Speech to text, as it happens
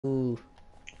Ooh,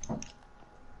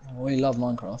 We love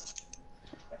Minecraft.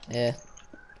 yeah.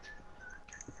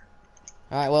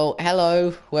 Alright, well, hello,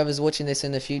 whoever's watching this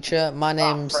in the future. My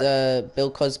name's Frick.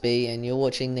 Bill Cosby, and you're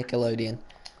watching Nickelodeon.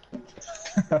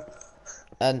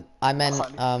 And I meant,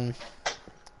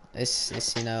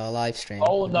 it's a live stream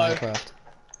Oh of no. Minecraft.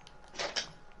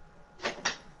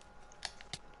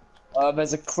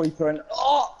 There's a creeper and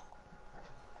oh!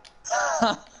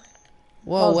 That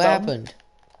Whoa, was what dumb. happened?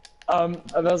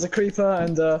 There was a creeper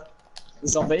and a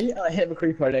zombie. I hit the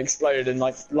creeper and it exploded and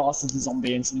like blasted the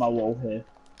zombie into my wall here.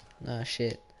 Oh,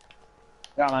 shit.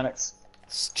 Yeah, Manix.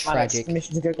 It's Manix, tragic.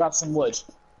 mission to go grab some wood.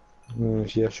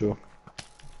 Yeah, sure.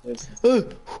 Yes. Oh,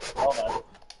 Oh no.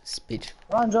 speech.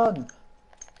 Run, Jordan.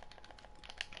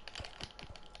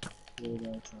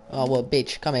 Oh, what,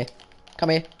 bitch, come here. Come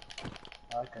here.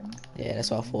 Okay. Yeah,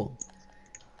 that's what I thought.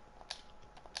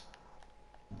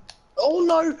 Oh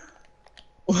no!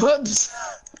 Whoops!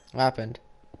 What happened?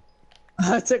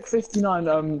 I took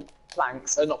 59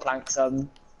 planks, not planks, logs.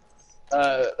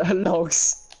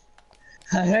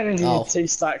 I only needed Oh. 2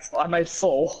 stacks, but I made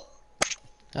 4.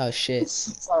 Oh, shit.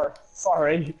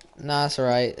 Sorry. Nah, that's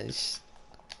alright. It's,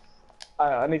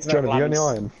 I need to make John, have you got any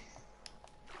ladders.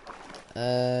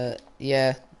 iron?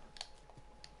 yeah.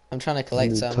 I'm trying to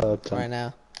collect need some turd, Tom. right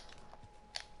now.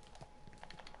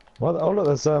 Well, oh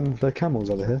look, there are camels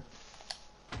over here.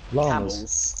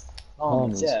 Llamas. Llamas,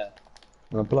 Llamas. yeah.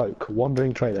 And a bloke,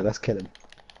 wandering trader. Let's kill him.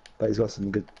 Bet he's got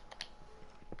some good.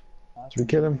 Should we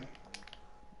kill him?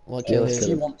 What Yeah, kill let's If here?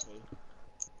 you kill him. want to.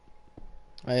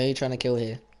 Who are you trying to kill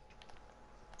here?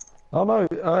 Oh no,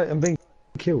 I am being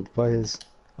killed by his.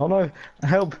 Oh no,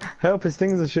 help! Help! His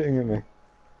things are shooting at me.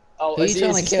 Oh, Who are you is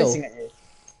trying he to kill? spitting at you?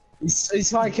 He's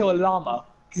trying to kill a llama,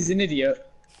 because he's an idiot.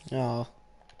 Oh,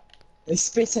 They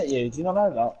spit at you, do you not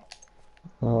know that?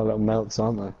 Oh, little melts,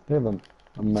 aren't they? Hear them?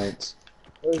 I'm mates.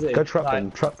 Where is he? Go trap Right. them.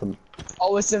 Trap them.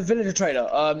 Oh, it's a villager trader.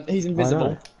 He's I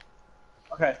invisible. know.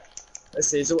 Okay. Let's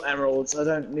see, it's all emeralds. I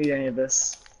don't need any of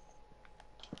this.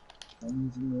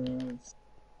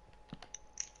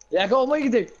 Yeah, go on, what you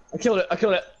can do? I killed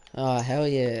it. oh, hell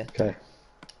yeah! Okay.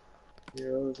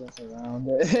 Heroes that's around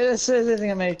it. It's anything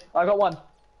at me. I got one.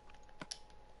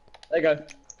 There you go.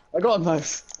 I got them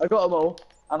both. I got them all.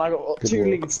 And I got Good 2 work.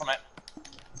 leads from it.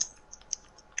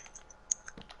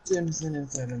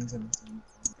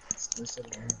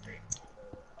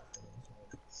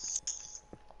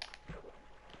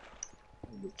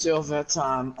 Till that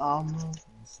time,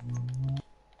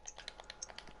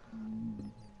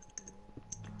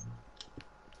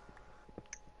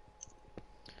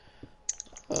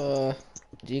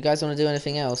 Do you guys want to do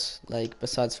anything else, like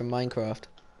besides from Minecraft?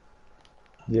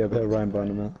 Yeah, a bit of rainbow in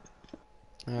a minute.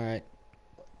 All right.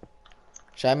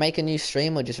 Should I make a new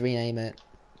stream or just rename it?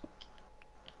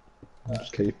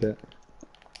 Just keep it.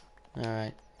 All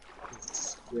right.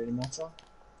 really matter.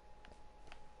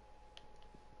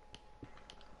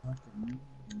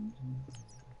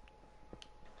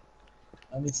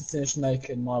 I need to finish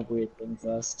making my weird thing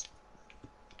first.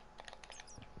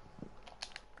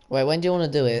 Wait, when do you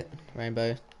want to do it,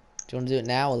 Rainbow? Do you want to do it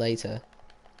now or later?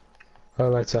 Oh,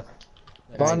 later.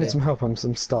 But I Alright, need good. some help. I'm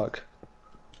stuck.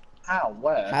 How?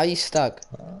 Where? How are you stuck?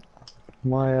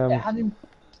 My Yeah, how do you...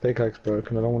 pickaxe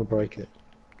broken. I don't want to break it.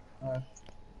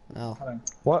 Oh.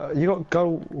 What? You got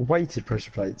gold weighted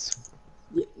pressure plates?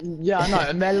 Yeah, I know,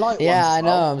 and they're light Yeah, ones. I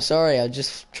know. I'm sorry. I'm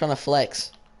just trying to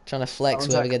flex. Trying to flex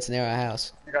One whoever sec. gets near our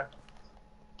house. Here you go.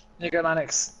 Here you go,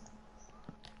 Manix.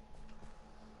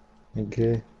 Thank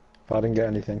you. But I didn't get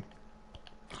anything.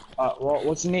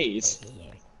 What do you need?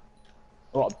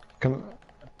 What? Can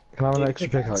I have an Need a extra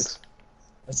pickaxe? pickaxe?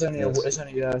 It's only Yes. it's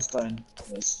only stone.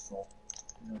 It's for.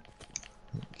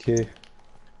 Thank you.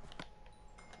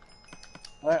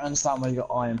 I don't understand why you got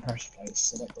iron pressure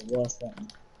plates. They're like the worst thing.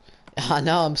 I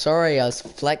know. I'm sorry. I was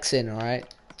flexing. All right.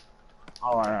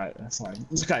 Alright, that's fine.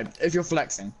 It's okay, if you're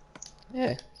flexing.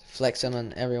 Yeah. Flexing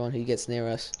on everyone who gets near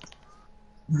us.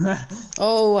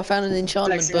 Oh, I found an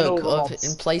enchantment Flexing on book all the of mobs.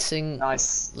 emplacing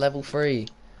Nice. level 3.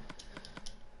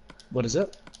 What is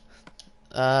it?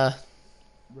 Uh,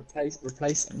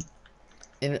 Replacing?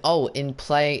 in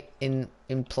playing.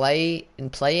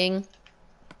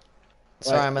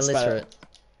 Sorry, Right, I'm spell it. illiterate.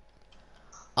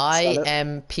 Spell it.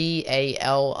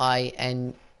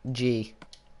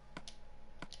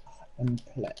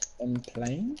 IMPALING.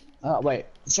 Implaying? Oh, wait.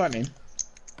 Sorry, I mean.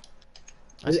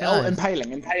 That's Oh, nice.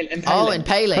 impaling. Oh, How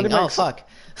impaling. do you Oh, make fuck.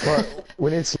 Right,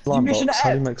 we need slime mission blocks. How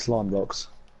do you ahead. make slime blocks?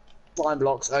 Slime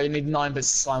blocks. Oh, you need 9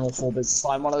 bits of slime or 4 bits of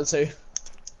slime, one of the two.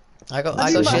 I got How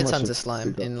do you shit make- tons of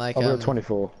slime in like I've got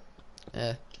 24.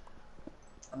 yeah.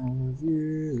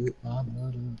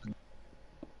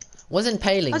 Wasn't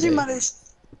paling How do you good? manage?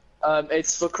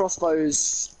 It's for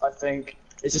crossbows, I think.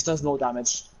 It just does more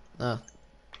damage. Oh.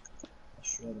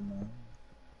 Shred him, man.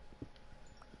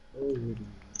 Oh,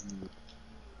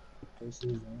 this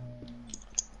is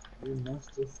you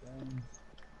must defend.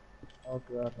 I'll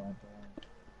grab my bag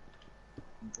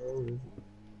and go with you.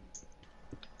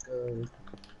 Go with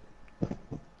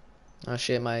you. Oh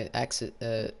shit, my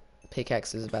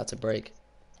pickaxe is about to break.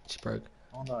 Just broke.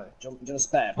 Oh no, just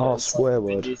spare. Oh, swear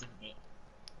word.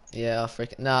 Yeah, I'll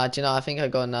freaking. Nah, do you know, I think I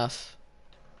got enough.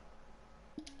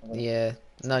 Okay. Yeah.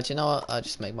 No, do you know what? I'll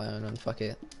just make my own one, fuck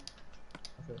it.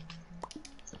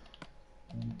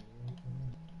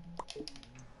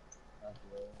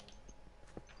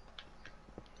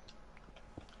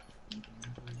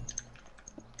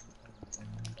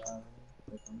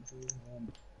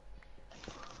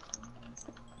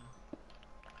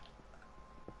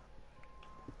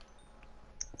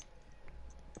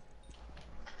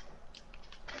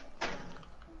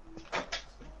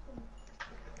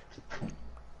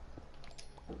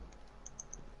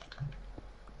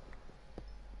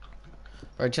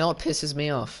 Bro, do you know what pisses me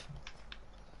off?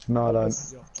 No, I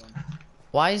don't.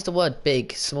 Why is the word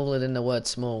big smaller than the word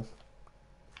small?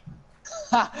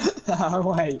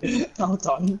 Wait, hold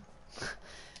on.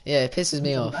 Yeah, it pisses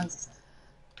me off.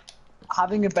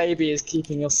 Having a baby is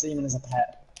keeping your semen as a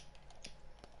pet.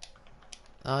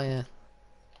 Oh yeah.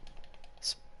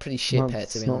 It's a pretty shit No, pet,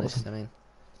 to it's be not. honest. I mean,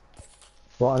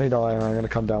 Well, I need iron. I'm gonna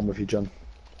come down with you, John.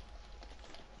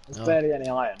 There's Oh. barely any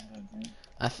iron, I don't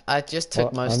think. I just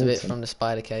took Well, I most of need it some. from the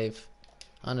spider cave.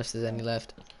 I don't know if there's any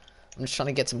left. I'm just trying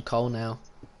to get some coal now.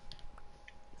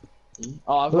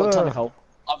 Oh, I've got a ton of Ugh. coal.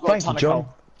 I've got Thank a ton you, of John.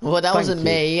 coal. Well, that Thank wasn't you.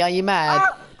 me. Are you mad?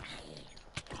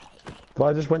 But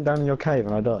I just went down in your cave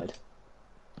and I died.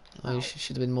 Oh, you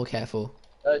should have been more careful.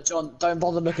 John, don't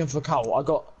bother looking for coal. I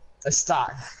got a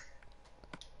stack.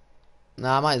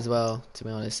 Nah, I might as well, to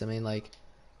be honest. I mean, like,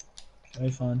 Okay,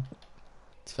 fine.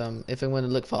 if I'm going to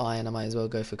look for iron, I might as well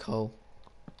go for coal.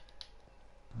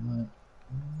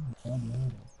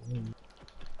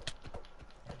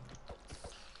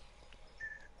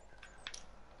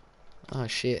 Oh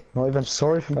shit. Not even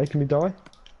sorry for making me die.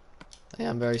 Yeah,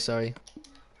 I'm very sorry.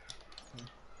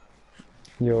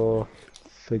 You're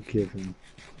forgiven,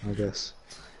 I guess.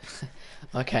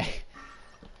 Okay.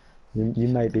 You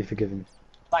may be forgiven.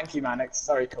 Thank you, Mannix.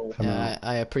 Very cool. For now. Yeah,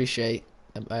 I appreciate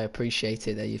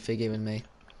it that you've forgiven me.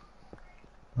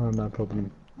 Oh, no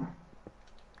problem.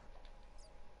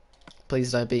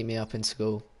 Please don't beat me up in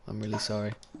school. I'm really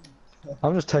sorry.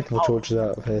 I'm just taking the Oh. torches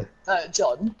out of here.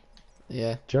 John,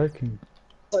 Yeah. Joking.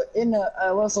 so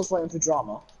whilst I was waiting for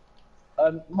drama,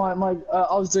 I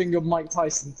was doing your Mike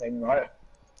Tyson thing, right?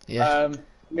 Yeah.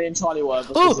 Me and Charlie were Oh!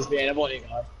 because of being a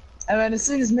bodyguard. And then as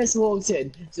soon as Miss walked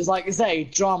in, she was like, "Zay,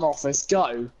 drama office, go."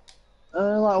 And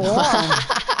I'm like,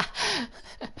 "What?"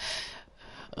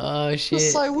 Oh It's shit.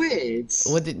 so weird.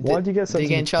 What did Why do you get did sent you to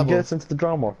get in the, you trouble? get sent to the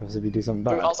drama office if you do something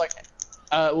I bad? was like,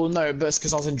 well, no, but it's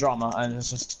because I was in drama, and it's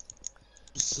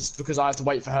just because I have to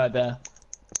wait for her there.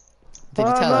 Did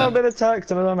you tell no, her? I've been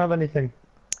attacked and I don't have anything.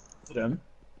 To them.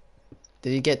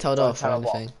 Did you get told Don't off or tell her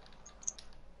what. anything?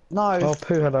 No, Oh,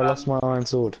 poo had I lost my iron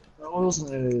sword. I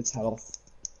wasn't really to tell off.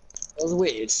 It was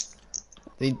weird.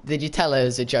 Did you tell her it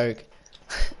was a joke?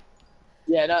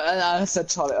 Yeah, no, and I said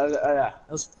Charlie. Yeah,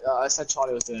 I said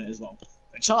Charlie was doing it as well.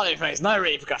 But Charlie faced no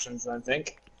repercussions, I don't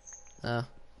think. Oh.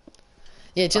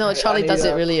 Yeah, do you know what? Okay, Charlie I does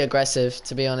need, it really aggressive,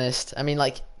 to be honest. I mean,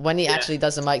 like, when he Yeah. actually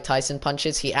does the Mike Tyson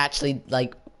punches, he actually,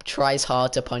 like, tries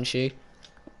hard to punch you.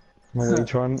 What are you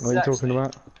trying? What are you talking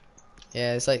about?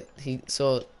 Yeah, it's like, he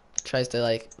sort of tries to,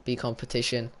 like, be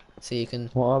competition, so you can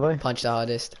What are they? punch the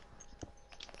hardest.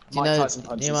 Do you Mike know, Tyson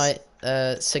punches. you know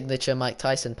my signature Mike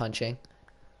Tyson punching?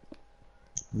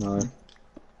 No.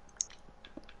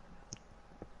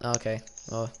 Oh, okay,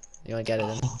 well, you want to get it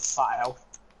then. Oh, fat hell.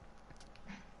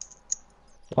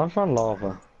 I found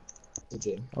lava. Did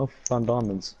you? I found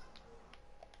diamonds.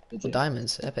 Did Well, you?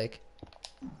 diamonds, epic.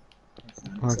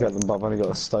 I'll get them, but I've only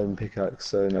got a stone pickaxe,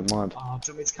 so never mind. Oh,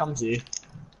 do you want me to come to you?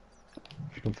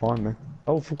 If you can find me.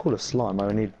 Oh, for call of slime,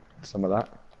 I need some of that.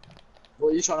 What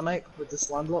are you trying to make with the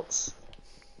slime blocks?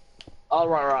 Oh,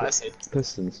 right, I see.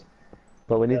 Pistons.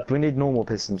 But we need normal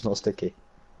pistons, not sticky.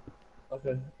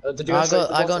 Okay. Did you go straight to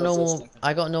the I got bottom or normal still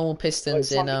I got normal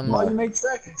pistons in Oh, you made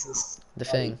staircases. the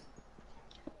thing.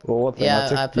 Well, what thing? Yeah,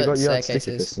 I put you had sticky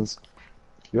staircases. pistons.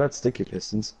 You had sticky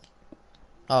pistons.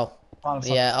 Oh,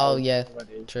 yeah, oh yeah,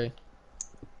 true.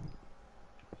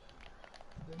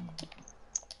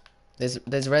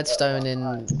 There's redstone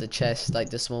in the chest, like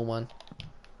the small one.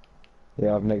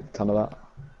 Yeah, I've nicked a ton of that.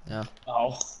 Yeah.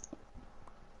 Oh.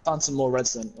 Found some more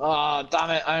redstone. Ah, damn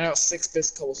it! I only got 6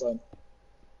 bits of cobblestone.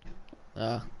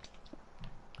 I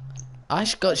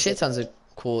got shit tons of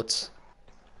quartz.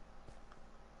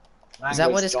 Is that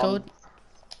Language, what it's John. called?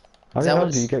 How Is the that hell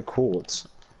what do you it's get quartz?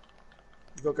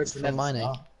 You gotta go to the from nether.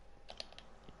 mining?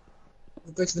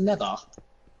 You go to the nether.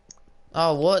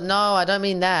 Oh, what? No, I don't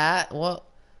mean that. What?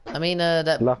 I mean,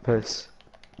 that Lapis.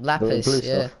 The lapis. blue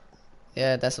Yeah, stuff.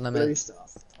 yeah, that's what I Blue meant.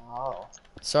 stuff. Oh.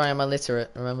 Sorry, I'm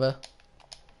illiterate. Remember?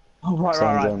 Oh, right, Same,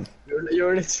 right, right. John.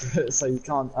 You're illiterate, so you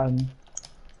can't,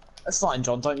 That's fine,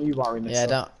 John, don't you worry, Yeah,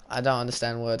 mister. I don't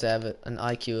understand words. I have an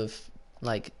IQ of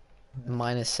like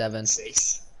 -7.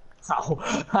 Jeez.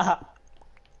 Ow.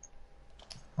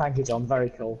 Thank you, John, very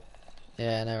cool.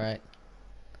 Yeah, I know, right?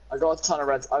 I got a ton of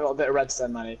I got a bit of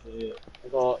redstone money for you. I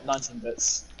got 19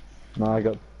 bits. No, I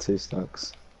got 2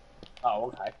 stacks. Oh,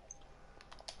 okay.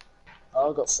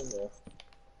 Oh, I got some more.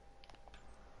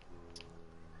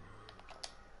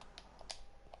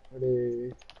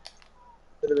 Ready.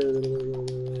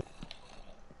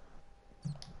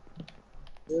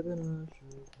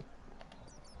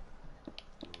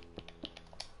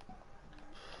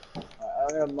 I'm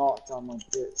gonna mark down my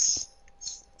bits.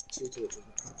 2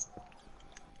 torches.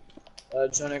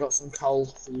 John, I got some coal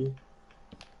for you.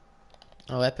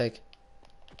 Oh, epic.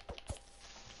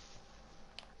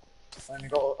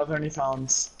 I've only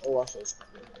found. Oh, actually, it's not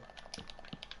really.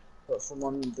 But from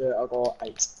one bit, I got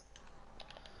 8.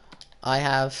 I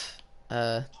have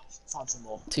Found some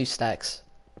more. 2 stacks.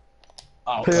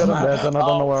 Oh, Put it come up on. there, then I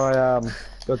don't know where I am.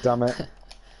 God damn it.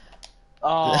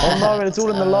 Oh, Oh no, it's all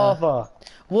in the lava.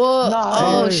 What? No.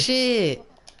 Oh Dude. shit!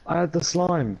 I had the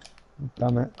slime.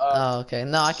 Damn it. Oh, okay.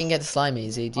 No, I can get the slime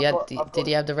easy. Did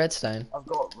you have the redstone? I've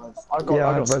got red. Yeah, I got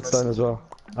got some redstone as well.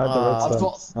 I had the Ah. I've redstone.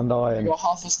 got. And I iron. got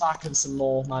half a stack and some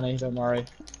more money. Don't worry.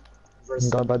 I'm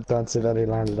going back down to where he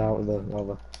landed out of the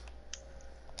lava.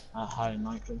 Hi,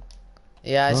 Michael.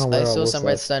 Yeah, I don't know I where I saw was some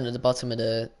there. redstone at the bottom of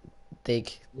the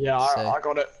dig. Yeah, So- I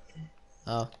got it.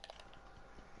 Oh,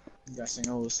 I'm guessing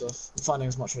all the stuff. I'm finding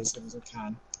as much redstone as I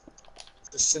can.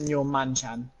 The Senor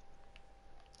Manchan.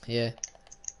 yeah.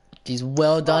 He's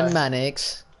well done, Right.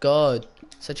 Mannix. God,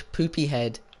 such a poopy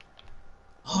head.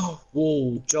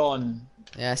 Whoa, John.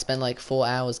 Yeah, I spent like 4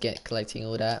 hours collecting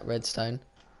all that redstone.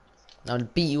 I'm gonna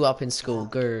beat you up in school,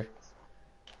 grr.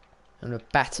 I'm gonna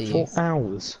batter you. 4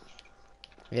 hours.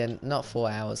 Yeah, not 4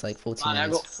 hours, like 40 Man,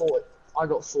 minutes. I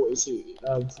got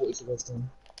 42 redstone.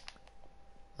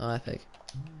 Oh, epic.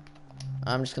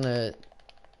 I'm just gonna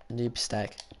noob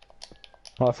stack.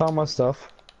 Right, I found my stuff.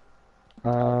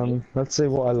 Let's see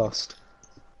what I lost.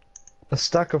 A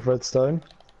stack of redstone.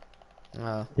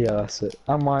 Oh, Yeah, that's it.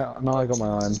 And no, I got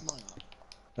my iron.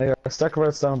 There you go, a stack of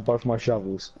redstone on both my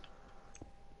shovels.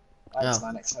 Thanks, Oh.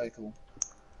 man. It's very cool.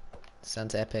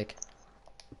 sounds epic.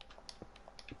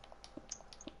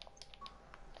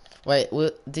 Wait,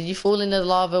 did you fall into the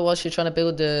lava whilst you're trying to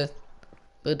build the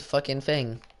fucking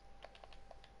thing?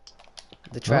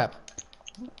 The trap.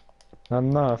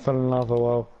 No, I fell in lava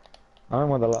while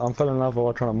I fell in lava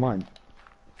while trying to mine.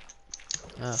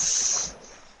 Oh,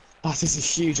 That is a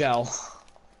huge L.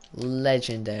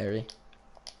 legendary.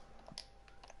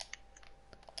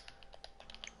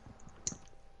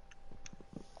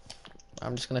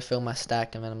 I'm just gonna fill my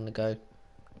stack and then I'm gonna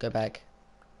go back.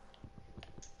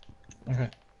 Okay.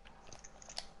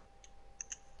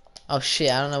 Oh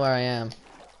shit, I don't know where I am.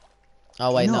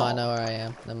 Oh wait, no, I No. know where I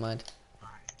am. Never mind.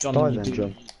 John, Die you then, do-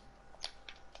 John.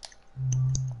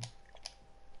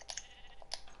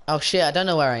 Oh shit, I don't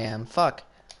know where I am. Fuck.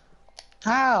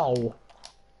 How?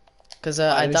 Because Right,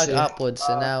 I let me dug see. upwards,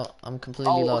 so now I'm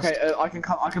completely Oh, lost. okay.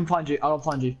 I can find you. I'll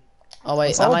find you. Oh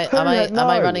wait, Oh, am I Pyramid, am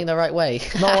I no. running the right way?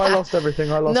 No, I lost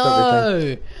everything. I lost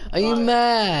everything. No! Are you Right.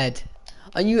 mad?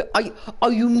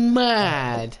 Are you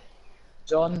mad?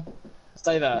 John,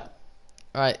 stay there.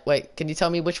 Alright, wait, can you tell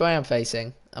me which way I'm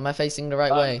facing? Am I facing the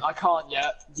right way? I can't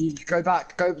yet. You go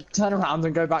back. Turn around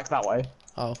and go back that way.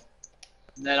 Oh.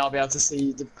 And then I'll be able to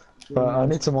see the. But I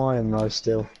need some iron though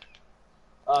still.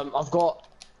 I've got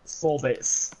 4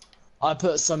 bits. I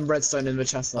put some redstone in the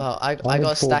chest. Oh, I need got a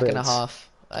 4 stack and a bits. half.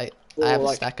 I Or, have a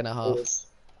like, stack and a half. Yours.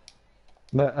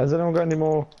 Has anyone got any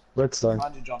more redstone?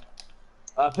 Find you, John.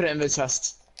 Put it in the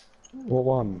chest. What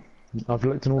one? I've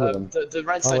looked in all of them. The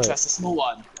redstone wait. chest, the small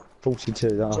one. 42,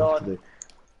 that'll have John. to do.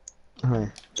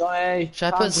 Hey. Johnny. Should I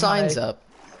found put you, signs honey. up?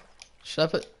 Should I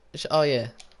put... oh yeah.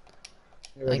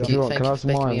 Here we Thank go. If you want, thank can I you have for some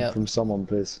picking me iron up. from someone,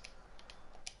 please?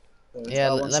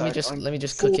 Yeah, One let me sec.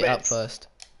 just 4 cook it up bits. first.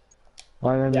 I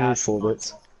only Yeah, need 4 mine.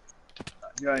 bits.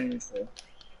 You only need 4.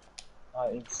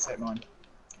 Alright, you can take mine.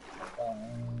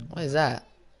 What is that?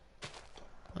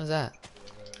 What is that?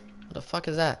 What the fuck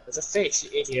is that? It's a fish,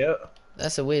 you idiot.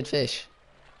 That's a weird fish.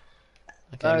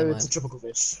 Okay, No, never it's a mind. tropical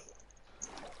fish.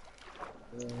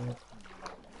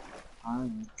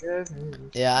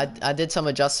 Yeah, I did some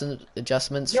adjustments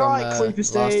You're from right, Creeper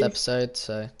last Steve. episode,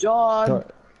 so. John! Go-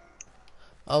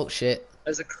 Oh shit.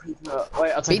 There's a creeper.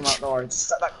 Wait, I'll take him Beach. out. Don't worry. Just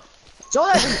step back.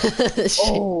 John! Shit.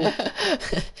 Oh.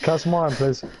 Cast mine,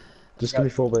 please. Just give me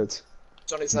 4 bits.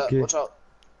 Johnny's hurt. Okay. Watch out.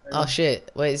 Oh shit.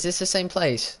 Wait, is this the same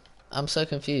place? I'm so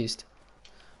confused.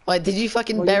 Wait, did you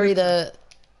fucking Well, bury you- the...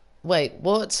 Wait,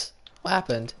 what? What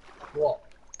happened? What?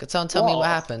 Could someone tell me what What?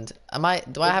 happened? Do I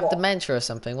With have what? dementia or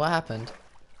something? What happened?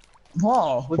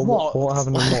 What? With what? What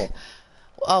happened and what?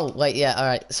 Oh, wait, yeah,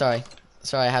 alright, sorry.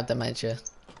 Sorry, I have dementia.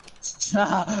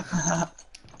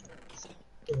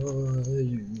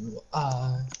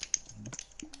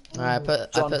 Alright, I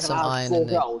John, put can some I have iron 4 in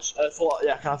it. gold?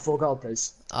 Yeah, can I have 4 gold,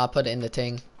 please? I'll put it in the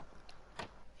thing.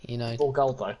 You know. 4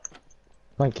 gold, though.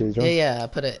 Thank you, John. Yeah, I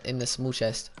put it in the small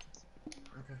chest.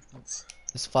 Okay, thanks.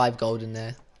 There's 5 gold in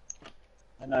there.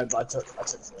 I know, but I took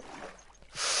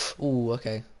 4. Ooh,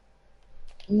 okay.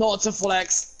 Not to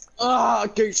flex. Ah,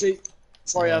 Gucci.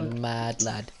 Sorry, Mad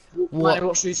lad. Manny,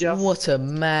 what shoes do you have? What a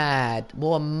mad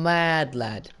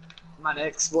lad.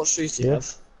 Manix, what shoes do you Yeah.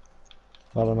 have?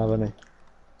 I don't have any.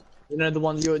 You know the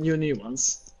ones, your new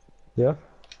ones? Yeah?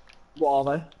 What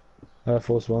are they? Air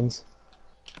Force Ones.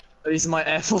 These are my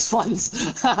Air Force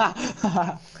Ones.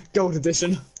 Gold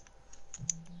edition.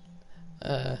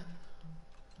 Uh,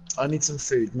 I need some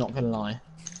food, not gonna lie.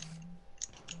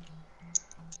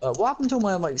 What happened to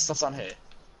all my stuff down here?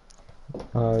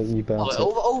 You burnt it.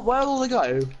 Where'd all they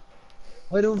go?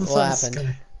 Where'd all the What furnaces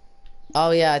happened? go?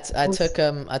 oh yeah, I took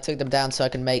them down so I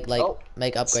can make Oh,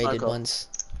 make upgraded smoke up. ones.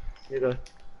 Here you go.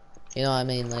 You know what I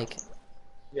mean? Like,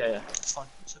 Yeah, it's fine.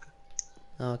 It's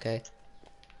okay. okay.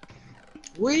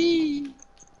 Whee!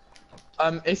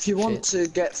 If you want to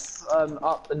get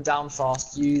up and down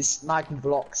fast, use magma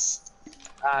blocks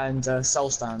and cell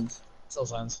stand. Cell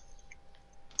stands.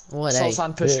 What Cell a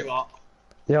stand push Yeah. you up.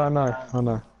 Yeah, I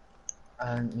know.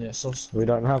 And yeah, so We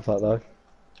don't have that though.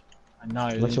 I know.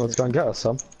 Unless you want to go and get us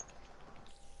some.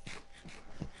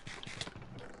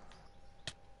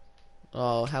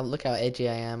 oh look how edgy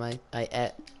I am. I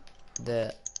ate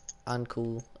the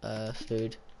uncool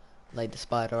food, like the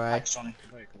spider eye. Thanks, Johnny.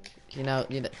 Very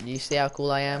cool. You see how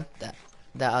cool I am?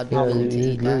 That I'd be Yeah, willing to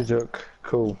you eat that. look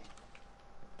cool.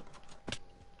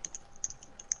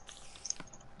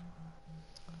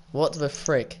 What the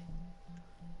frick?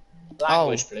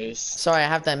 Language, please. Sorry, I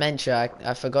have dementia.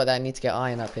 I forgot that I need to get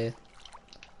iron up here.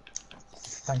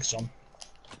 Thanks, John.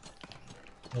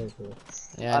 Very cool.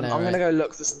 Yeah, I know, I'm right? gonna go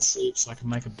look for some sheep so I can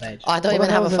make a bed. I don't What even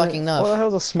the have a hell's in it? fucking What the knife.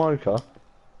 hell's a smoker?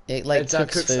 It like It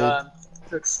cooks food.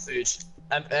 cooks food.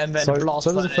 And then So- blast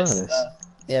so does a furnace. furnace?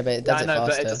 Yeah, but it Yeah, does I it know,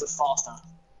 faster. but it does it faster.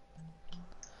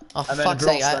 Oh, for And then fuck's a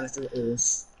sake! blast furnace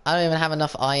is. I don't even have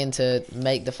enough iron to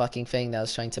make the fucking thing that I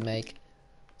was trying to make.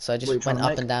 So I What are you just trying went to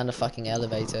up make? and down the fucking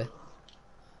elevator.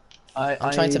 I'm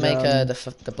I'm trying to make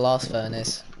the blast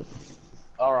furnace.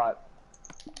 Alright.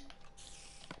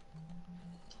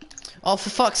 Oh,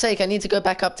 for fuck's sake! I need to go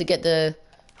back up to get the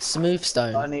smooth I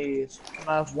stone. need. Can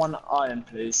I have 1 iron,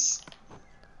 please?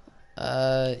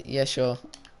 Yeah, sure.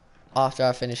 After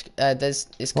I finish, it's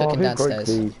Oh, cooking who broke downstairs.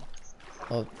 the...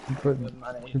 Oh.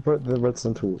 Who broke the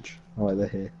redstone torch? Oh wait, they're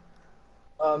here.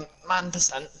 Man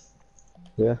percent.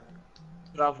 Yeah?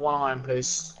 Could I have 1 iron,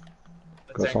 please?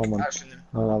 Got someone. Actually,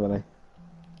 I don't have any.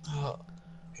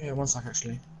 okay, 1 sec,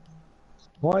 actually.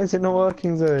 Why is it not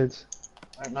working, Zed?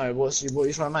 I don't know. What are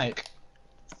you trying to make?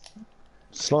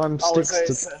 Slime Oh, sticks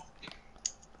it's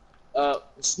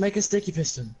just make a sticky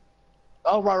piston.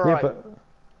 Oh, right. Yeah, but...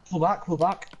 Pull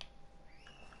back.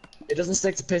 It doesn't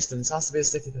stick to pistons, it has to be a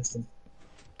sticky piston.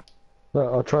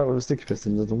 Look, I'll try it with a sticky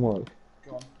piston, it doesn't work.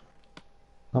 Go on.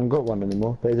 I haven't got one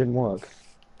anymore, but it didn't work.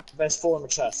 There's 4 in the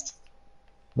chest.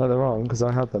 No, they're wrong, because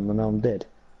I had them and now I'm dead.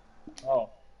 Oh.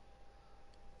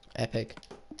 Epic.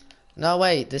 No,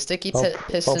 wait, the sticky I'll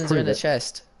pistons are prove in the it.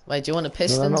 chest. Wait, do you want the No,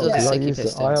 pistons not, or the because I sticky used it. I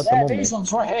pistons? had them Yeah, on me. these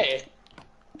ones right here.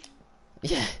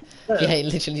 Yeah, yeah, he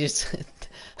literally just.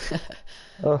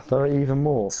 Oh, there are even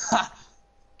more.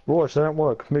 Watch, they don't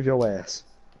work. Move your ass.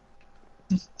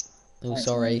 Oh, Thanks,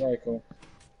 sorry. man, Very cool.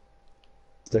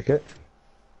 Stick it.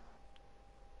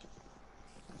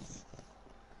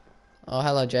 Oh,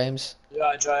 hello, James.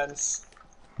 Yeah, James.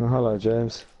 Oh, hello,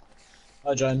 James.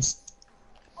 Hi, James.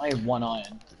 I have 1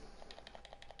 iron.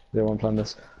 Yeah, one plan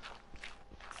this.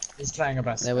 He's playing a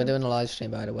best. Yeah, we're doing a live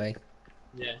stream, by the way.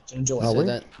 Yeah, do you enjoy Oh, it?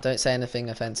 So we? don't say anything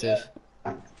offensive.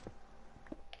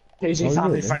 PG Oh, family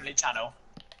really? friendly channel.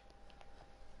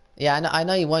 Yeah, I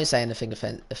know you won't say anything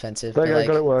offensive, There but you go, like,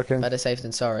 got it working. better safe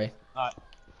than sorry. Alright.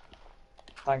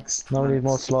 Thanks. Now we need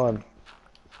more slime.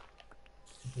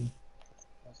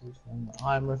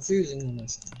 I'm refusing to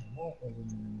listen.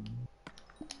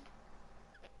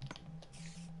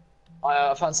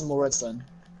 I found some more redstone.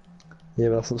 Yeah,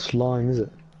 but that's not slime, is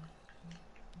it?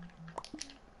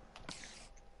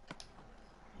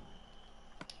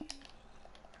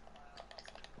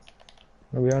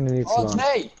 No, we only need Oh, it's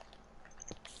slime. me!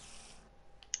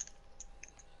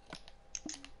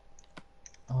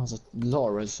 Oh, there's a lot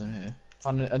of redstone here.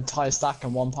 Found an entire stack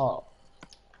in one part.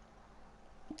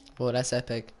 Well, that's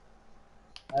epic.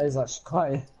 That is actually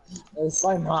quite. There's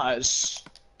so much.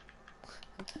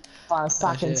 Found a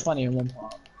stack in shit. 20 in one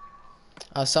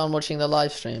part. Someone watching the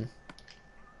live stream.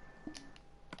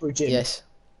 Through Jim. Yes.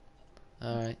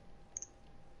 All right.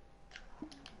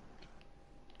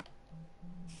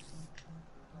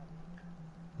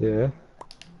 Yeah.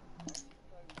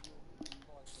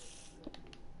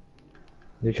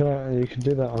 You can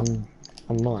do that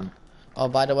online. Oh,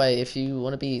 by the way, if you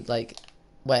want to be like,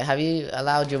 wait, have you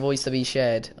allowed your voice to be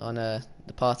shared on the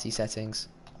party settings?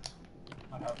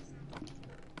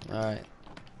 All right.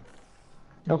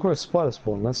 Oh, of course, spider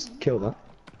spawn. Let's kill that.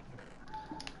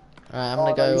 All right. I'm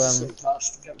gonna go.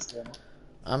 Go.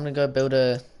 I'm gonna go build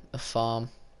a farm.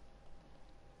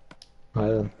 Right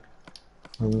then.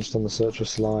 I'm just on the search for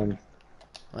slime.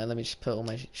 Right, let me just put all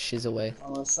my shiz away.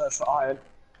 I'm gonna search for iron.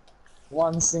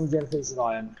 One single piece of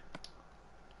iron.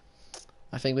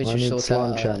 I think we I should need sort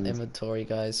slime out our challenge. inventory,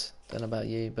 guys. Don't know about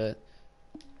you, but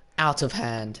out of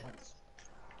hand.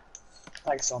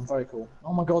 Thanks, John. Very cool.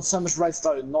 Oh my god, so much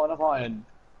redstone, not enough iron.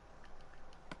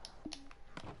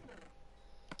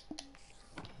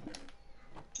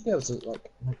 Should be able to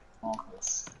like make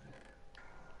markers.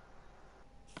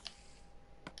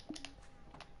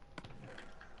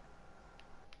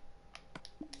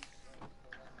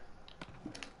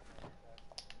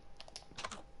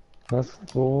 That's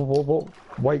what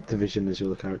weight division is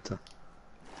your character?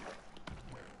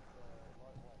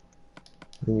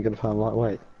 Then you're gonna play on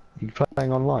lightweight. You're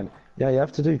playing online. Yeah, you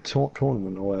have to do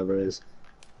tournament or whatever it is.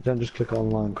 You don't just click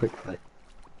online quick play.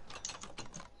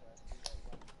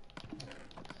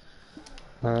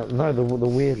 No, the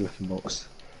weird looking box.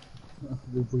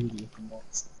 The weird looking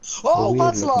box. The Oh, weird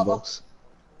that's looking lava! box.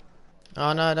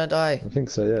 Oh no, don't die. I think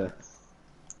so, yeah.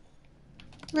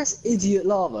 That's idiot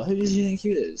lava. Who does you think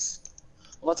you is?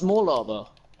 Well, that's more lava.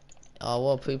 Oh,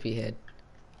 what a poopy head.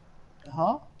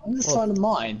 Huh? I'm just What? trying to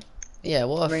mine. Yeah,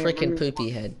 what a Maybe- freaking maybe- poopy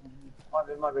head.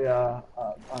 Might be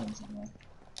diamond somewhere.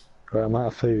 Right, I'm out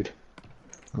of food.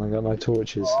 And I got no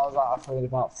torches. Oh, I was out of food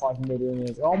about 5 million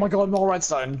years ago. Oh my god, more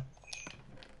redstone!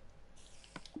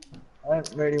 I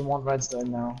don't really want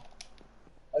redstone now.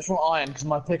 I just want iron because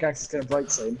my pickaxe is gonna break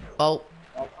soon. Oh,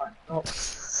 Oh, fine. Oh,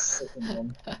 freaking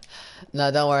one. no,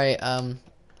 don't worry.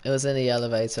 It was in the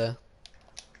elevator.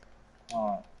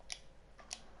 Alright.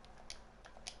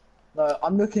 No,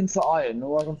 I'm looking for iron.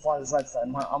 All I can find is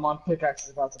redstone. My pickaxe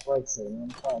is about to break soon.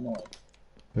 I'm quite annoyed.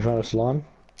 We found a slime.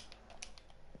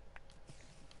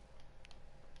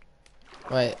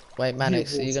 Wait,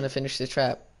 Mannix, are you gonna finish the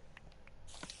trap?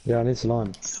 Yeah, I need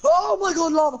slime. Oh my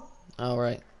god, lava! All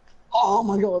right. Oh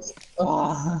my god.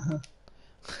 Ah.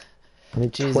 I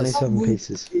need Jesus. 27 How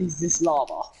pieces. weak is this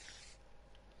lava?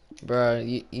 Bro,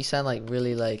 you sound like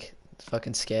really like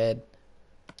fucking scared.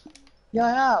 Yeah, I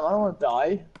am. I don't want to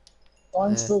die.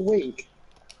 I'm Yeah. still weak.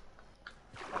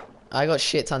 I got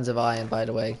shit tons of iron, by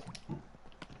the way.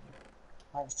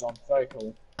 Thanks, John. Very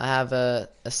cool. I have a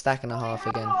stack and a half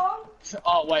again.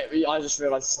 Oh wait, I just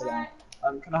realised to sit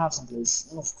down. Can I have some, please?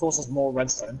 And of course, there's more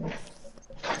redstone.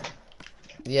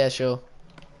 Yeah, sure.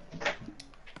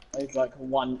 I need like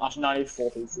one. Actually, no, I need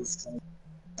 4 pieces. 'Cause I need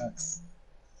X.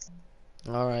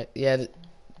 All right. Yeah,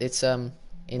 it's in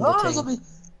the Oh, thing, zombie!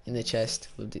 in the chest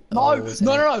with the. No, oh, no, it was in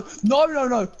no, it. no, no,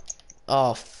 no, no!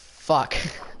 Oh fuck.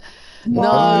 No,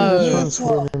 Oh, No. it's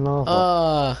falling in lava.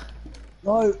 Oh.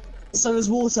 No. So there's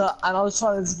water, and I was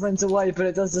trying to sprint away, but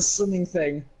it does the swimming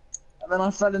thing, and then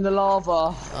I fell in the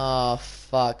lava. Oh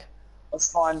fuck. That's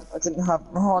fine. I didn't have.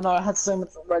 Oh no, I had so much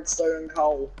redstone and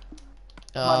coal.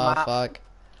 Oh map. fuck.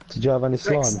 Did you have any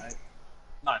slime?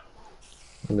 No.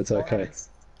 And it's okay.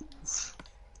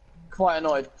 Quite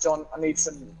annoyed, John. I need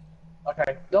some.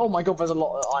 Okay. Oh my god, there's a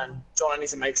lot of iron. John, I need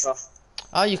to make stuff.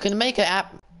 Oh, you can make a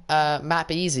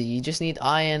map easy. You just need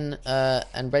iron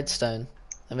and redstone,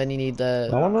 and then you need the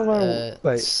I wanna know.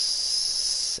 Wait,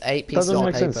 8 that pieces doesn't of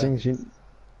make paper. sense.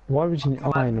 Why would you need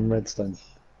iron and redstone?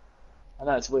 I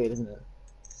know it's weird, isn't it?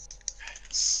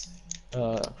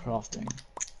 Crafting.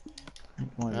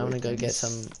 I'm gonna go get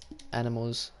some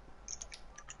animals.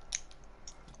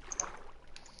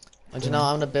 Oh, do you know,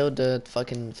 I'm gonna build the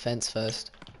fucking fence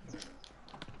first.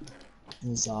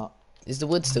 What's that? Is the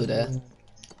wood still there?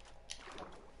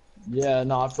 Yeah,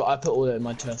 no, I put all that in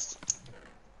my chest.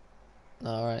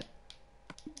 Alright.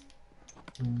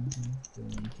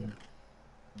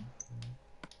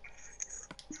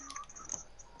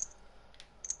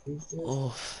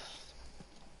 Oh.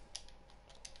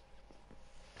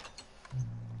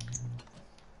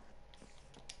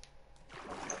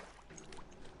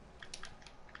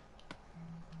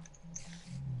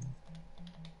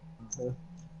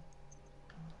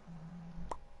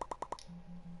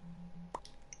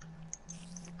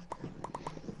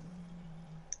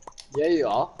 Yeah, you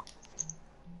are.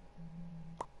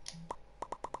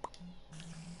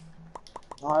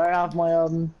 I don't have my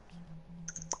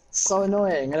So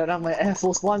annoying. I don't have my Air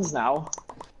Force Ones now.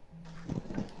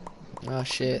 Oh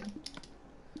shit.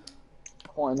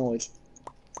 Quite annoyed.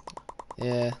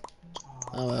 Yeah.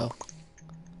 Oh well.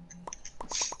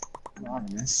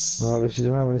 Nice. Oh, but you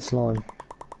don't have any slime.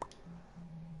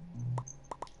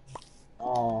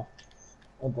 Oh,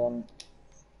 hold on.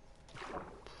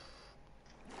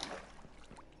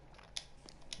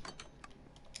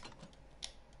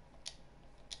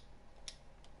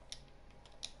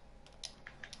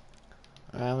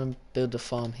 Alright, I'm gonna build a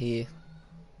farm here.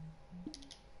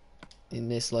 In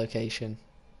this location.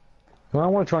 Well, I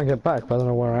want to try and get back, but I don't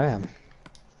know where I am.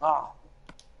 Ah.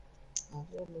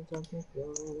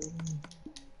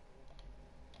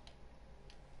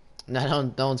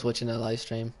 No one's watching the live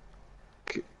stream.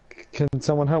 Can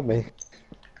someone help me?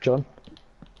 John?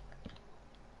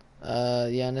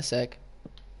 Yeah, in a sec.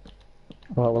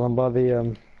 Right, well, I'm by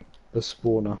the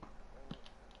spawner.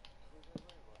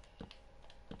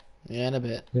 Yeah, in a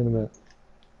bit. In a minute.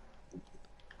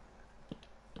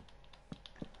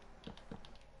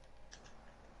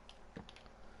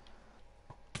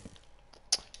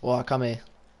 Well, come here.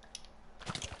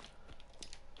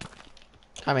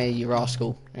 Come here, you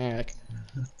rascal. Eric.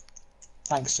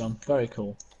 Thanks, John. Very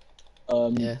cool.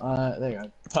 Yeah. There you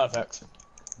go. Perfect.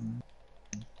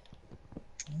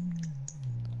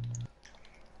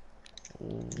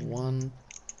 One.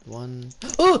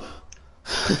 Oh!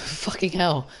 Fucking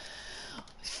hell.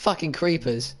 Fucking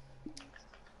creepers.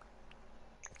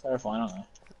 Terrifying, aren't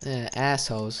they? Yeah,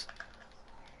 assholes.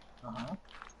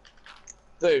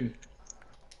 Boom.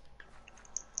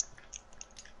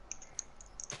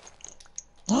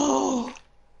 Oh!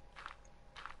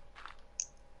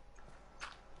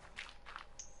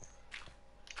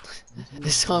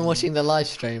 There's someone watching the live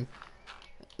stream.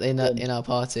 In our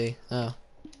party. Oh.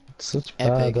 Such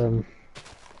Epic. bad,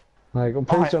 like, please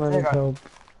Alright, John, I there need you go.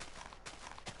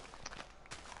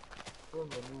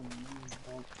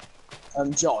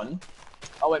 help. John.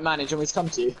 Oh wait, Manny, do you want me to come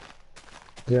to you?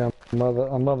 Yeah, I'm by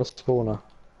the spawner.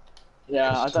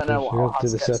 Yeah, I don't know You what have how to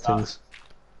do to the get settings.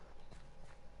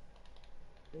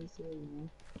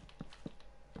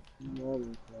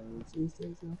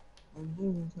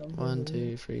 One,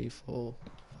 two, three, 4,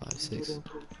 5, 6.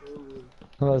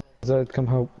 Hello, Zed, come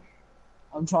help.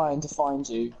 I'm trying to find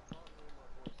you.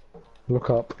 Look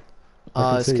up. I Oh,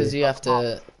 can it's see because you. you have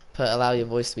to allow your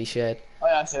voice to be shared. Oh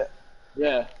yeah, that's it.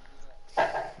 Yeah.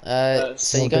 So you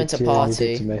Someone go did into to you, you did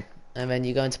to party, me. and then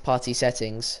you go into party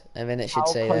settings, and then it should How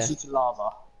say close there. are you to lava?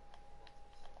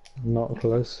 Not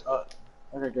close.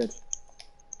 Okay, good.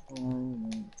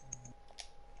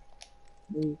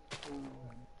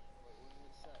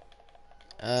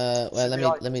 Well,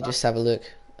 let me just have a look.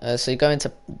 So you go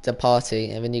into the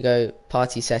party, and then you go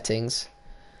party settings,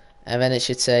 and then it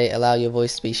should say allow your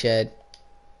voice to be shared.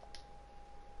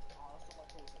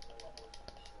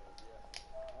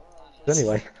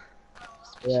 Anyway.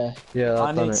 Yeah. Yeah, I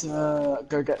I've done need it. to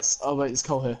go get. Oh wait, it's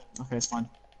coal here. Okay, it's fine.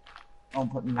 Oh,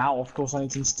 but now of course I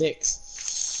need some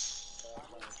sticks.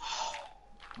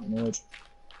 I'm annoyed.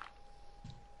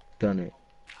 Done it.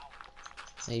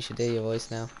 And you should hear your voice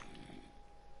now.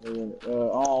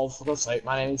 Oh, for God's sake,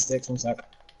 man, I need sticks. 1 sec.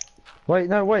 Wait,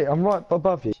 no, wait, I'm right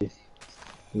above you.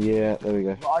 Yeah, there we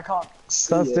go. But I can't see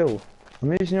Stand it. still.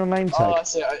 I'm using your name Oh, tag. I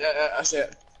see it. I see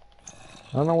it.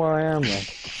 I don't know where I am though.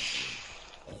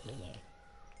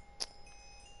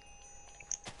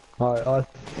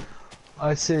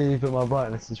 I see you, but my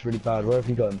brightness is really bad. Where have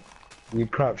you gone? Are you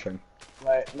crouching?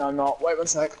 Wait, no, I'm not. Wait 1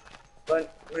 sec. Don't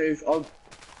move.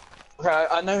 Okay,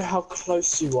 I know how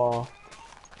close you are.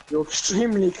 You're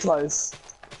extremely close.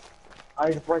 I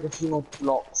need to break a few more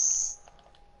blocks.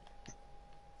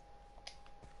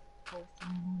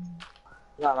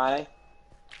 Yeah, Manny.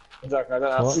 I'm joking, I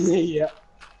don't have What? to see yet.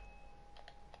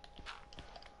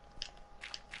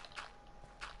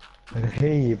 I can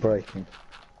hear you breaking.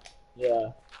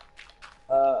 Yeah.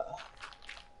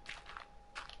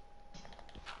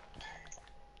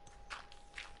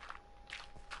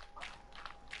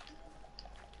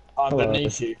 I'm Hello.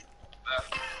 beneath you.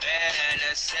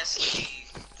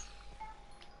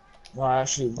 No, I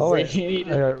actually Oh really wait, need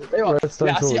it. okay, There you are. redstone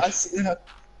Yeah, torch. I see. I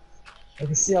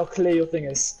can see how clear your thing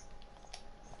is.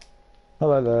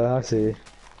 Hello there, I see you.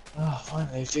 Oh,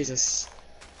 finally, Jesus.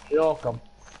 You're welcome.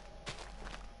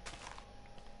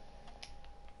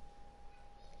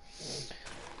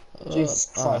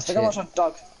 Jesus Oh Christ, look how much shit. I've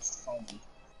dug.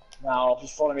 Now,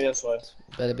 just follow me this way.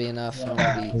 Better be enough. Yeah. I'm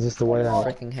gonna be Is this the way out?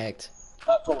 freaking hacked.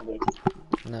 Probably.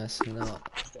 No, it's not.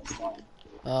 Just get started.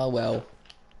 Oh well.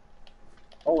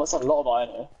 Oh, that's a lot of iron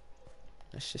here.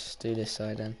 Let's just do this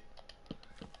side then.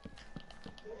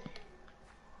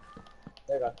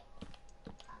 There you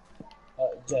go.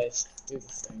 Jace, do the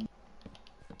thing.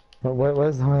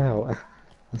 Where's the way out?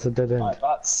 That's a dead end. Right,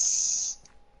 that's...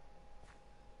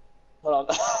 Hold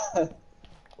on.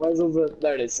 Where's all the...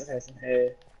 There it is. Okay, from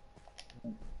here.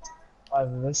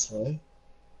 Either this way.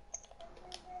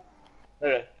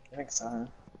 There, I think so.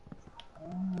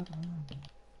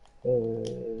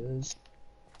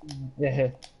 Yeah,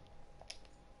 here.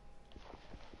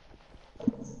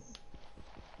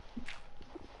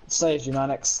 Saved you,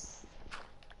 Manix.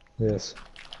 Yes.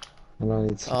 And I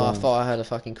need to. Oh, I thought I heard a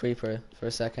fucking creeper for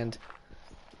a second.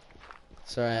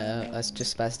 Sorry, I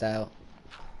just spazzed out.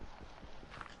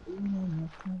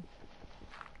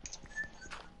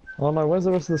 Oh no, where's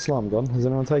the rest of the slime gone? Has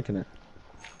anyone taken it?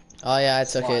 Oh yeah, I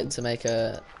took Slime. it to make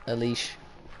a leash. Oh,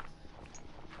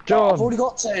 John! I've already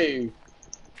got two!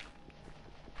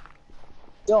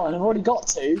 John, I've already got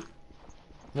two!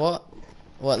 What?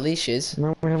 What, leashes?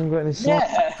 No, we haven't got any slime.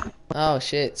 Yeah! Oh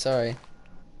shit, sorry.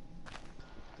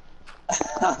 Wait,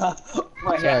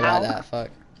 Sorry about how? that, fuck.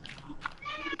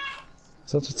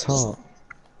 Such a tart.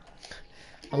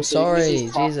 I'm sorry,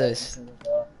 Jesus.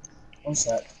 One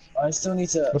sec. I still need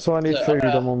to... That's why I need Look, food,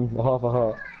 I'm I'm on half a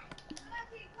heart.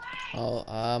 Oh,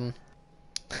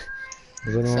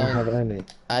 Does anyone So- have any?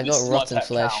 I This got is my rotten pet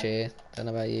flesh cow. here. Don't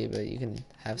know about you, but you can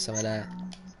have some of that.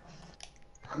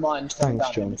 Mind coming Thanks,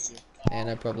 down John. here with you. Yeah,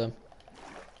 no problem.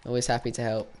 Always happy to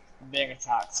help. I'm being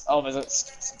attacked. Oh, there's a...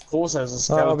 Of course there's a Oh,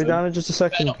 skeleton. I'll be down in just a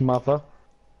second, mother.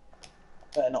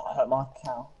 Better not hurt my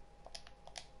cow.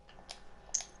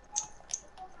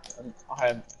 I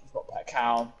have got that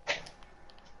cow.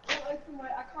 I can't open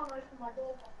my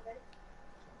door properly.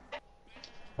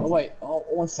 Oh wait, oh,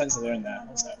 all my fences are in there.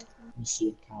 One sec. Let me see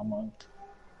a cow mine.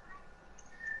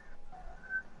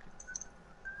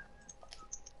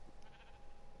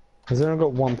 Has anyone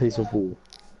got one piece of wool?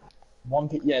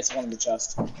 Yeah, it's one in the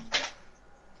chest.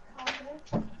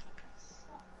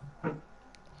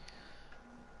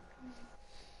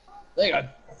 There you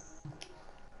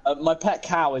go. My pet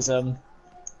cow is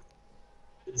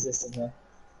this in here.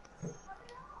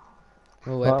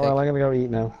 Oh, Right, epic. well, I'm gonna go eat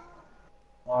now.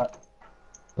 Alright.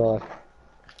 Bye.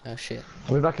 Oh shit.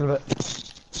 I'll be back in a bit.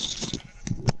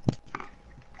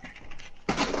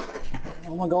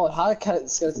 Oh my god, how do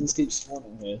skeletons keep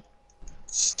spawning here?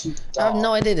 Just keep I have no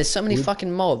dark. idea, there's so many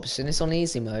fucking mobs and it's on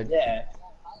easy mode. Yeah.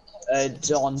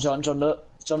 John, look.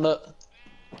 John, look.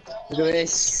 Look at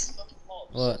this.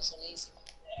 What?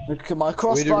 Look at my do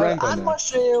crossbow rainbow and now? my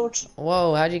shield.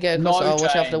 Whoa, how'd you get across? No, Oh,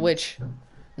 watch out for the James. witch.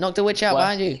 Knock the witch out Where?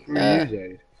 behind you.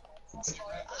 Jade?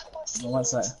 Oh,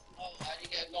 what's that?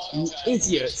 You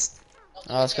idiot.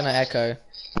 Oh, it's gonna echo.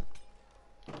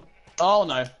 Oh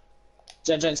no.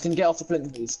 James, can you get off the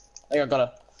flint, please? There you go,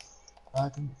 got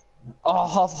her. Oh,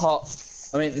 half a heart.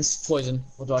 I mean, it's poison.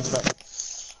 What do I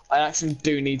expect? I actually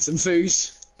do need some food.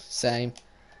 Same.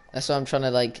 That's why I'm trying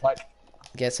to like Like,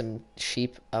 get some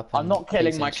sheep up. I'm and not killing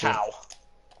pigs and my shit. cow.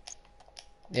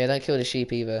 Yeah, don't kill the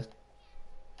sheep either.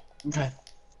 Okay.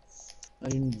 I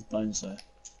didn't need bones though.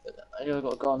 I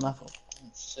got a golden apple.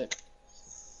 That's sick.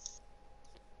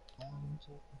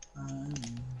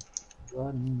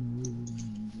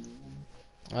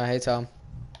 Oh, hey Tom.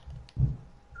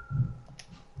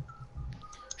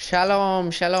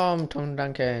 Shalom, shalom, Tom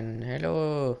Duncan.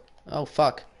 Hello. Oh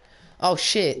fuck. Oh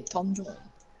shit. Tom John.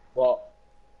 What?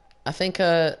 I think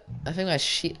my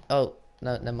sheep. Oh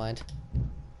no, never mind.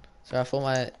 So I thought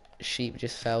my sheep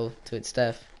just fell to its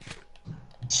death.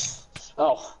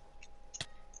 Oh.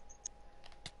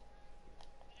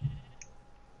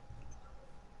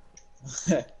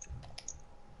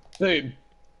 Boom.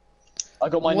 I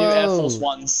got my new Air Force Whoa.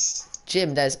 Ones.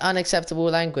 Jim, there's unacceptable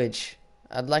language.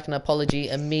 I'd like an apology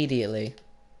immediately.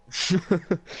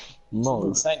 No.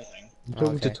 Didn't say anything. I'm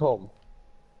talking to Okay. Tom.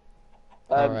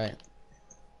 Alright.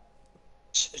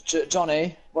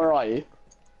 Johnny, where are you?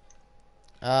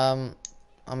 I'm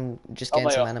just Oh, getting there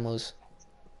you some are. animals.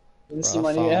 You want to see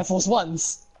my new Rafa. Air Force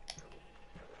Ones?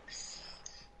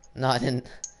 No, I didn't.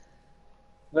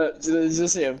 Look, did you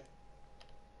see him?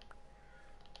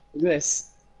 Look at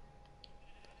this.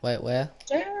 Wait, where?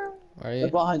 Damn. Where are They're you?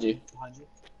 behind you. Behind you.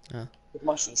 Oh. With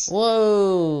mushrooms.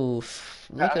 Whoa! Okay,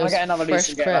 Look I'm at gonna get another those leash fresh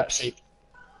and get that crepes. sheep.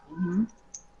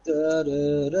 Da,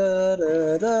 da, da,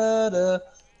 da, da, da,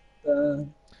 da.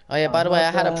 Oh yeah, by the way,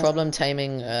 I had a problem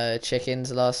taming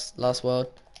chickens last world.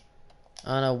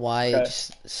 I don't know why. It Okay.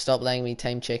 just stopped letting me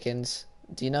tame chickens.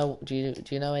 Do you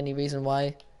know any reason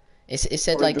why? It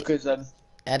said Probably like because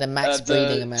at a max breeding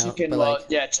the amount, chicken, but well, like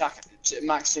yeah,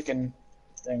 max chicken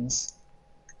things.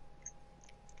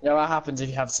 Yeah, what happens if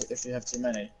you have too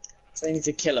many? So you need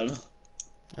to kill them.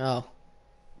 oh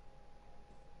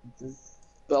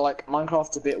But like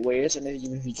Minecraft's a bit weird, and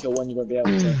even if you kill one, you won't be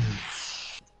able to.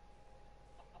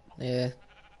 yeah.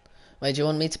 Wait, do you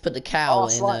want me to put the cow Oh, in?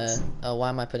 slimes. Oh, why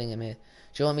am I putting him here?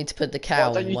 Do you want me to put the Well,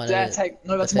 cow don't in you one dare of take.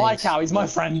 No, the that's my things? cow. He's my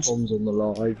friend. Bombs on the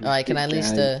live. All right, can I at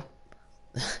least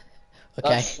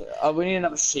Okay. We need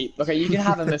another sheep. Okay, you can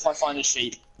have him if I find a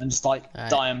sheep and just like Alright.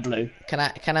 dye him blue. Can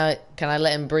I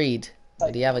let him breed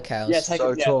with the other cows? Yeah, take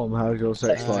So it. Yeah. Tom, how's your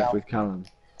sex Take it life out. with Callum?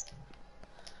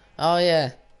 Oh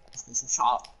yeah. Shut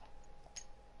up.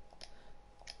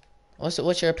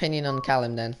 What's your opinion on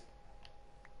Callum then?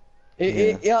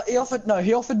 He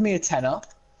offered me a tenner,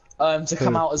 to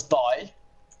come out as bi.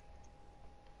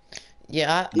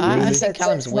 Yeah, He I said think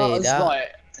Callum's come out weird. as bi.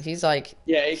 He's like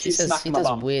Yeah, he he keeps says he smacking my does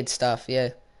bum. weird stuff. Yeah.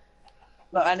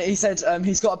 No, and he said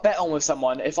he's got a bet on with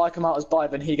someone. If I come out as bi,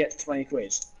 then he gets 20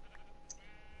 quid.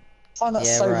 I find that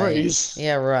Yeah, so right. rude.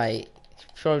 Yeah, right.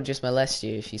 Probably just molest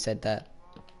you if you said that.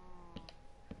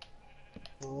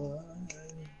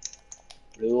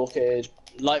 Blue orchid,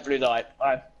 light blue dye.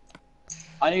 Alright.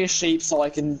 I need a sheep so I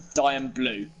can dye him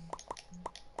blue.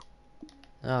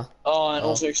 Oh, Oh, and Oh.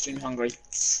 also extremely hungry.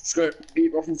 Screw it.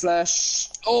 Eat rotten flesh.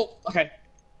 Oh, okay.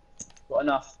 Got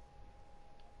enough.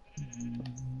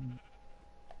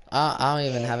 I don't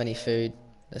even have any food.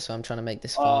 That's why I'm trying to make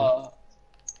this farm.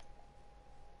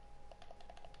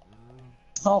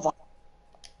 Half.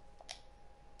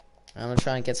 I'm gonna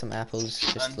try and get some apples,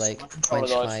 just And like my controller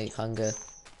quench died. my hunger.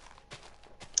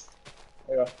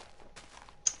 There you go.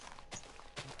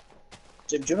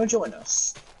 Jim, do you want to join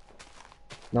us?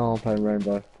 No, I'm playing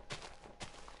Rainbow.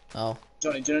 Oh,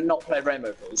 Johnny, do you not play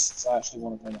Rainbow, please? 'Cause I actually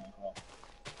want to play Minecraft.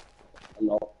 A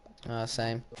lot.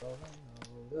 same.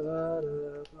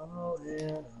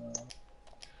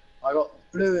 I got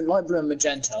blue and light blue and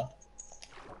magenta.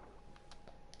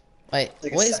 Wait,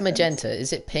 Take a what is second. magenta?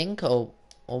 Is it pink or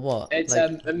what?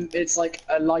 It's like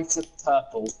a lighter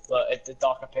purple, but it's a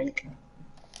darker pink.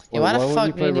 Yeah, why the won't fuck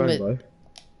you do you play need me? Rainbow?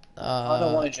 I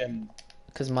don't want a gym.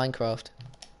 Cause Minecraft.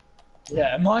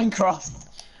 Yeah, Minecraft.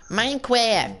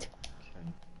 Minecraft.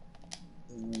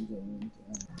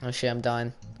 Oh shit, I'm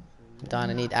dying.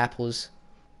 I need apples.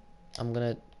 I'm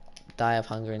gonna die of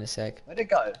hunger in a sec. Where'd it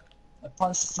go? I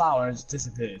punched the flower and it's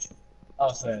disappeared.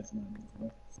 Oh, sorry.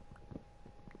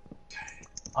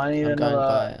 I need I'm going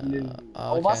another. by,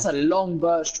 Oh, okay. that's a long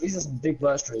birch tree. These are some big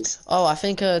birch trees. Oh, I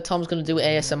think Tom's gonna do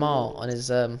ASMR on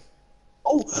his Oh,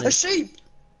 a sheep!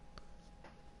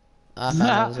 I found one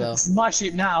as well. It's my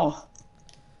sheep now.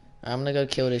 I'm gonna go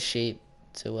kill this sheep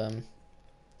to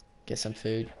get some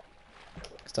food.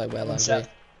 Cause I'm well hungry. Chef.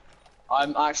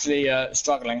 I'm actually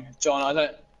struggling. John, I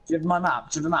don't. Do you have my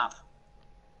map? Do you have a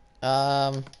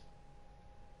map?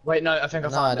 Wait, no, I think I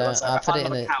No, found I it. don't. I I'll put found it in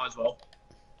another the- cow as well.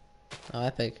 Oh,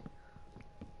 epic.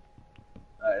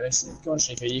 Alright, listen. Go on,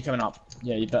 Sheepy. You coming up?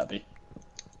 Yeah, you better be.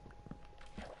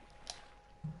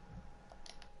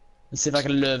 Let's see if I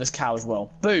can lure this cow as well.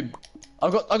 Boom! I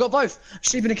got both!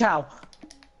 Sheep and a cow!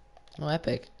 Oh,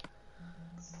 epic.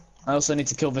 I also need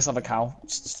to kill this other cow,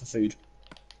 just for food.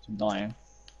 I'm dying.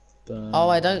 Oh,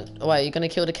 I don't. Wait, you're gonna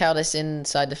kill the cow that's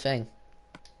inside the thing?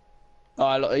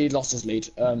 Oh, he lost his lead.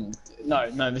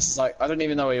 No, this is like, I don't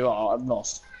even know where you are, I'm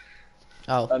lost.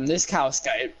 Oh, This cow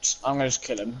escaped. I'm gonna just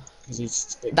kill him, because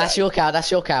he's a bit that's gay. your cow.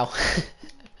 That's your cow.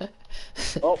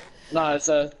 Oh,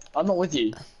 no, I'm not with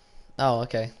you. Oh,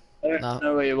 okay. I don't No.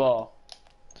 know where you are.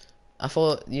 I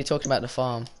thought you were talking about the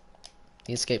farm.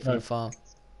 He escaped from No. the farm.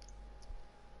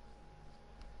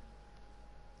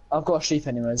 I've got a sheep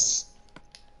anyways.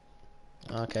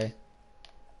 Okay.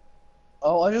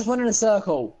 Oh, I just went in a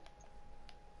circle.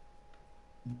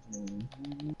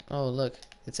 Oh, look,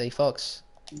 it's a fox.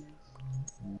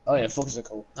 Oh yeah, foxes are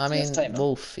cool. I Let's mean, tame them.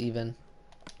 wolf even.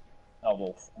 Oh,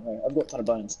 wolf. Okay, I've got a ton of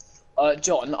bones.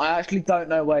 John, I actually don't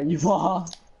know where you are.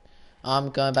 I'm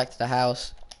going back to the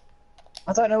house.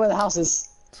 I don't know where the house is.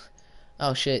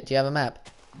 Oh shit, do you have a map?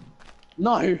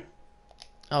 No.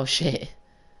 Oh shit.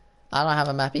 I don't have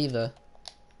a map either.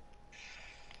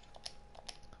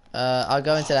 I'll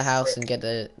go into the house and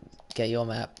get your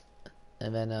map,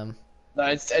 and then No,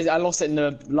 I lost it in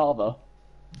the lava.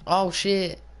 Oh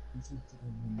shit.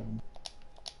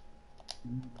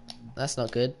 That's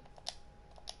not good.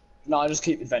 No, I just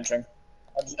keep adventuring.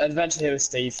 I adventure here with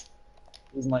Steve.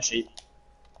 He's my sheep.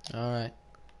 Alright.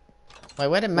 Wait,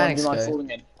 where did Do Max you mind go? falling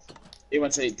in? He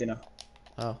went to eat dinner.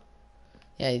 Oh.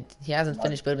 Yeah, he hasn't Right.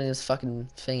 finished building his fucking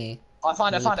thingy. I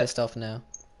found I'm it, really pissed off now.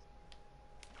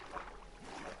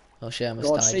 Oh shit, I almost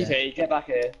God, died there. sheepy, get back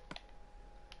here.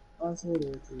 Oh.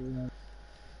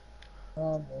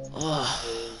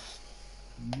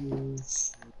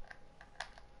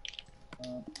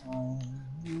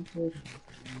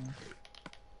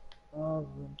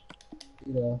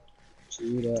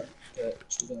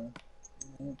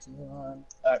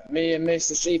 Me and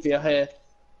Mr. Sheepy are here.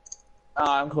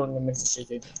 I'm calling him Mr.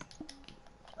 Sheepy.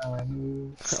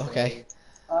 Okay.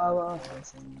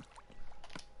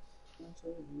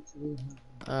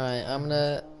 Alright, I'm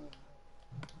gonna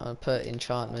put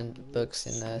enchantment books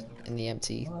in the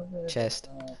empty chest.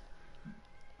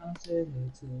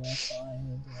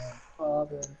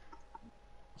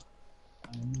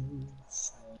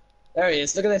 There he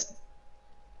is, look at this.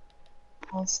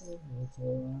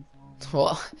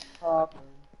 What?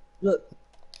 Look,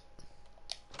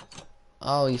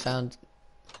 Oh, you found...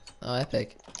 Oh,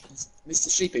 epic.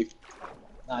 Mr. Sheepy.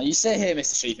 Now, you sit here,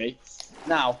 Mr. Sheepy.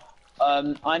 Now,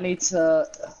 I need to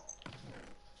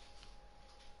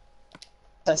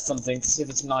test something to see if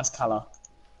it's a nice colour.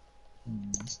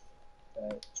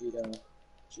 Judah.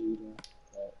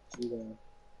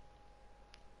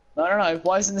 No,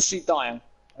 why isn't the sheep dying?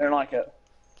 I don't like it.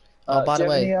 Oh, by do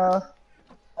the you have way... any,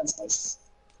 hand space?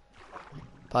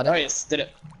 Pardon? Oh yes, did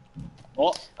it.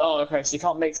 What? Oh, okay, so you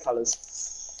can't mix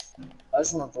colours. I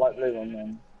just want a light blue one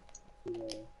then. There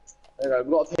we go,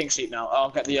 we've got a pink sheep now. I'll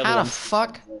get the other How one. the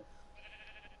fuck?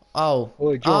 Oh.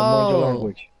 Oi, John, mind your Oh.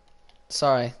 language.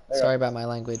 Sorry. There you Sorry about my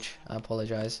language. I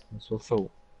apologise. That's what I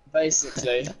thought.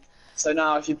 Basically. So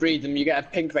now if you breed them, you get a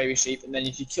pink baby sheep, and then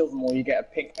if you kill them all, you get a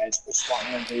pink bed, which is what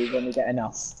I'm going to do when we get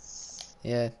enough.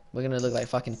 Yeah, we're gonna look like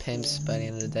fucking pimps by the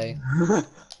end of the day.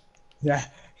 Yeah,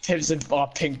 pigs and our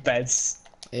pink beds.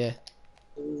 Yeah.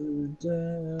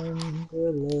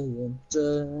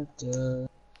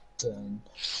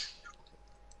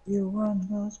 You are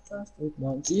not perfect.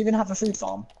 No. Do you even have a food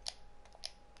farm?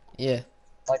 Yeah.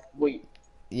 Like wheat?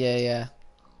 Yeah.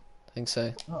 I think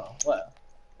so. Oh, well.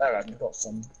 There, I've got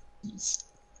some.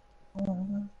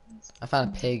 I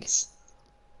found a pig.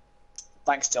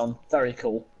 Thanks, John. Very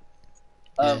cool.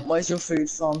 Yeah. Where's your food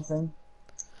farm thing?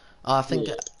 Oh,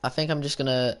 Yeah. I think I'm just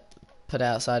gonna put it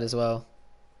outside as well.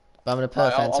 But I'm gonna put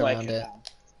a fence I'll make around it.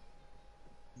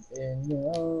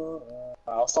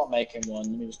 I'll start making one.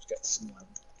 Let me just get some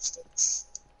sticks.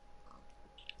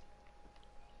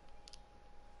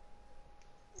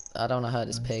 I don't wanna hurt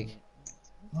this pig.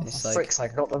 Oh, It's for like frick's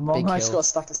sake, I got the wrong. big I just hill. got a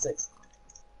stack of sticks.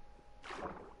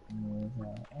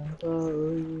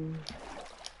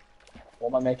 What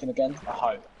am I making again? A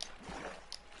hoe.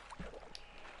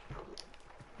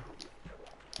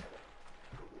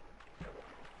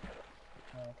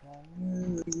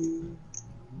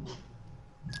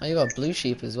 Oh, you got a blue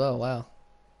sheep as well. Wow.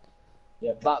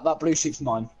 Yeah, that blue sheep's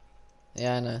mine.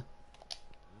 Yeah, I know.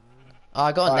 Oh,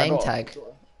 I got a Alright, name tag. Do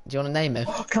you wanna name him?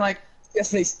 Oh, can I?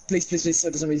 Yes, please, so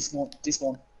it doesn't really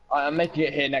despawn. I'm making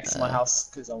it here next to my house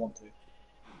because I want to.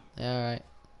 Yeah, alright.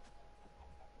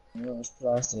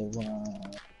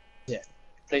 Yeah.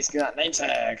 Please give that name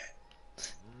tag.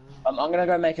 I'm gonna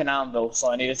go make an anvil,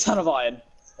 so I need a ton of iron.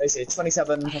 Basically,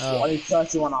 27. Oh. I need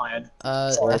 31 iron.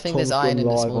 I think there's Tom's iron in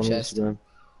gone the live small on chest. Instagram.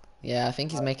 Yeah, I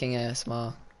think he's making a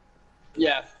small.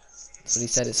 Yeah. That's what he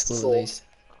said at school at Cool. least.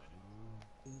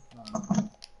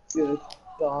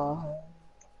 Goodbye.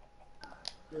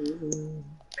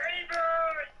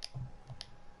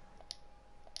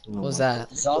 What was that?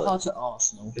 Zaha to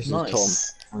Arsenal. This Nice.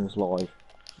 is Tom on his live.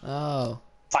 Oh,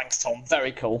 Thanks, Tom.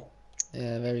 Very cool.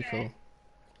 yeah, very cool.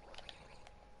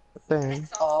 Bang.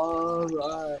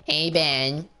 Alright. Hey,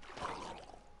 Ben.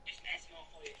 Just ASMR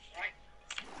for you, right?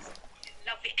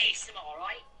 Lovely ASMR,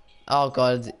 right? Oh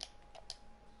god.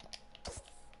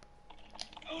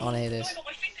 I wanna hear this. Oh, I got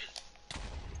my fingers.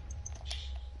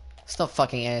 It's not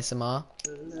fucking ASMR.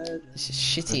 It's just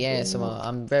shitty ASMR.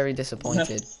 I'm very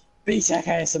disappointed. BTEC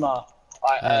ASMR.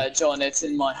 Alright, John, it's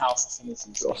in my house. I think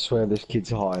it's I swear this kid's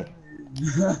high.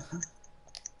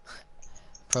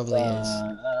 Probably is.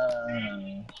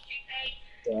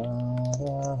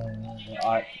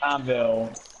 Alright,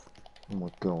 anvil. Oh my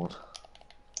god.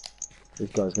 This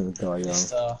guy's gonna die young.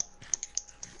 Mr.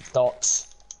 Dot.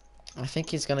 I think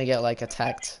he's gonna get like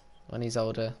attacked when he's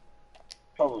older.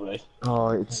 Probably. Oh,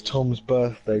 it's Tom's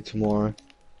birthday tomorrow.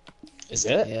 Is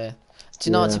it? Yeah. Do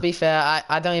you know what, Yeah. to be fair,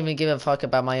 I don't even give a fuck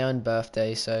about my own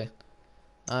birthday, so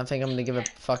I don't think I'm gonna give a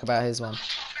fuck about his one.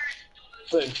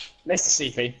 Boom. Mr.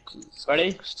 Sleepy.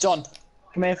 Ready? John,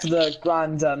 come here for the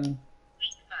grand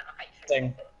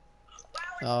thing.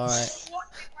 Alright.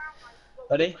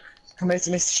 Ready? Come here to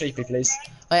Mr. Sleepy, please.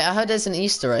 Wait, I heard there's an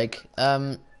Easter egg,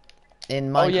 in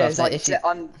Minecraft. Oh yeah, it's that like if you,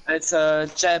 it's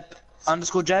Jeb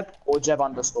underscore Jeb or Jeb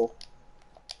underscore.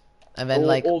 and then or-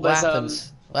 like, or what there's,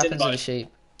 happens? What happens to Dinamo. the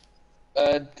sheep?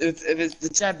 If the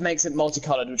Jeb makes it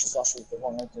multicolored, which is actually the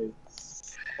one I do.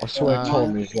 I swear Uh,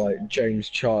 Tom is like James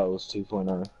Charles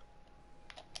 2.0.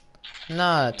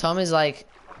 No, Tom is like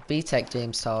B-Tech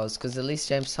James Charles, because at least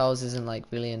James Charles isn't like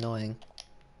really annoying.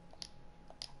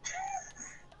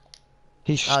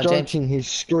 He's Oh, James- stroking his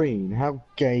screen. How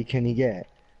gay can he get?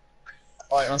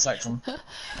 Alright, one second.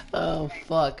 Oh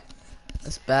fuck,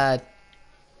 that's bad.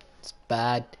 It's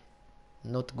bad.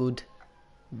 Not good.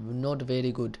 Not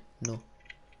very good. No.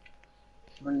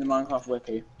 I'm in the Minecraft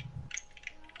wiki.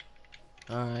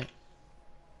 Alright.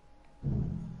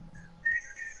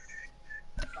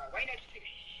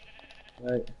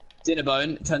 Right.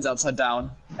 Dinnerbone turns upside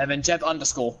down, and then Jeb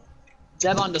underscore.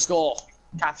 Jeb underscore.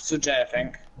 Capital J, I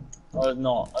think. Or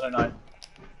not, I don't know.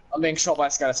 I'm being shot by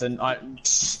a skeleton.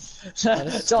 is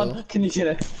John, cool. can you kill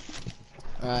it?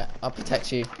 Alright, I'll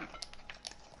protect you.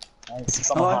 Thanks.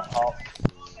 I'm a half.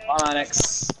 I'm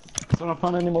Annex. Can I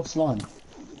find any more slime?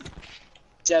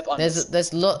 Jeb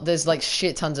underscore. There's like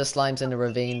shit tons of slimes in the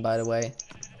ravine, by the way.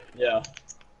 Yeah.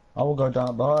 I will go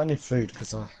down, but I need food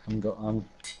because I'm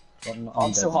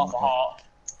I'm still half a heart.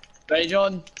 Ready,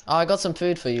 John? Oh, I got some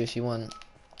food for you if you want.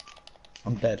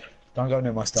 I'm dead. Don't go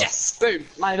near my stuff. Yes! Boom!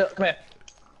 Man, look, come here.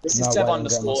 This is No Jeb way, I'm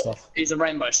getting my underscore. stuff. He's a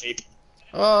rainbow sheep.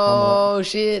 Oh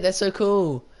shit, that's so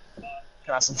cool. Can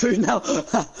I have some food now?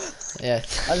 Yeah.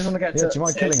 I just want to get Yeah, to do you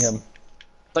mind killing him?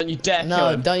 Don't you dare kill No,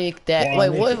 him. don't you dare. Why?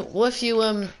 Wait, what if you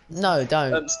no,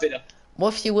 don't. Spinner.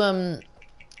 What if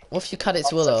you cut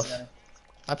its will off? What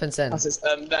happens then?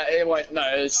 It won't, no,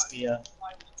 it's just the,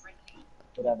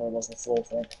 whatever it was before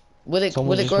thing. Will it Someone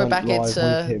will it just grow went back live its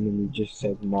with him and he just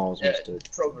said Mars Yeah, mustard.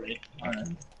 probably. I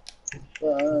don't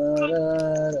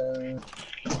know.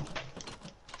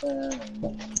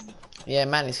 Yeah,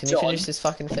 Manny, can you John. finish this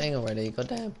fucking thing already?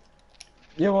 Goddamn.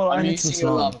 Yeah, well, I I'm need some using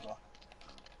a slime. lava bucket.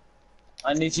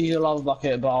 I need to use a lava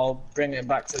bucket, but I'll bring it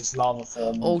back to its lava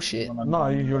form. Oh, shit. when I'm No,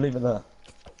 done. you'll leave it there.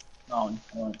 No, I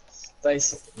won't.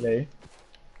 Basically,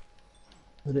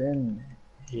 put it in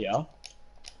here.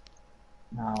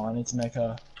 Now I need to make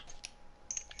an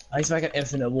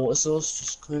infinite water source.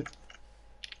 Just quick.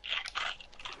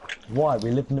 Why?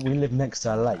 We live next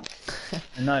to a lake.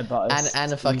 I know, but it's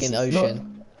And a fucking easy.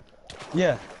 ocean.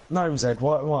 Yeah. No, Zed.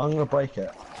 Why? I'm gonna break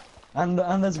it. And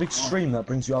there's a big stream that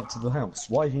brings you up to the house.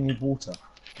 Why do you need water?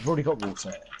 You've already got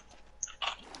water.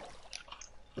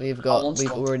 We've want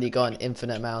some. already got an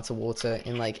infinite amount of water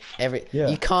in like every. Yeah.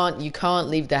 You can't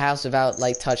leave the house without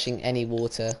like touching any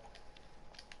water.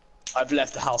 I've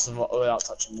left the house without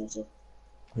touching water.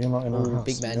 You're not in our Ooh, house.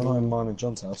 big man. You're not in mine and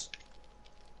John's house.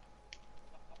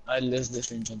 I live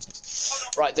literally in John's house.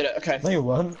 Right, did it. Okay. No, you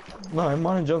weren't. No,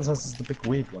 mine and John's house is the big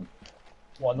weird one.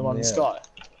 One, the one in the Yeah. sky.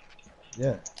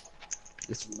 Yeah.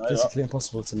 It's No, physically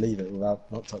impossible to leave it without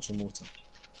not touching water.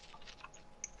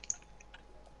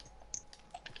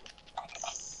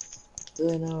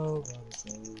 Oh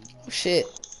shit.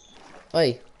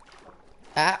 Oi.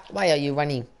 Ah, why are you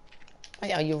running?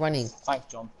 Why are you running? Thanks,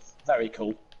 John. Very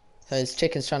cool. So his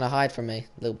chicken's trying to hide from me,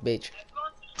 little bitch.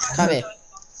 Come here.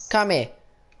 Come here.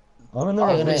 I'm in the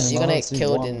You're ravine gonna and you're I gonna don't get see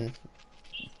killed one. in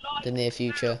the near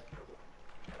future.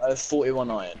 I have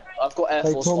 41 iron. I've got Air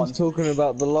Hey, Force Tom's One. talking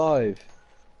about the live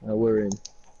that we're in.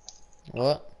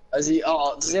 What? Does he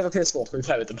have a PS4? Can we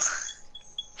play with them?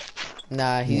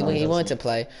 Nah, he No, he wanted to doesn't.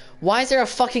 play. Why is there a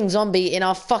fucking zombie in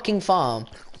our fucking farm?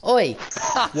 Oi!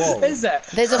 Is there?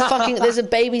 There's a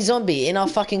baby zombie in our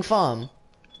fucking farm.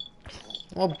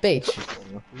 Oh bitch.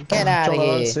 Get out John, of I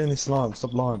don't here. see any slime.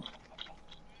 Stop lying.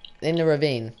 In the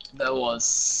ravine. There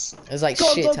was. There's like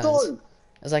Go, shit go, tons. go!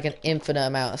 There's like an infinite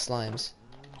amount of slimes.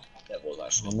 There was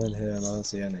actually. I'm in here and I don't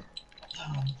see any.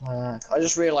 I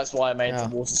just realised why I made Oh.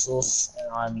 the water source,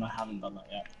 and I haven't done that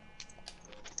yet.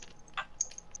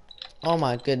 Oh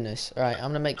my goodness. Alright, I'm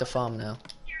gonna make the farm now.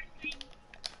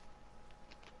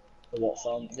 The what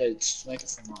farm? Yeah, just make it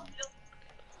for mine.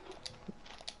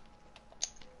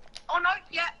 Oh no,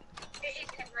 yeah, it is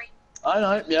Henry. I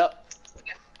know, yeah.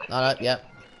 Alright, yep.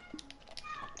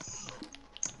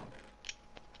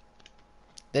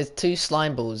 There's 2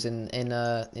 slime balls in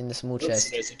the small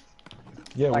chest. Oops,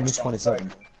 Yeah, we Thanks, need John.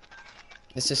 27.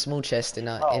 It's a small chest in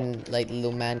Oh. in like the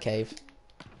little man cave.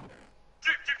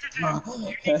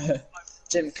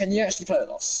 Jim, can you actually play with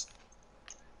us?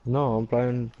 No, I'm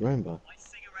playing Rainbow.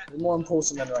 It's more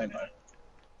important than Rainbow.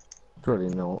 It's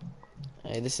really not.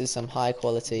 Hey, this is some high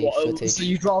quality What, footage. so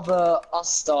you'd rather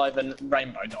us die than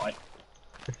Rainbow die?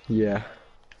 Yeah.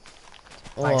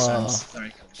 Makes Oh, sense. Very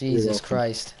cool. Jesus welcome.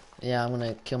 Christ. Yeah, I'm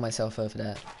gonna kill myself over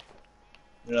that.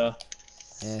 Yeah.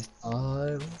 Yeah.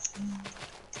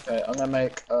 Okay, I'm gonna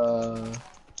make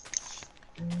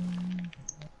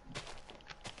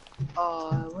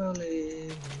I will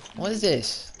live. What is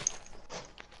this?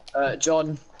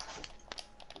 John,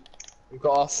 we've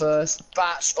got our first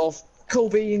batch of cool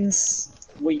beans.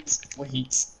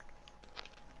 Wheat.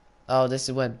 Oh, this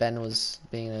is when Ben was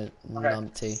being a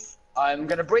numpty. I'm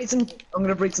gonna breed some. I'm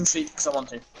gonna breed some sheep because I want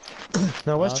to.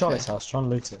 No, where's Okay. Charlie's house? Try and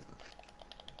loot it.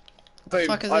 Boom.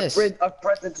 fuck is I've this?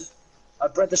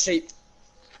 bred the sheep.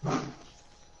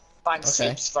 Thanks, Okay.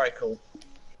 sheep's very cool.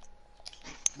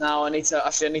 Now I need to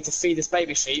feed this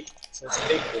baby sheep, so it's a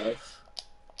big boy.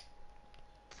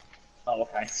 Oh,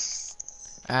 okay.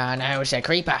 Ah, no, it's a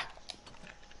creeper.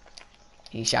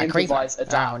 He's a creeper. Improvise, Oh,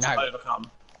 adapt, no. overcome.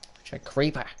 It's a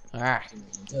creeper. Ah.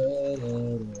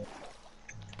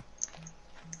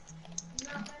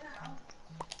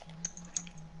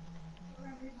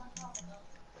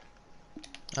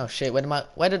 Oh shit,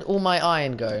 where did all my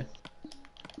iron go?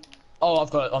 Oh,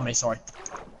 I've got it on me. Sorry.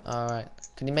 Alright.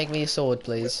 Can you make me a sword,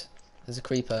 please? There's a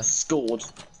creeper. Scored. A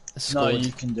No, sword.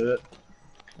 you can do it.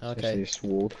 Okay.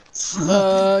 Sword.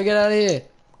 Oh, get out of here!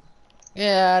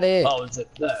 Get out of here! Oh, is it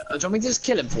there? Do you want me to just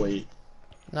kill him for you?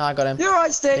 No, I got him. You're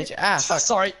right, Steve. Bitch. Ah, fuck.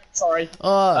 Sorry.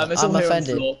 Oh, It's I'm all here on the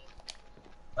offended. floor.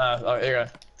 Oh, here you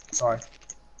go. Sorry.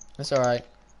 That's alright.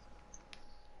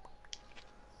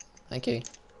 Thank you.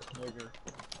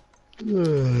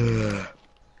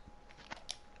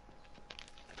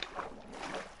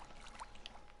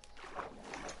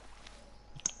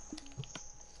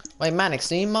 Wait,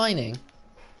 Mannix, are you mining?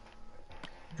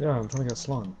 Yeah, I'm trying to get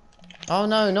slime. Oh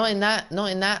no, not in that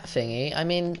thingy. I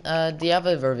mean, the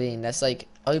other ravine that's like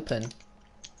open.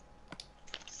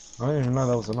 I didn't even know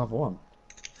there was another one.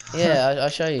 Yeah, I'll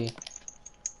show you.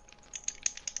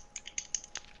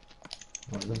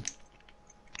 Right then.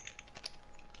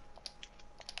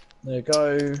 There you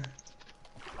go.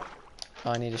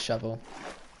 Oh, I need a shovel.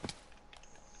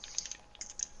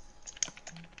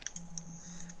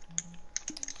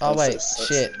 Oh Also, wait, so-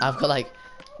 shit. I've got like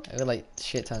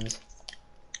shit tons.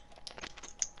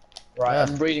 Right, Ugh.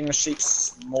 I'm breeding the sheep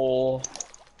more.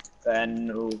 Then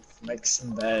we'll make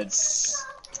some beds.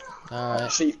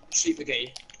 Alright. Sheep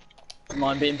McGee.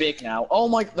 Mine being big now. Oh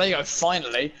my, there you go,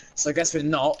 finally. So I guess we're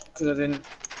not, because I didn't.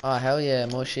 Oh hell yeah,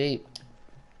 more sheep.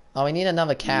 Oh, we need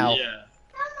another cow. Yeah.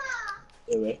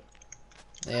 Do we?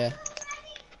 Yeah.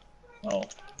 Oh.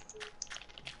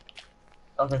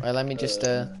 Okay. Right, let me just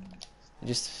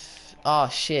oh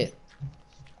shit.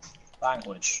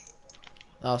 Language.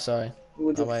 Oh sorry. Who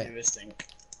would Oh, do wait. this thing?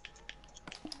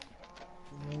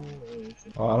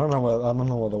 Oh, I don't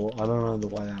know the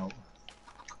way out.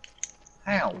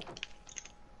 How?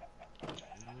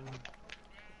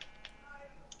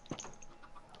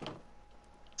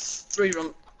 Three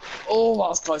room. Oh, that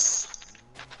was close.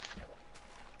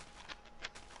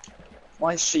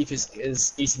 My sheep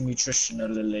is eating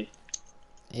nutritionally.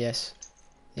 Yes.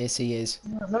 Yes he is.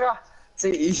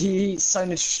 See, he eats so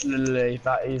nutritionally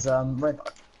that he's rainbow.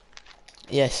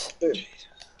 Yes.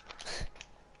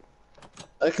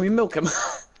 Can we milk him?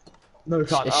 No, we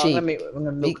can't. A I'm sheep. gonna I'm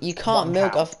gonna milk You can't one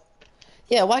milk cow. off.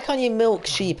 Yeah, why can't you milk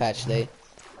sheep actually?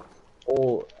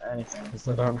 Or anything. Because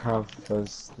they don't have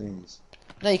those things.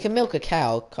 No, you can milk a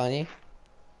cow, can't you?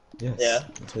 Yes. Yeah.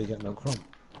 That's where you get milk from.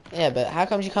 Yeah, but how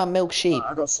come you can't milk sheep?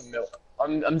 I got some milk.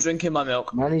 I'm drinking my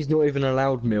milk. Man, he's not even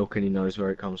allowed milk and he knows where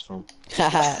it comes from.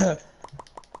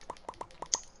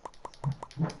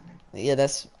 Yeah,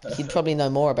 that's he'd probably know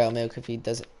more about milk if he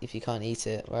can't eat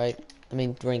it, right? I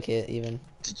mean, drink it even.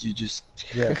 Did you just...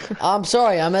 Yeah. I'm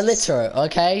sorry, I'm illiterate,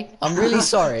 okay? I'm really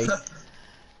sorry.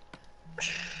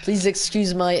 Please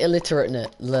excuse my illiterateness.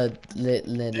 Illiterate.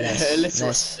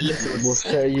 What's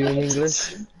that, you in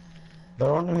English?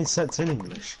 There aren't any sets in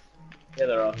English. Yeah,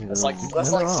 there are. That's like Yeah,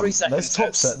 there are. 3 second There's top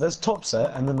sets. set. There's top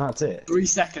set, and then that's it. 3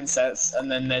 second sets,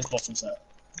 and then there's bottom set.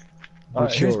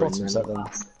 Alright, sure who's in bottom then. set then?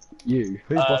 You.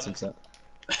 Who's bottom set?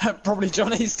 Probably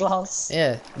Johnny's class.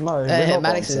 Yeah. No, we're Hey, not Maddox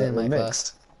bottom is set. in We're my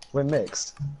mixed. We're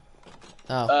mixed.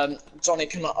 Oh. Johnny,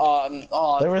 can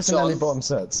There isn't John, any bottom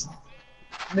sets.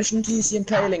 mission to use the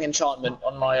impaling enchantment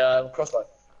on my crossbow.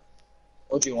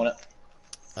 Or do you want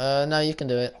it? No, you can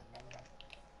do it.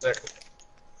 Sick.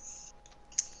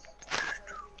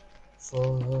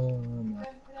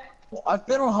 I've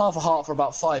been on half a heart for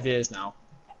about 5 years now.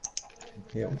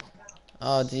 Kill.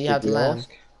 Oh, do you Did have the you lamb? ask?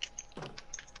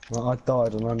 Well, I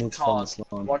died and I need to find Can't.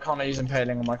 this line. Why can't I use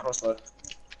impaling on my crossbow?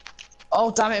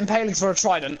 Oh damn it! Impaling's for a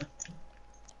trident.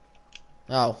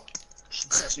 Oh,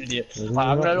 Such an idiot. Isn't Right,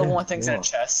 I'm that- gonna look all yeah, my things you in a are.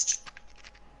 chest.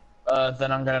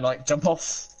 Then I'm gonna like jump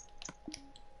off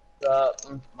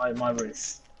my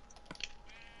roof.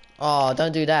 oh,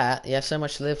 don't do that. You have so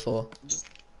much to live for.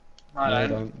 I No, don't.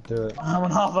 don't do it. I'm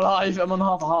on half alive. I'm on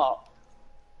half a heart.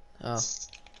 Oh,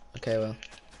 okay, well,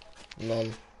 lol.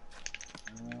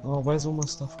 Oh, where's all my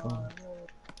stuff gone?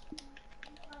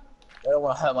 I don't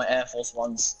want to hurt my Air Force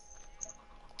Ones.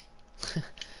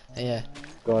 Yeah.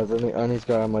 Guys, I need to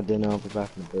go have my dinner. I'll be back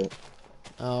in a bit.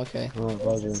 Oh, okay. Alright,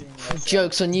 bye then.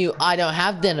 Joke's on you. I don't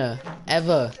have dinner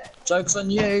ever. Joke's on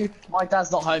you. My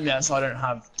dad's not home yet, so I don't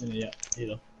have dinner yet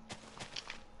either.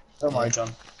 Don't worry, John.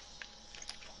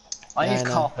 I Yeah, need I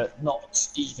know. carpet. Not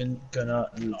even gonna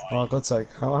lie. Oh, God's sake.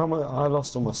 How am I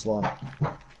lost all my slime.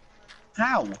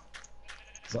 How?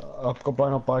 I've got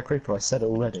blown up by a creeper, I said it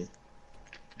already.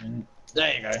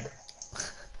 There you go.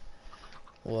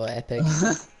 What epic.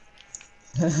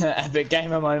 Epic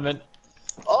gamer moment.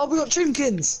 Oh, we got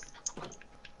Chimkins.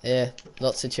 Yeah,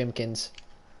 lots of chimkins.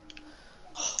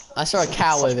 I saw a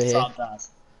cow Such over a here. sad dad.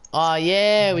 Oh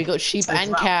yeah, we got sheep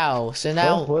and cow. So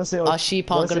now Where's the our sheep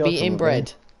aren't where's going to the be item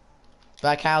inbred. But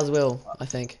our cows will, I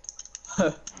think.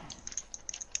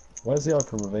 Where's the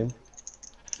open ravine?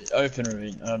 Open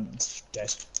ravine.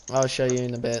 Yes. I'll show you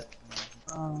in a bit.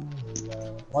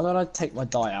 Why don't I take my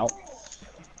dye out?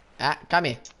 Ah, come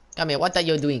here. Come here. What are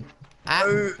you doing? Ah,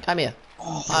 come here.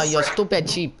 Oh, you stupid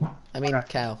sheep. I mean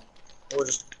cow. Or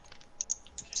just.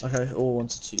 Okay, all one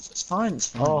to choose. It's fine. It's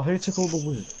fine. Oh, who took all the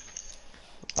wood?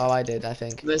 Oh, I did, I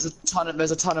think. There's a ton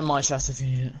in my chest if you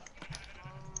need it.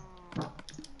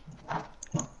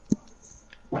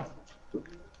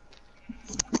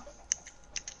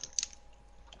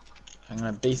 I'm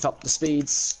gonna beef up the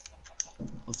speeds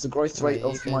of the growth rate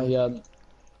Right, of you my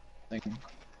thing.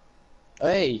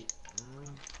 Hey,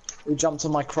 who jumped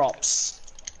on my crops?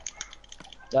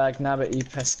 Dag nabbit, you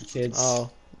pesky kids. Oh,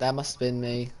 that must have been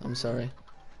me. I'm sorry.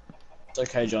 It's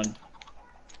okay, John.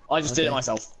 I just did it Okay.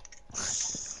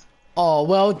 myself. Oh,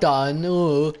 well done.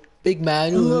 Oh, big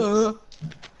man. Oh.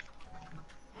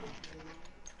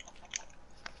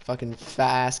 Fucking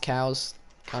fat ass cows.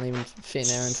 Can't even fit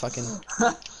in there and fucking.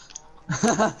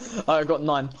 I got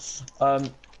 9.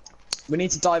 We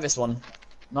need to dye this one.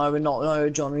 No, we're not. No,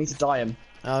 John, we need to dye him.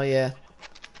 Oh, yeah.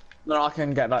 No, I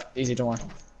can get that easy. Don't worry. I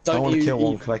Don't want to you? kill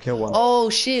one, can I kill one? Oh,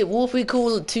 shit. What if we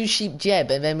call 2 sheep Jeb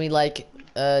and then we, like,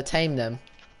 tame them?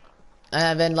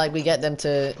 And then, like, we get them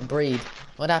to breed.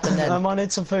 What happened then? I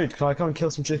need some food, can I go and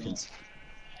kill some chickens?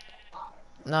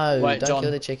 No, Wait, don't John.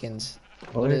 kill the chickens.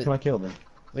 Well, who can I kill then?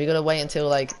 We gotta wait until,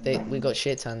 like, we got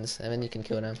shit tons and then you can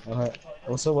kill them. Alright.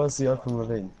 Also, where's the open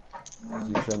ravine?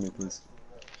 Can you show me, please?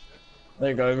 There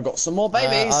you go. We've got some more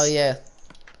babies. Oh, yeah.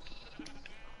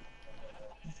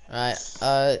 Alright,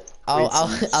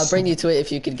 I'll bring you to it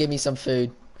if you could give me some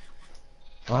food.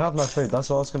 I have no food, that's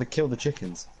why I was going to kill the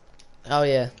chickens. Oh,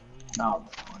 yeah. No.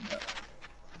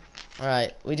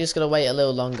 Alright, we just gotta wait a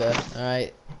little longer,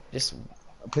 alright? Just,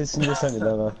 Please can you just send me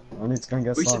there though? I need to go and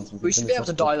get We slime. should be able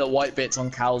to dye the white bits on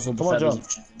cows or the Come on, feathers John. of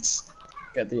chickens.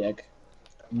 Get the egg.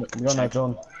 You go now,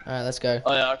 John. alright, let's go.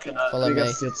 Oh yeah, I can. Follow we me. go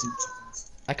feed some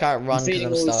chickens. I can't run because Feeding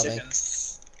I'm all these starving.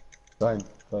 chickens. Same,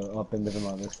 but I've been living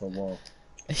like this for a while.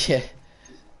 Yeah,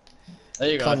 There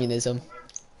you go. communism.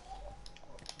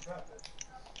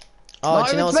 Oh, No,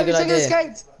 do you know it's what's a good chicken idea?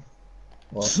 escaped!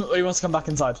 What? Oh, he wants to come back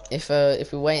inside. If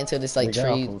we wait until this, like, We get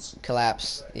tree apples.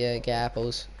 collapse, yeah, get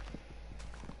apples.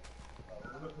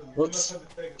 Whoops.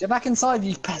 Get back inside,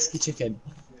 you pesky chicken.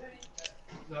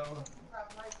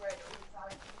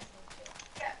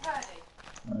 Get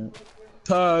Purdy.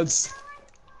 Turds.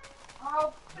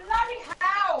 Oh, bloody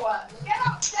hell! Get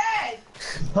upstairs!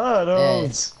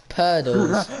 Hurdles!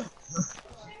 Purdles. She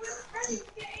was ready to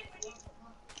get in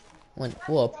when you...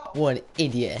 What an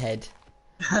idiot head.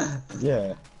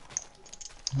 Yeah.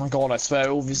 Oh my god, I swear,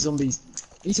 all these zombies.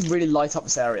 You need to really light up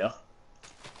this area.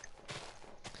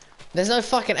 There's no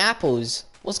fucking apples.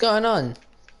 What's going on?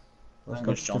 Let's Hang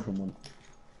go on, to a John. different one.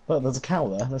 Look, there's a cow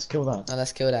there. Let's kill that. Oh,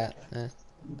 let's kill that. Yeah.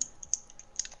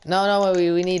 No,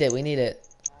 we need it. We need it.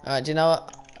 Alright, do you know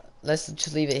what? Let's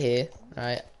just leave it here.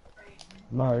 Alright.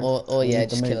 No. Or we yeah, need the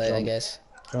just meat, kill it, I John. guess.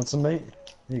 You want some meat?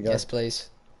 Here you go. Yes, please.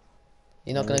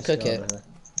 You're not Yeah, gonna let's cook get it? out of here.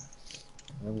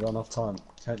 We haven't got enough time.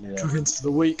 Can't you? Chickens for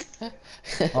the week. Oh,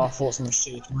 I thought my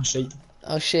sheep. My sheep.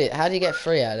 Oh shit, how do you get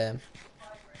free out of them?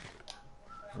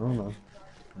 I don't know.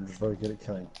 I'm just very good at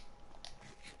killing.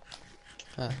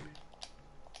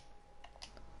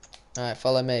 Alright,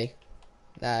 follow me.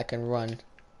 that I can run.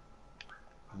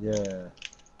 Yeah.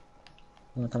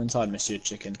 I'm gonna come inside, Monsieur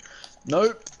Chicken.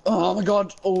 Nope. Oh my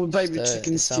god. All the baby So it's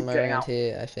chickens keep somewhere getting around out.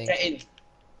 here, I think. Get in.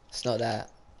 It's not that.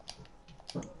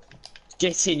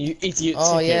 Get in, you idiot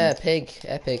Oh chicken. yeah, pig,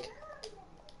 epic.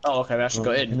 Oh, okay, we actually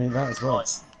got You in. need that as well.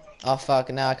 Nice. Oh fuck,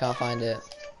 now I can't find it.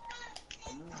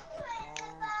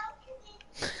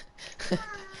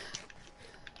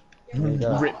 There you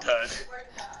go. Rip bird.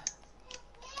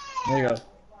 There you go.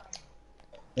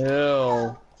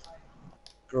 Ew.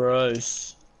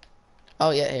 Gross.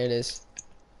 Oh yeah, here it is.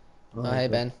 Oh hey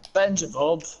Ben. Benja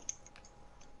Bob.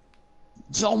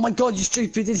 Oh my god, you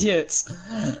stupid idiots!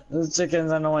 The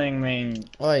chicken's annoying me.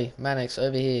 Oi, Manix,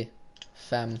 over here.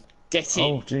 Fam. Get in,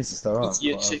 Oh Jesus, there are.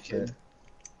 idiot quite a chicken. bit.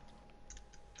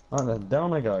 Right then,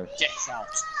 down I go. Get out.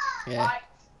 Yeah.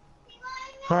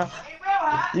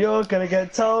 You're gonna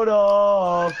get told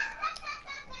off.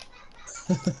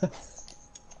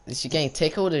 Is she getting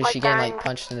tickled or is she getting like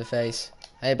punched in the face?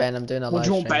 Hey Ben, I'm doing a What live do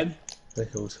you want, stream. Ben?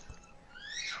 Pickles.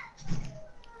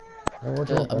 Hey, what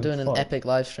do you want, I'm Ben? doing an Fight. epic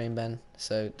live stream, Ben,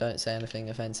 so don't say anything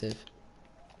offensive.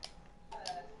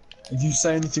 If you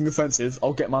say anything offensive,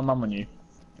 I'll get my mum on you.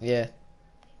 Yeah.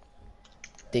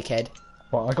 Dickhead.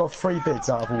 Right, I got 3 bits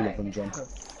out of all of them, John.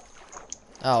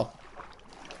 Oh.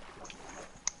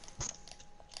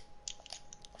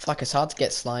 Fuck, it's hard to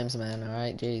get slimes, man,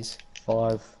 alright? Jeez.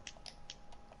 5.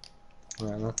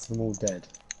 Right, and that's them all dead.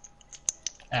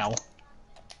 Ow.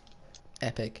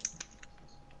 Epic.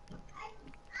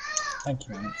 Thank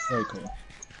you, man. That's very cool.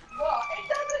 What? It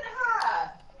doesn't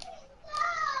hurt.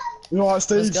 You alright,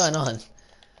 Steve? What's going on?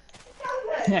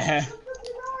 Yeah.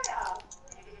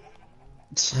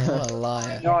 What a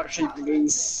liar. You alright, sheep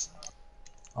niggas?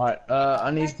 Alright,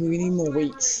 we need more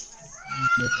wheat.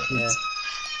 Yeah.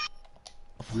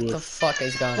 What the fuck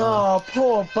is going on? Oh,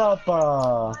 poor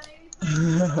Papa.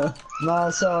 No,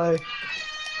 sorry.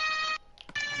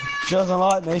 She doesn't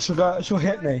like me. She'll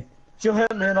hit me. She'll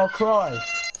hit me and I'll cry.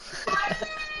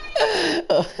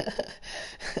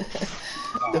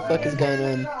 What the fuck is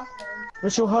going on?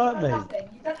 But she'll hurt me. Nothing.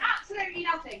 You've done absolutely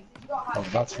nothing. You've got Oh,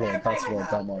 that's right. That's right.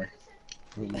 Don't worry.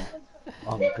 I'm a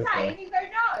good Say, boy. and you go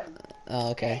no. Oh,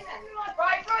 okay.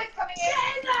 Right, Roy's coming in.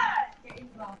 Get in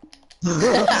there.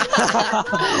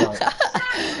 Right.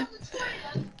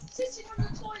 Sitting on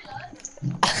the toilet.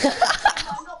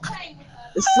 I'm not playing with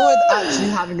her. Is Floyd actually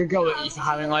having a go at you for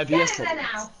having IBS Get in there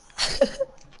problems?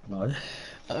 now. No.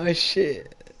 Oh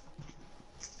shit.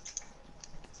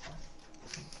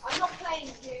 I'm not playing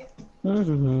with you.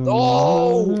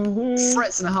 Oh!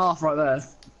 Threats and a half right there.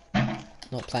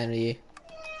 Not playing with you.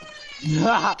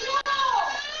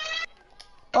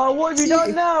 Oh, what have you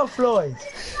done now, Floyd?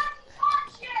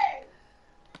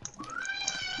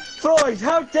 Floyd,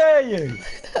 how dare you?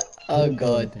 Oh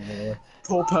god.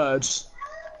 Poor purge.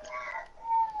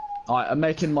 Alright, I'm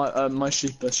making my my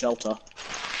sheep a shelter.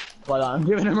 Like that, I'm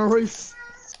giving him a roof.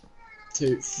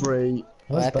 2, 3. Oh,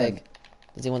 Where's epic.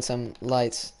 Does he want some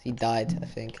lights? He died, I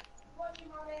think.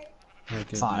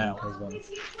 Okay, Fire.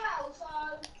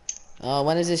 Oh,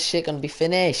 when is this shit gonna be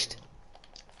finished?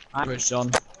 Average,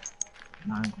 John.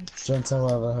 Don't tell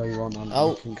whatever the hell you want,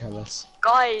 Oh. you can kill us.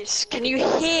 Guys, can you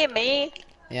hear me?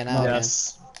 Yeah, now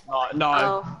Yes. No. No.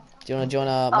 Oh. Do you wanna join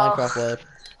our Minecraft world?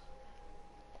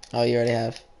 Oh, you already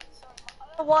have. I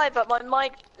don't know why, but my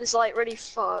mic is like really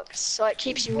fucked, so it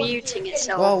keeps muting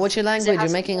itself. Whoa, what's your language? You're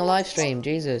has- making a live stream,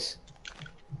 Jesus.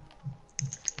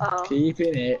 Oh.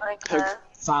 Keeping it. Okay. Poke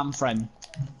fam friend.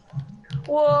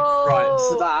 Whoa! Right,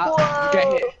 so that. Whoa!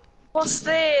 Get hit. What's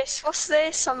this? What's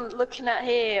this I'm looking at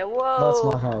here? Whoa!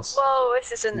 That's my house. Whoa,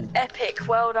 this is an epic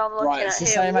world I'm looking Right, at so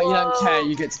here. saying that you don't Whoa. care,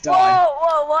 you get to die.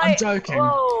 Whoa, why? I'm joking.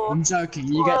 Whoa. I'm joking.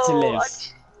 You get to Whoa,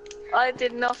 live. I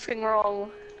did nothing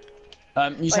wrong.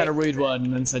 You said a Wait. rude word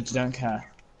and then said you don't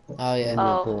care. Oh yeah.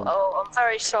 Oh, I'm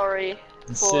very sorry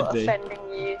You for should be. offending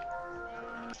you.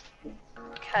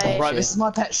 Okay. Right, shit. this is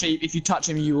my pet sheep. If you touch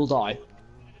him, you will die.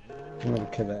 I'm gonna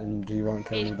kill it and you won't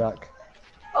kill me back.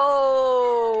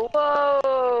 Oh, whoa,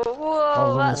 I whoa,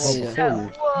 was on that's this one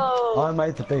before you. whoa. I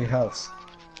made the big house.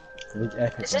 The big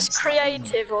epic Is this one.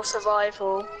 creative or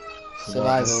survival?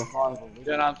 Survival.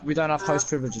 We don't have host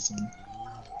privileges on.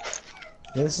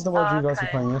 Yeah, this is the one you guys were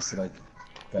Okay. playing yesterday.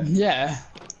 Yeah.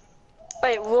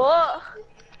 Wait, what?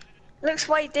 Looks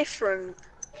way different.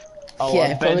 Oh, Yeah,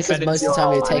 Ben probably because fed most into of the time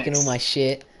your you're taking all panics. my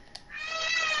shit.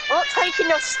 I'm not taking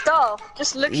your stuff,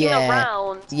 just looking Yeah.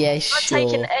 around. Yeah, I'm not sure.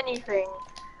 taking anything.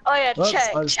 Oh yeah, Oops,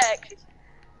 check, I- check.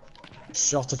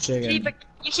 Shot a You chicken. can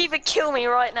either kill me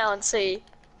right now and see.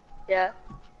 Yeah.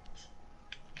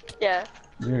 Yeah,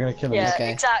 You're gonna kill me. yeah,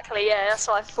 Okay. exactly, yeah, that's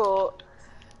what I thought.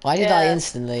 Why did I Yeah.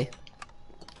 instantly?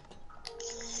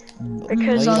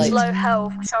 Because Well, I was you low like-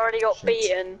 health, because I already got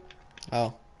beaten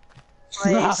Oh.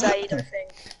 by Zaid, I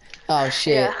think. Oh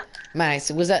shit. Yeah.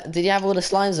 Max, was that? Did you have all the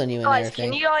slimes on you and Guys,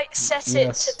 everything? can you like set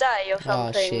Yes. it today or Oh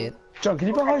something? shit. John, can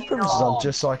you put Can high you privileges not? on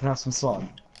just so I can have some slime?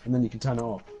 And then you can turn it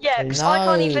off. Yeah, Please? because I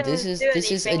can't No, even this is do a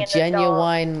anything in the dark.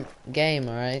 genuine game,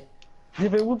 alright? Yeah,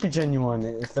 but it would be genuine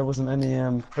if there wasn't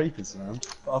any creepers around.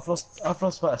 But I've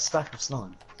lost about a stack of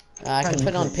slime. I can Can you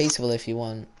put it on please? peaceful if you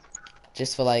want.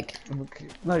 Just for like,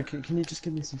 No, can you just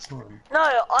give me some slime? No,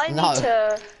 I need No.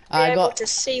 to be I able got- to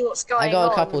see what's going on. I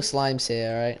got a couple slimes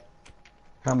here, alright?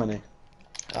 How many?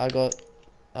 I got,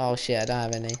 oh shit, I don't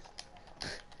have any.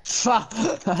 Fuck.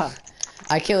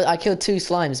 I killed 2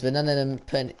 slimes, but none of them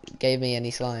gave me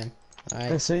any slime. Hey,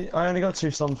 Alright? see, I only got 2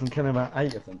 slimes from killing about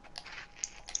 8 of them.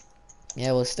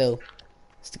 Yeah, well still.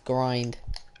 It's the grind.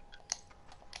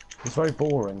 It's very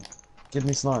boring. Give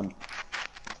me slime.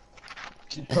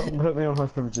 Put me on high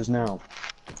privileges now.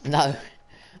 No.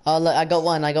 Oh look, I got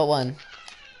one.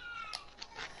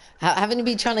 Haven't you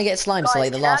been trying to get slimes Guys, for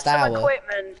like the can I have last some hour?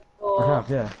 equipment, I or have,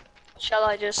 yeah. shall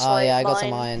I just Oh like yeah, I got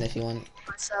some mine iron if you want.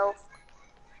 myself?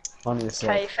 Find it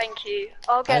yourself. Okay, thank you.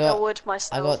 I'll get got- the wood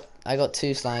myself. I got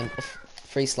 2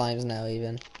 3 slimes now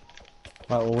even.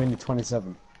 Right, well, we need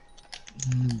 27.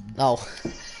 Oh.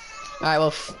 Alright, well,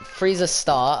 three's a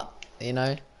start, you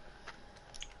know.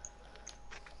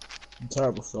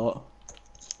 Terrible thought.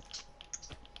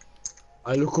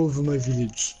 I look over my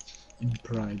village in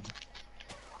pride.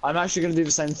 I'm actually gonna do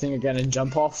the same thing again and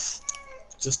jump off,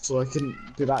 just so I can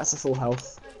be back to full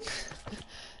health.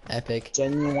 Epic.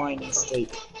 Genuine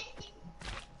escape.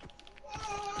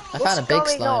 I found a big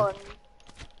What's going slime. on?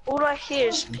 All I hear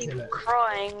is people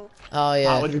crying. Oh That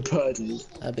yeah, would be purdy.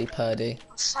 that'd be purdy.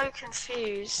 I'm so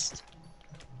confused.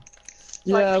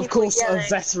 Yeah, Like, of people course, yelling. a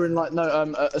veteran like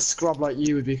a scrub like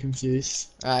you would be confused.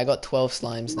 Alright, I got 12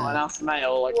 slimes Not an now. alpha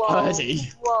male like Whoa,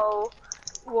 Purdy. whoa,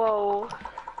 whoa,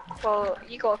 whoa!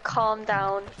 You gotta calm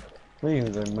down. What are you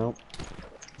gonna do, Milk?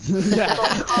 You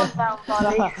gotta calm down,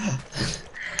 buddy.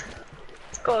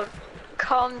 Gotta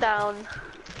calm down.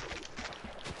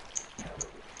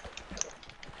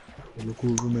 I look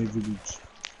over my village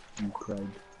in pride.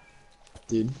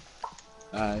 Dude.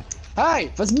 Hey,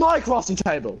 that's my crafting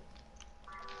table.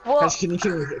 What? Guys, can you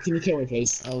kill me,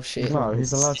 please? Oh shit. No,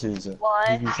 he's allowed to use it.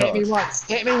 Why? He's in Hit me charge. once.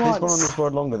 Hit me He's been on once. this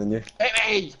board longer than you. Hit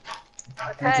me.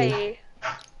 Okay.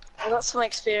 I got some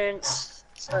experience.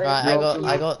 So Right,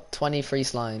 I got 24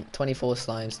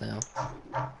 slimes now.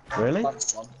 Really?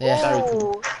 That's one. Yeah,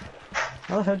 Ooh,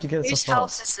 How the hell did you get whose so far?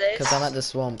 house is this? because I'm at the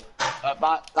swamp.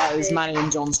 That is Manny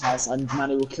and John's house, and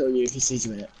Manny will kill you if he sees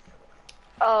you in it.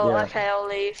 Oh, Yeah. okay, I'll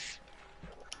leave.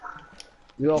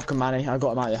 You're welcome, Manny. I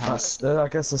got him out of your house. I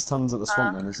guess there's tons at the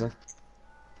swamp then, is there?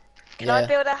 Can I Yeah.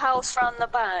 build a house round the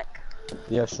back?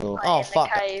 Yeah, sure. Like Oh in the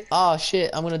fuck. cave? Oh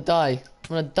shit, I'm gonna die. I'm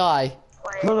gonna die.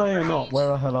 Wait, No, you're not. Where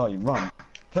the hell are you? Run.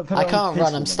 Put I it on can't run, peaceful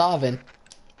I'm then. starving.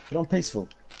 Put it on peaceful.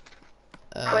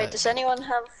 Wait, does anyone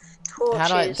have torches? How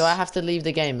do I have to leave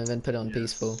the game and then put it on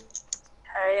peaceful?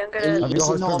 Okay, I'm Have gonna Have you got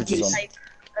high Is it not privileges on? take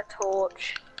a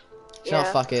torch. You know,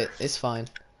 Yeah. fuck it, it's fine.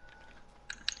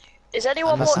 Is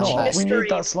anyone That's watching not- the We stream? need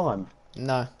that slime.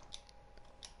 No.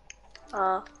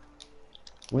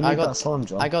 We I need got- that slime,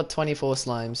 John. I got 24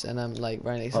 slimes and I'm like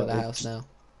right next to Oh, the well, house now.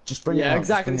 Just bring it Yeah, out.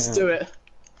 exactly. Let's do it.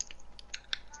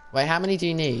 Wait, how many do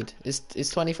you need? Is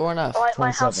 24 enough? Right,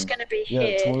 my house is 27. gonna be Yeah,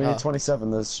 here. we Oh. need 27.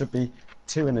 There should be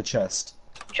 2 in a chest.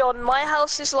 John, my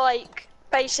house is like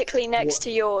basically next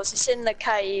to yours. It's in the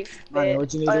cave. Manny, bit, what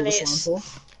do you need all only the it's, slime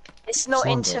for? it's not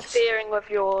Slime balls. interfering with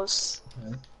yours.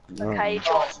 No. Okay,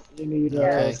 John. You need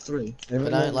Okay. 3. Yeah,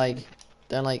 But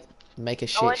don't like make a I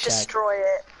shit won't shack. destroy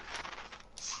it.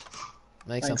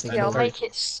 Make Thanks, something man. Yeah, I'll good.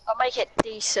 make it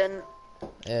decent.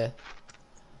 Yeah.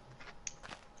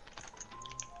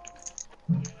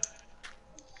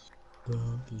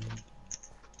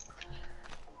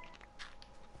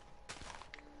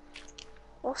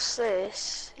 What's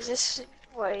this? Is this?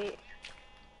 Wait.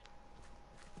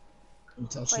 I'm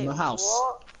touching Wait. the house.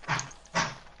 What?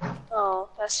 Oh,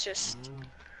 that's just.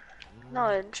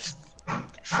 No, just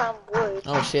found wood.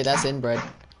 Oh shit, that's inbred.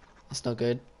 That's not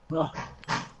good. Oh.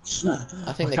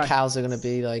 I think the Okay. cows are gonna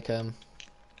be like A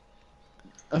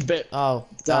bit. Oh,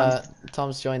 Done.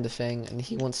 Tom's joined the thing and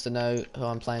he wants to know who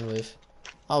I'm playing with.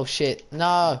 Oh shit,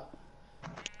 no!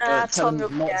 Nah, tell Tom, him you're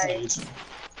not gay. to.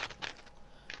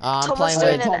 I'm Tom was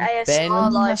playing doing with an ASMR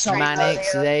Ben, live stream Manic,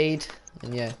 earlier. Zaid,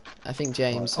 and yeah, I think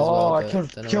James as Oh, well. I but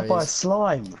killed, don't know killed where by he a is.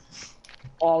 slime.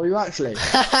 Oh, you actually?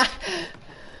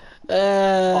 Uh,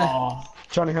 Oh,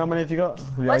 Johnny, how many have you got? Yeah,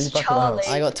 Where's you back Charlie? at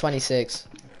the I got 26.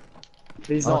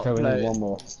 please house? not Okay, we play. need one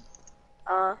more.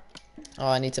 Oh,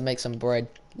 I need to make some bread.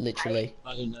 Literally.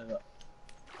 I didn't know that.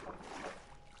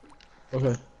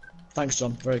 Okay. Thanks,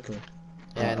 John. Very cool.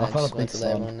 Yeah, no, I found just a want big to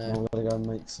let slime. everyone know. I'm gonna go and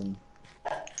make some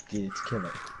gear to kill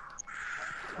it.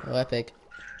 Oh, epic.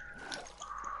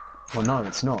 Well, no,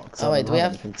 it's not. 'Cause I Oh wait, don't do we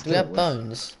have anything to do we kill it have with.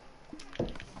 bones?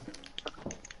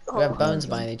 Do we have bones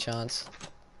by any chance?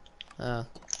 Oh, I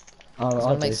Oh, was I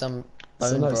gonna do. make some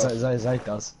So bone no, broth. Zay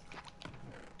does.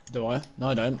 Do I? No,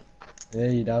 I don't. Yeah,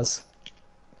 he does.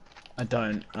 I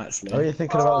don't, actually. Oh, you're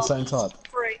thinking about the same type.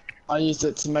 Freak. I used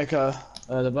it to make the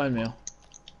bone meal.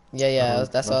 Yeah, yeah, Oh,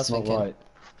 that's what I was not thinking. right.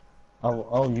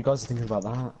 Oh, you guys are thinking about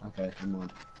that? Okay, never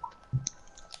mind.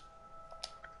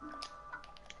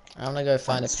 I'm gonna go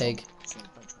find a pig.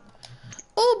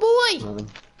 Oh boy! I'm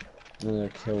gonna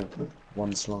kill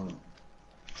one slime.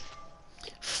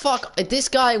 Fuck! This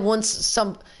guy wants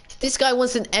some. This guy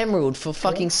wants an emerald for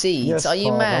fucking seeds. Yes, Are you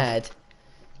father. mad?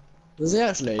 Does he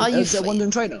actually? Are you Is it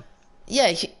Wandering Trainer?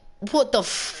 Yeah. What the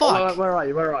fuck? Where are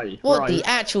you? Where are you? What Where are the you?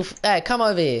 actual? Come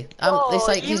over here. Whoa, It's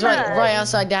like you he's mad? right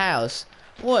outside the house.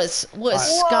 What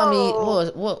scummy?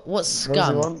 What What does he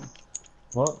scum? want?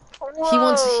 What? He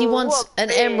wants What an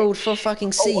bitch. emerald for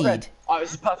fucking seed. Oh, okay. Alright,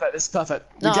 this is perfect. This is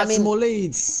perfect. No, We get I mean- some more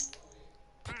leads.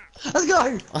 Let's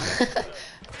go.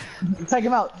 Take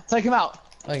him out. Take him out.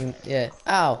 Fucking yeah.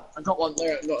 Ow. I got one.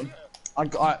 There, I got him. I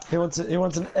got He wants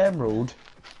an emerald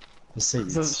for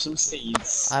seeds. for some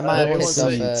seeds. I might have There you pissed go.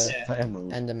 off Seeds. For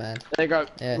emerald. Enderman. There you go.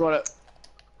 Yeah. Got it.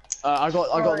 I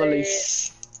got the Right.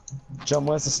 leash. John,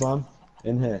 where's the slime?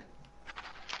 In here.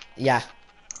 Yeah.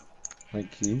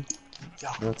 Thank you.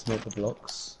 Yeah. Now to make the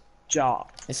blocks. Jar.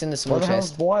 It's in the small Where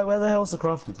chest. the hell's the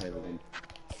crafting table then?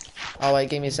 Oh wait,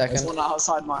 give me a There's second. one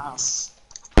outside my house.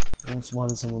 Why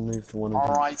did someone move the one in here?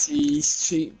 Alrighty,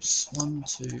 sheeps. 1,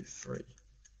 2, 3.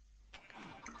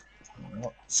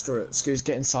 What? Screw it. Screws,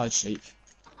 get inside, sheep.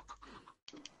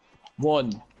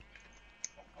 1,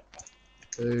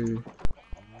 2,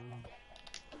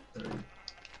 3.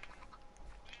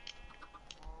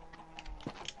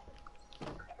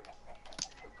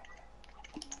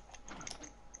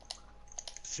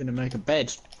 Finna make a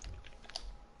bed.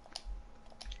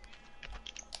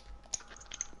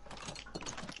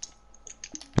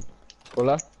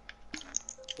 Hola?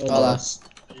 Hola.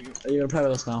 Are you gonna play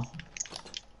with us now?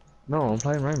 No, I'm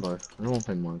playing Rainbow. I don't want to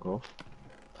play Minecraft.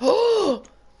 Oh!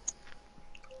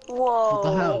 Whoa. What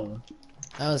the hell?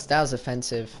 That was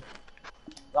offensive.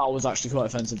 That was actually quite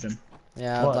offensive, Jim.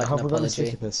 Yeah, I'd Right, like an have we got any sticky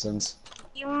apology. pistons?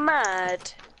 You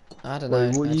mad? I don't know.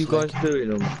 Wait, what are you actually. guys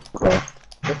doing?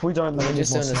 If we don't, then We're we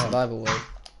just need more doing the slime. survival way.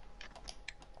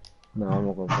 No, I'm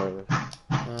not gonna play this.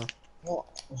 Oh.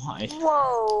 What? Why?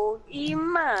 Whoa. You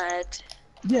mad?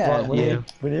 Yeah. Right,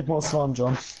 we need more slime,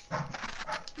 John.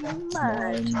 You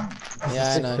mad? Yeah, I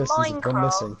Sticky know. pistons have gone Minecraft.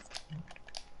 missing.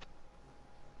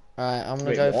 Alright, I'm gonna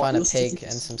Wait, go what? find a What's pig the-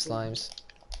 and some slimes.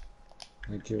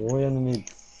 Thank you. We only need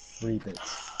 3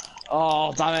 bits.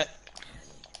 Oh, damn it.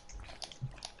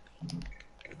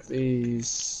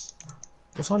 These.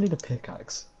 Also, I need a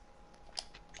pickaxe.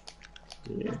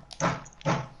 Yeah.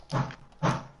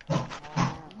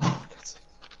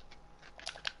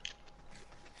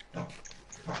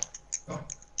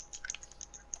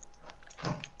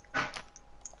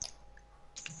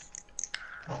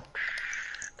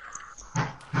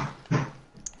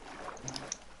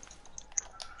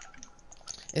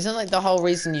 Isn't like the whole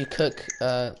reason you cook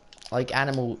like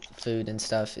animal food and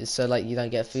stuff is so like you don't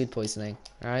get food poisoning,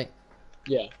 right?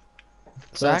 Yeah.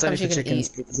 So how that's only come you for can chickens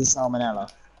eat? because of salmonella.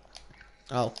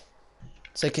 Oh,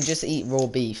 so you can just eat raw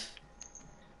beef.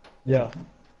 Yeah.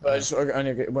 But it's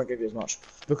only it won't give you as much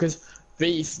because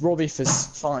raw beef is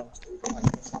fine.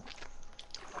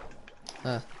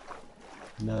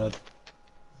 Nerd.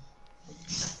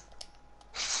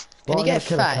 Can you I'm get gonna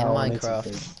kill a fat in cow and eat some Minecraft?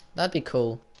 food. That'd be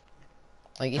cool.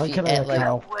 Like if I'm you killing a ate like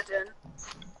cow. Wouldn't.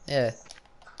 yeah,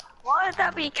 Why would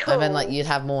that be cool? and then like you'd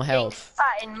have more Being health.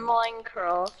 fat in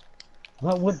Minecraft.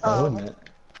 That would though, Oh. wouldn't it?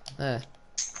 Yeah.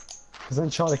 Because then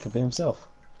Charlie could be himself.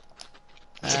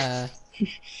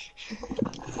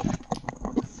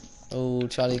 Oh,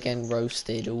 Charlie getting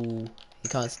roasted. Oh, he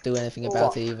can't do anything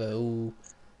about it either. Oh,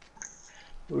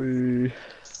 No,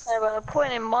 but the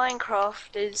point in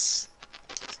Minecraft is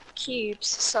cubes,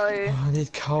 so Oh, I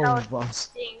need coal. How- Ross.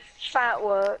 being fat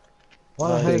work. Why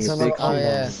the I hell think is there it's no big coal? Oh, down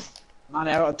yeah. there? Man,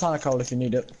 I got a ton of coal if you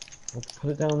need it. Well, put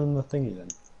it down in the thingy then.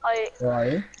 Where are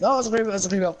you? No, that's a creeper. That's a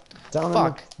creeper. Down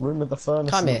Fuck. in the room with the furnace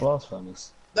Come and the here. blast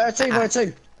furnace. There are two. There are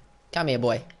two. come here,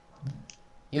 boy.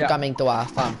 You Yeah. coming to our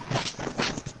farm?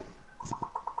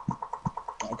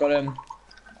 I got him.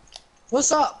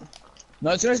 What's up?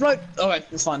 No, it's gonna explode. Okay,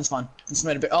 it's fine. It's fine. Just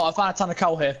made a bit. Oh, I found a ton of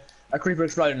coal here. A creeper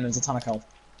exploded and there's a ton of coal.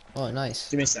 Oh, nice.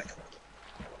 Give me a sec.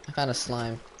 I found a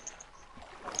slime.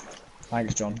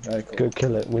 Thanks, John. Very cool. Go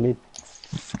kill it. We need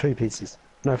 2 pieces.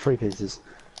 No, 3 pieces.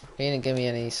 He didn't give me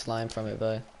any slime from it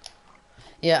though.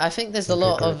 Yeah, I think there's a Okay,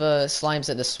 lot great. of slimes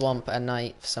at the swamp at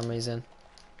night for some reason.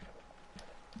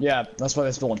 Yeah, that's where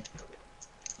they spawn.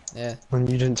 Yeah, And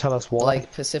you didn't tell us why.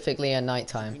 like specifically at night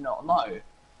Do time. you not know?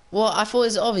 Well, I thought it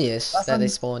was obvious That's that they when-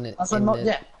 spawn in that's when not the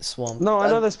yet. swamp. No, I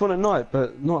know they spawn at night,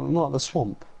 but not the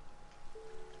swamp.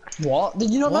 What?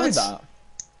 Did you not know What? that?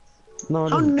 No, I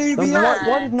How didn't. noob Then are why, you?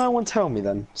 why did no one tell me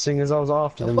then? Seeing as I was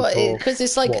after them But for... because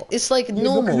it's like what? it's like Yeah,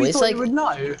 normal. because we It's thought like you would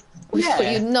know. we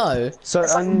thought you'd know. So,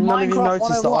 It's like and none of you Minecraft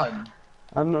noticed that 101.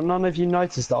 and none of you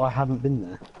noticed that I hadn't been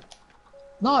there.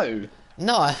 No.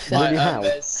 No, I, Really, how?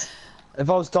 there's- If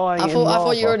I was dying I in thought you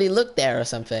lava- already looked there or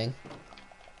something.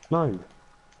 No.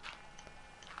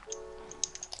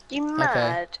 You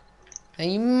mad? Are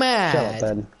you Shut up, mad?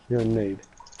 Ben. You're a noob.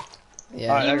 Yeah.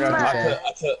 Alright, there you go. mad?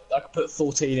 I could put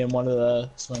 14 in one of the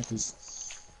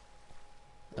smokers.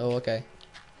 Oh, okay.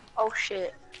 Oh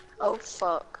shit. Oh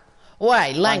fuck.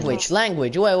 Wait, language.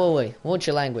 Wait. What's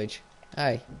your language?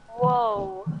 Hey,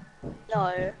 Whoa.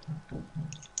 No.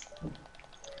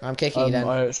 I'm kicking you then.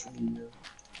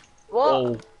 What?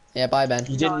 Oh, Yeah, bye, Ben.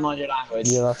 you didn't know your language.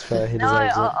 Yeah, that's fair. He No,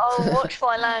 deserves it. I'll watch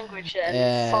my language then.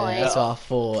 Yeah, Fine. that's what I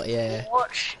thought. Yeah.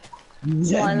 Watch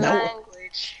Yeah, my no.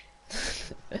 language.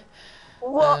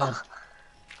 What?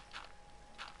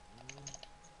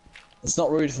 It's not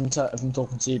rude from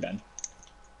talking to you, Ben.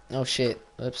 Oh shit.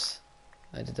 Oops.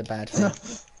 I did the bad thing.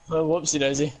 Well, whoopsie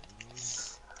daisy.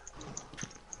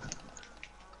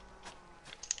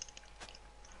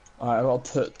 Alright, I'll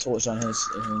put torch down here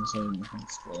so nothing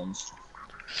spawns.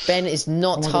 Ben is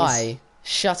not Oh my high.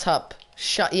 Shut up.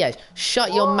 Shut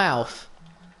your mouth.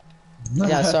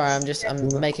 Yeah, sorry.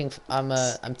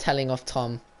 I'm telling off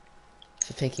Tom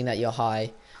for thinking that you're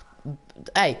high.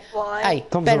 Hey, Why? hey,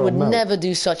 Tom's Ben not would on milk. never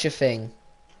do such a thing.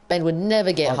 Ben would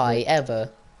never get high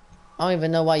ever. I don't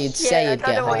even know why you'd say I you'd don't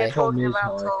get know what you're high. talking Tom is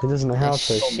about, high. He Tom. doesn't know how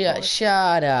to.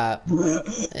 Shut up.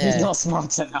 He's Yeah. not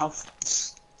smart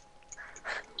enough.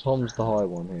 Tom's the high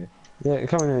one here. Yeah,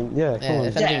 come in. Yeah, come Yeah, on.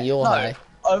 if anything, you're no. high.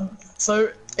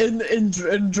 So in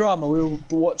drama, we were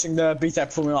watching the BTEC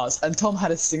Performing Arts, and Tom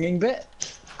had a singing bit,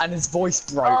 and his voice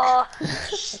broke. Oh,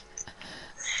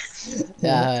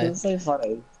 Yeah, It's so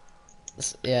funny.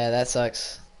 yeah, that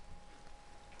sucks.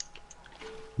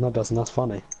 No, it doesn't. That's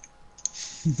funny.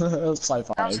 That's so that's funny.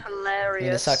 I mean, it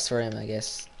hilarious. sucks for him, I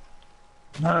guess.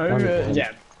 No, Only for him.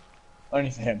 yeah,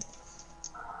 only for him.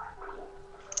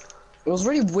 It was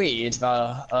really weird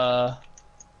the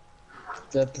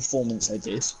performance they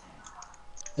did.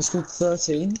 It's called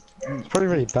 13. It's probably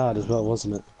really bad as well,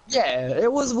 wasn't it? Yeah,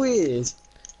 it was weird.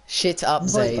 Shit up,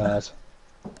 Very Zaid. Bad.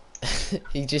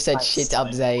 He just said Thanks, shit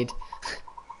up, Zaid.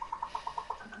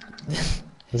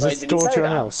 Is Wait, this did the he door to say your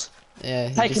that? house? Yeah,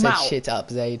 he Take just him said out. shit up,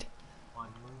 Zaid.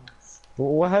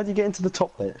 Well, how do you get into the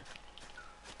top bit?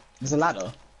 There's a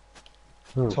ladder.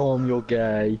 Tom, you're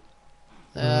gay.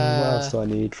 what else do I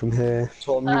need from here?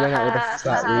 Tom, you went out with a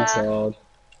fat retard.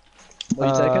 What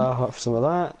are you taking? Have some of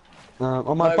that.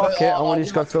 On my No, bucket, but, I want you I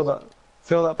to go did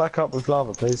fill that back up with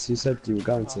lava, please. You said you were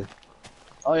going to.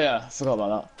 Oh yeah, I forgot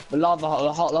about that. The lava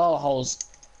holes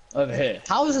over here.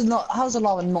 How's the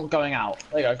lava not going out?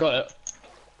 There you go, got it.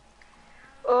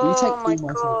 Oh take my two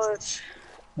more god.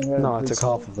 No, I took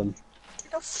half of them.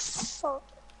 The fuck?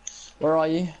 Where are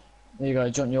you? There you go,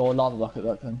 do you want your lava bucket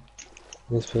back then?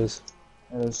 Yes, please.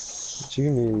 There's... Do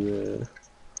you mean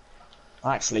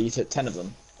Actually, you took 10 of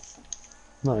them.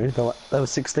 No, there were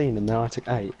 16 and now I took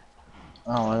 8.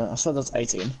 Oh, I said that's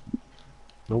 18.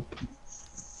 Nope.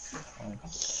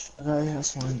 Okay,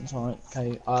 that's fine, that's alright.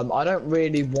 Okay, I don't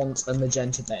really want a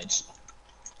magenta bed.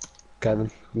 Okay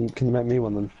then. Can you make me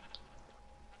one then?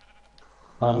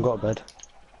 I haven't got a bed.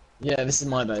 Yeah, this is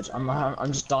my bed.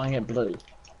 I'm just dyeing it blue.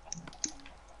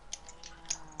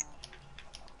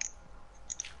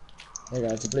 There you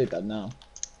go, it's a blue bed now.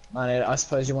 Man, I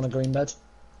suppose you want a green bed?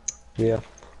 Yeah.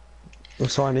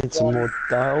 Also, I need some more.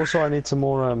 I need some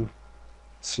more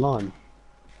slime,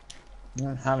 You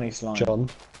don't have any slime. John.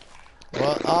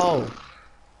 What? Oh.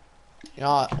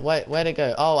 Oh, wait, where'd it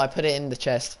go? Oh, I put it in the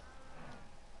chest.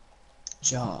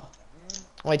 Jar.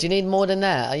 Wait, do you need more than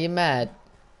that? Are you mad?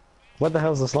 Where the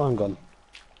hell's the slime gone?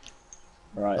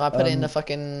 Right. I put it in the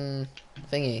fucking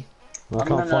thingy. I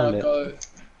can't find it.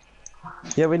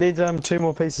 Yeah, we need 2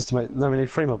 more pieces to make. No, we need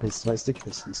 3 more pieces to make sticky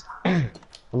pistons. Oh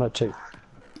no, 2.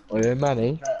 Oh yeah,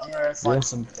 Manny. I'm gonna find Yeah.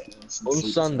 some On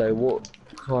sheets. Sunday, what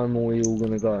time are we all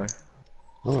gonna go?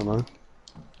 I don't know.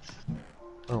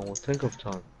 Oh, we'll think of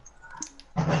time.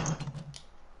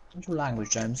 What's your language,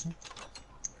 Jameson?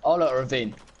 Oh look, a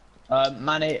ravine.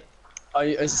 Manny,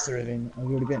 is this the ravine? Have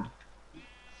you already been? I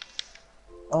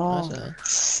Oh, don't know. that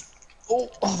was Oh,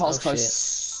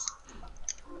 close.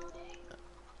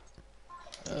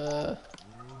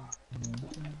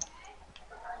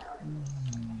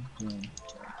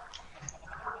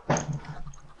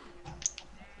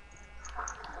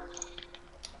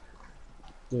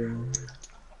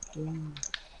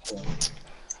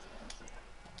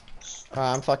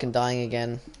 Alright, I'm fucking dying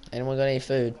again. Anyone got any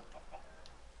food?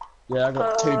 Yeah, I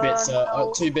got two bits. I no.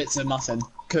 got 2 bits of mutton,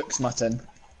 cooked mutton.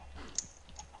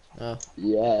 Oh,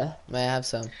 Yeah. may I have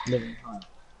some? Living high.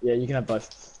 Yeah, you can have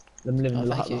both. I'm living Oh,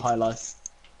 the thank you. high life.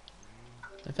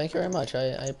 Thank you very much. I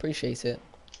appreciate it.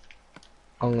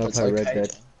 I'm gonna That's play okay. Red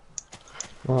Dead.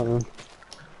 Right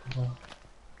then.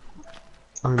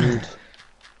 I need.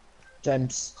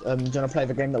 James, do you want to play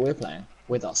the game that we're playing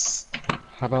with us?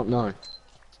 How about no?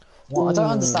 Well, I don't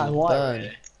understand why. burn.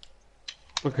 Really.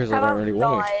 Because How I don't about really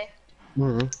want die? it.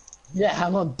 Mm. Yeah,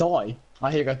 hang on, die.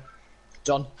 Here you go,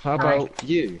 John. How about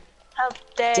you? How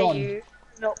dare John. you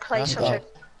not play That's such a right.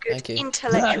 good Thank you.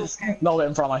 intellectual game? Not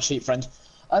in front of my sheep friend.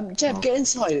 Jeb, get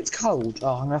inside. It's cold.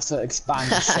 Oh, I'm gonna have to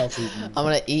expand his shelf even. I'm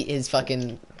gonna eat his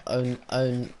fucking own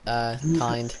kind.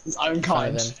 His own in front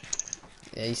kind. of him.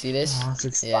 Yeah, you see this? Oh, I have to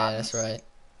expand. Yeah, that's right.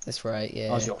 That's right. Yeah.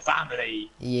 How's your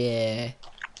family? Yeah.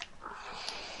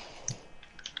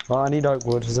 Right, I need oak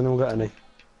wood. Has anyone got any?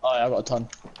 Oh, yeah, I got a ton.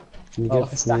 Can you Oh,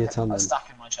 give me a ton a then? stack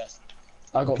in my chest.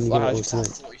 I got. Can you I give it all just to have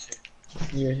me?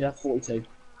 42. Yeah, 42.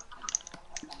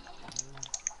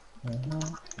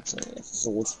 So, yeah,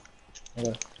 sword.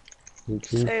 Okay.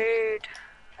 Thank you. Food.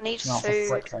 I need No, for food.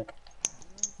 frick's sake.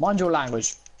 Mind your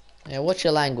language. Yeah. What's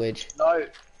your language? No,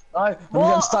 I'm What?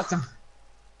 getting stuck down.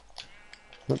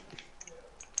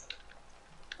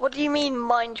 What do you mean,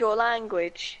 mind your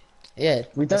language? Yeah.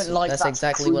 We don't that's, like That's that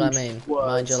exactly what I crude mean. word.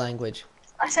 Mind your language.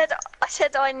 I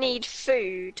said I need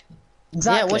food.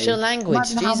 Exactly. Yeah. What's your language?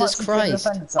 Imagine how Jesus much you could have Christ.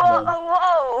 offended Whoa, someone.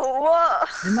 whoa, what?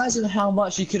 Imagine how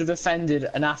much you could have offended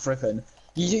an African.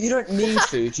 You don't need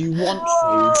food. You want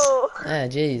food. Whoa, Yeah.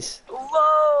 Jeez.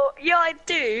 whoa. Yeah, I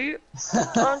do.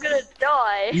 I'm gonna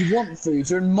die. You want food.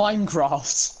 You're in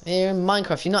Minecraft. Yeah, you're in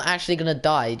Minecraft. You're not actually gonna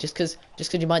die. Just cause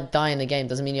you might die in the game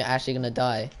doesn't mean you're actually gonna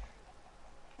die.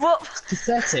 What?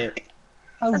 Pathetic.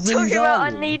 How I'm rude talking about are I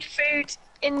you? need food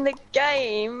in the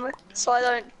game so I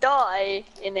don't die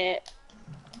in it.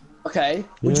 Okay. You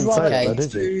Would you didn't say rather that, eat though,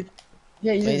 did you? food?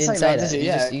 Yeah, you But you didn't didn't say say that, that. did you?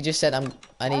 You Yeah. just said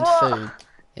I need What? food.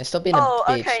 Yeah. Stop being Oh,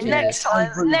 a bitch. okay. dude. Next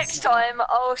time, rude. next time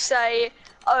I'll say,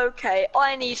 okay,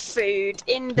 I need food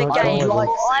in the Okay, game, like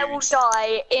or I will food.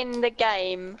 die in the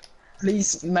game.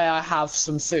 Please, may I have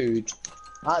some food?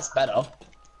 That's better.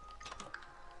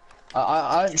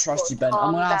 I don't trust you, Ben. I'm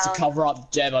Calm gonna have to down. cover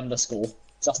up Jeb underscore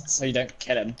just so you don't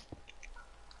kill him.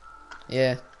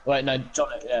 Yeah. Wait, no, John.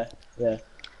 Yeah. I'm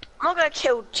not gonna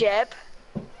kill Jeb.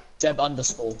 Jeb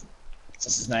underscore. That's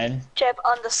his name. Jeb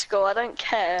underscore. I don't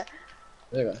care.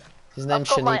 There you His I've name's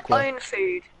got my Shaniqua. own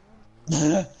food.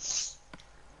 go.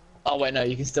 Oh wait, no,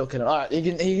 you can still kill him. Alright, you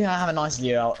can have a nice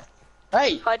view out.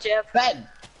 Hey, Hi, Jeb. Ben.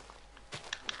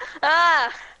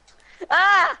 Ah!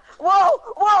 Ah! Whoa!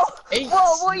 Whoa! Eat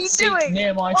Whoa! What are you seat doing?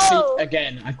 near my Whoa. sheep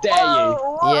again. I dare Whoa, you.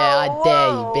 whoa, Yeah, I dare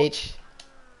you, whoa. bitch.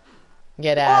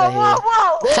 Get out of Whoa! here.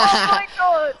 Whoa! Whoa! Oh my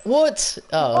god! What?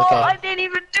 Oh, Whoa, I okay. didn't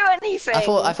even do anything.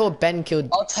 I thought Ben killed.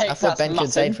 I'll take I thought that Ben killed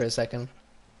mutton. Zaid for a second.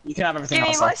 You can have everything Give me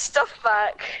else. my though. stuff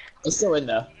back. It's still in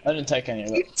there. I didn't take any of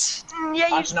You it. yeah,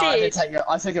 you Actually, no, I did. did take your.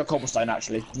 I took your cobblestone.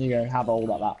 Actually, you go have all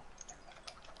that.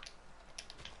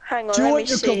 Hang on, Do you let me want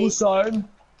your see. cobblestone?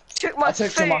 Took my I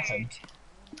took food. your mutton.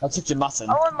 I took your mutton.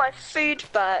 I want my food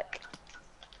back.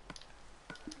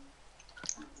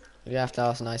 You have to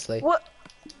ask nicely. What?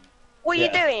 What are you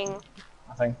Yeah. doing?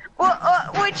 I think.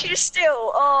 What'd you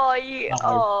steal? Oh, you. No.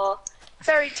 Oh,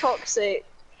 very toxic.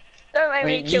 Don't make I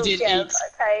mean, me you kill did Jeb, eat.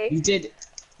 okay? You did.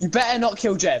 You better not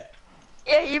kill Jeb.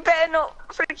 Yeah, you better not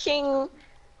freaking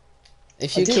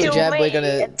If you did kill kill Jeb, me we're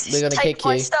gonna and take kick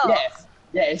my you. stuff.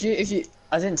 Yeah. If you.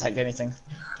 I didn't take anything.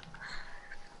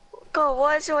 God,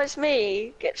 why is it always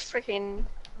me gets freaking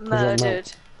I'm not.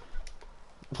 murdered?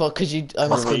 Well, because you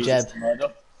almost killed Jeb.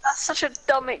 That's such a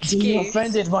dumb You excuse.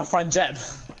 offended my friend Jeb.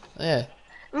 Yeah.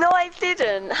 No, I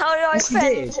didn't. How did I Yes, you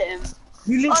offend did. him?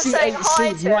 You was literally saying ate hi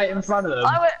sheep to him. right in front of him.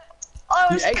 I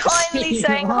was You ate kindly sheep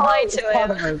saying hi right to in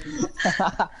front him. of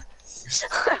him.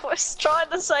 I was trying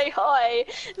to say hi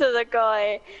to the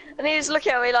guy, and he was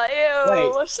looking at me like, "Ew, Wait,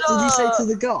 what's did up?" you say to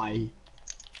the guy?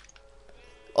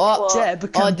 Oh, What?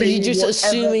 Jeb can oh, did you be just whatever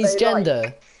assume his they like.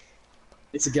 gender?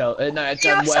 It's a girl. No, it's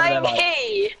You're whatever saying they like.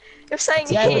 he. You're saying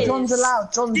Yeah, he but is. John's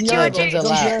allowed. John's Did the you only Yeah, agree? one.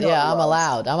 John's Did you- allowed. Yeah, I'm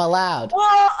allowed. I'm allowed.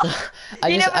 What? I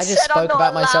You just never I just said I'm spoke not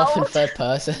about myself in allowed. third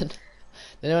person. Did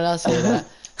anyone else hear that?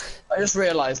 I just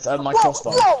realised my Whoa!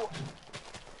 crossbow. Whoa!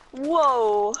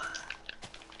 Whoa!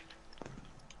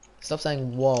 Stop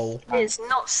saying whoa. It's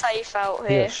not safe out Yeah,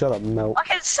 here. shut up, Melt. I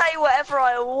can say whatever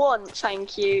I want,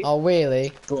 thank you. Oh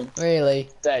really? Go on. Really?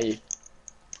 There you.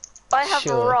 I have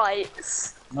sure.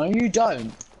 rights. No, you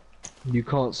don't. You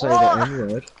can't say What? the N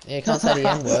word. Yeah, you can't say the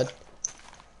N word.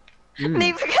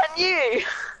 Neither can you.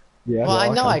 Yeah. Well, I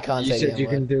know I can. can't You say the said you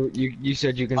N can word. do. You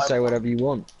said you can say whatever you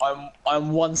want.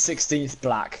 I'm 1/16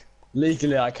 black.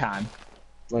 Legally, I can.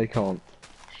 No, you can't.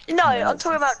 No, I'm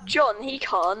talking about John. He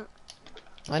can't.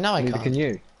 I know I Neither can't. can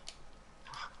you.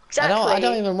 Exactly. I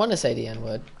don't even want to say the N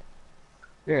word.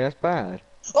 Yeah, that's bad.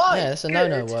 Oh, Yeah, that's a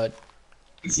no-no word.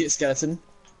 Idiot skeleton.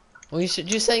 Well, you should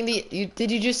just saying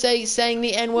did you just say saying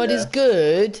the N word is Yeah.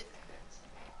 good?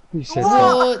 You said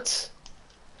What?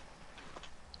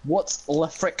 What's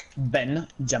Lefric Ben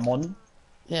Jamon?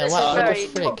 Yeah, This what is the very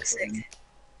frig? toxic.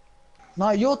 No,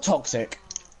 you're toxic.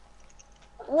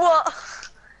 What?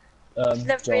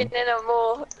 Never John. been in a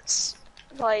more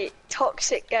like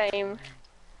toxic game.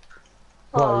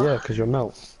 Well, Oh, yeah, because you're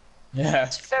Melt. Yeah.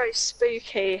 it's very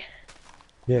spooky.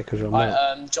 Yeah, because you're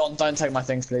Melt. John, don't take my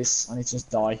things, please. I need to just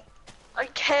die. I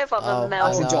don't care if I'm Oh, a melt.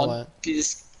 Actually, no, I John, won't. can you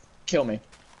just kill me,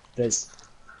 please?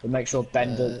 But make sure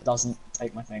Ben Uh, doesn't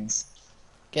take my things.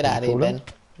 Get out of here, Call him? Ben.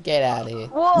 Get out of here.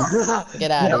 What?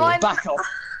 Get out of Am I- here. Back off.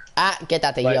 Ah, get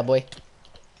out of Wait. here, boy.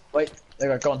 Wait,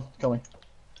 there you go. Go on, kill me.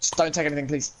 Just don't take anything,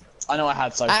 please. I know I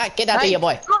had so. Ah, get out of Hey, here,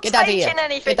 boy. Not Get out of here. taking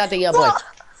anything. Get out of here, boy. What?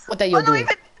 What are you I'm not doing?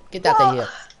 even- Get out What? of here.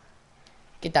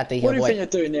 Get out of What here, do you think boy. you're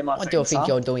doing near my What do you things, think huh?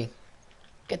 you're doing?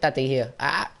 Get out of here.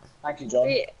 Ah, Thank you, John.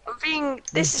 I'm being.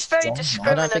 This is very John,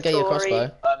 oh, don't forget your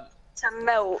discriminatory crossbow. to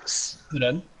melts. Put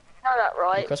in. Know that Your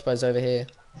right? crossbow's over here.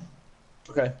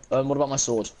 Okay. What about my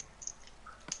sword?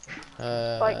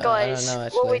 Right, I guys, don't know,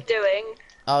 what are we actually. doing?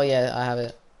 Oh, yeah, I have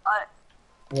it.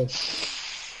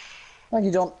 Thank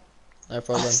you, John. No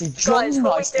problem. See, Guys, John's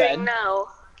what are nice, we doing Ben. now?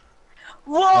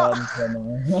 What?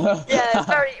 Yeah, Yeah,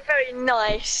 very, very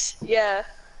nice. Yeah.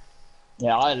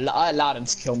 I allowed him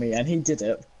to kill me, and he did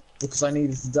it because I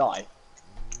needed to die.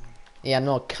 Yeah, I'm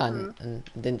not a cunt and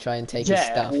didn't try and take his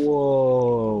Yeah. stuff.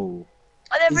 Whoa.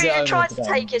 I never Is it even only tried to today?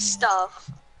 take his stuff.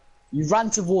 You ran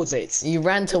towards it. You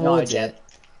ran towards Jen. it.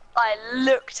 I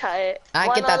looked at it. Ah,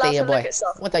 Why get am I out of allowed here, to look boy. at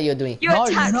stuff? What are you doing? You No,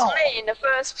 you're attacked not. me in the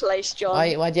first place, John.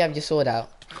 Why'd you have your sword out?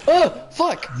 Oh,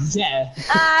 fuck! Yeah.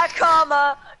 Ah,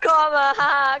 karma, karma,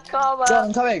 ha, karma. John,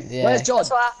 I'm coming. Yeah. Where's John? That's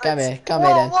what happens. Come here, come whoa,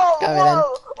 here then. Whoa, Come here then.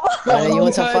 whoa, Alright, you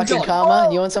want some John. fucking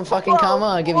karma? You want some fucking karma?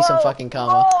 I'll give you some fucking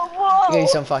karma. Whoa, whoa, I'll give you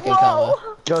some fucking karma.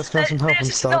 Guys, can I have some help? I'm This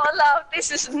is stuck. not allowed.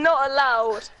 This is not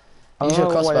allowed. Use your Oh,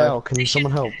 way crossbow. out. Can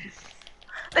someone help?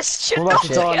 This should I'm not about be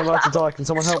to die. I'm allowed. about to die. Can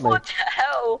someone help me? What the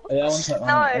hell? Yeah, one sec. No.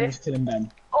 I'm just killing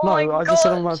Ben. Oh No, my I just said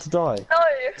God. I'm about to die. No.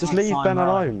 Just leave Fine, Ben man.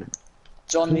 alone.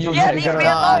 John, you Yeah, Take leave it me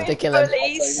out. I have alone, to kill him.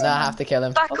 bullies. No, I have to kill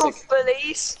him. Back I'll off,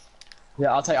 bullies.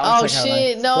 Yeah, I'll take. Oh take her,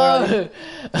 shit, mate. no!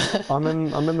 I'm in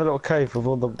the little cave with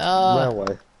all the Oh.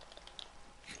 railway.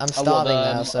 I'm starving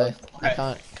the- now, so I okay.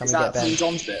 can't come Is and that get from Ben.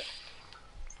 John's bit?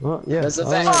 What? Yeah. There's a Oh,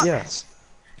 vent. yes.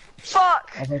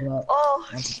 Fuck. I'll take him out. Oh,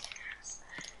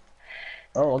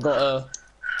 Oh,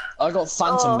 I got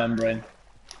phantom Oh. membrane.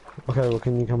 Okay, well,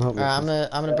 can you come help me? Alright,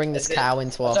 I'm gonna bring this Is it- cow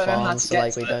into I our don't know how farm to so get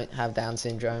like to we it. don't have Down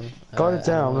syndrome. Guide it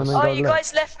down and then oh, go you left.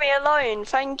 guys left me alone.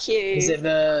 Thank you. Is it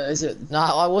the? Is it? No,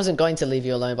 I wasn't going to leave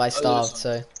you alone, but I starved,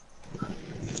 so.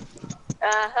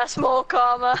 That's more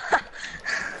karma.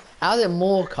 How's it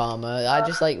more karma? I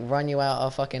just like run you out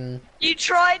of fucking You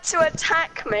tried to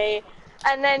attack me,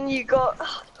 and then you got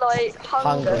like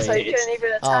hunger, Hungry. so you couldn't even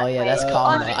attack Oh, yeah, me. that's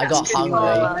karma. think I that's got good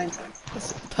hungry. karma.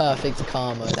 perfect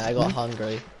karma that I got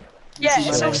hungry. Yeah, See,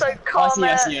 it's I also see, karma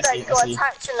I see, I that see, you I got see.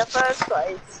 attacked in the first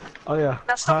place. Oh yeah.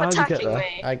 Now stop How'd you get attacking there?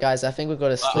 me. Alright guys, I think we've got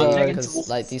to I'm split taking because towards-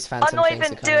 like these I'm phantom not things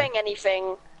even are coming. doing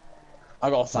anything. I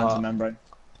got a phantom membrane.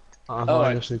 I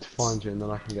right. just need to find you and then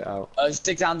I can get out. Just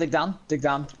dig down, dig down, dig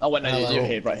down. Oh wait, no, Hello. you're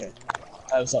here, right here.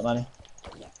 What's up, Manny?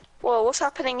 Whoa, what's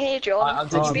happening here, John? I'm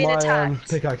digging- you being my attacked?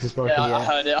 pickaxe is broken. Yeah, I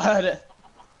heard it. I heard it.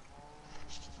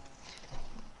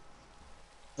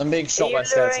 I'm being Are shot you by a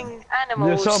skeleton. luring Yeah,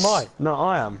 animals? so am I. No,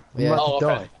 I am. I'm Yeah. about Oh, to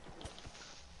okay.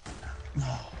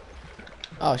 die.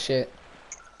 Oh shit.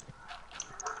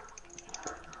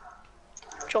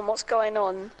 John, what's going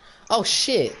on? Oh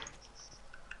shit.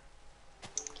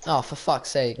 Oh, for fuck's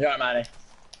sake. You're right, Manny.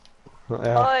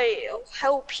 Yeah. I'll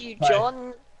help you, Right.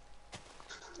 John.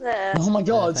 There. Oh my Yeah,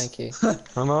 god. thank you.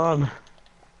 I'm on.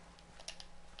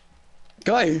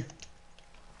 Go.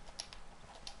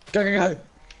 Go, go, go.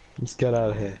 Let's get out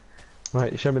of here.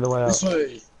 Right, show me the way out. This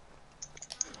way.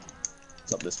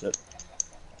 It's up this bit.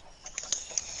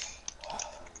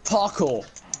 Parkour.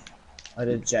 I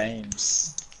did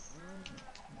James.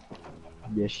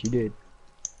 Yes, you did.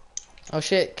 Oh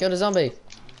shit! Killed a zombie.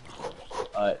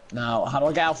 Alright, now how do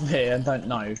I get out from here? I don't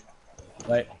know.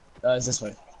 Wait, it's this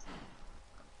way.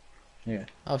 Yeah.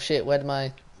 Oh shit! Where'd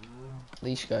my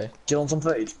leash go? Do you want some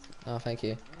food? Oh, thank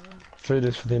you. Food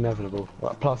is for the inevitable.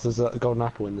 Right, plus there's a golden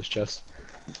apple in this chest.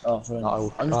 Oh, food. I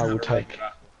will take.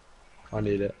 I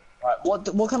need it. Right,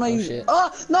 what can I use? shit.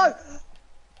 Ah, no!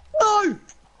 No!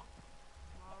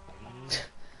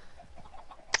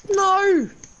 No!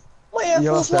 My Air You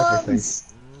Force lost everything.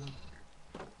 Ones!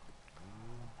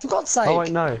 For God's sake! Oh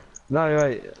wait, no. No,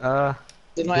 wait.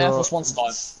 Did my Air your- Force One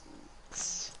survive?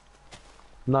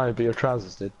 No, but your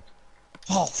trousers did.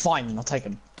 Oh, fine, I'll take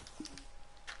them.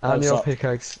 And Oh, your stop.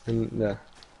 pickaxe, and yeah.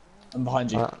 I'm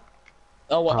behind you. Uh,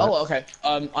 Oh, what? alright.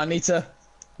 Oh, okay. I need to.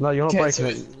 No, you're not Okay, breaking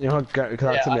so- it. You're not going because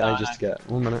that Yeah, took me I know, ages I to get.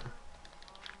 1 minute.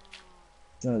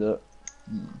 Do you wanna do it?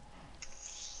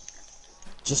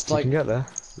 Just You like. can get there.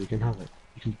 You can have it.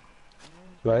 You can.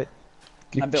 Right.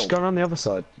 You And just build. go around the other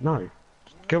side. No.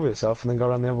 Go with yourself and then go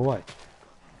around the other way.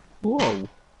 Whoa.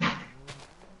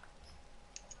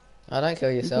 Oh, don't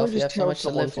kill yourself. You have so much to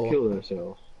live for. kill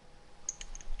themselves.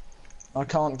 I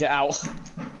can't get out.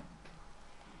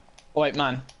 Oh, wait,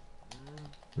 man.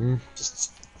 Hmm.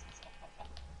 Just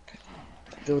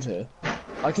build here.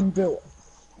 I can build.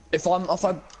 If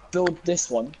I build this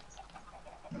one.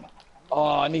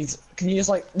 Oh, I need. Can you just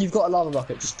like? You've got a lava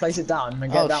bucket. Just place it down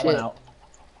and get Oh, that shit. one out.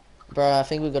 Bro, I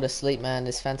think we've got to sleep, man.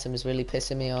 This phantom is really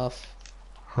pissing me off.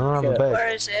 I don't have Yeah. a bed. Where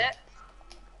is it?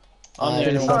 I'm I the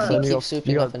only keep, one. Stuff, keep and you got-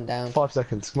 swooping you got up and down. 5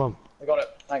 seconds. Come on. I got it.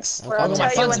 Thanks. Well, I I'll got come my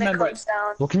on. tell you phantom when it membrane. comes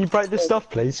down. Well, can you break this stuff,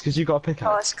 please? Because you got a Oh,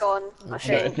 pickaxe. it's gone, I No,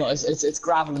 think. it's not. It's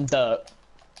gravel and dirt.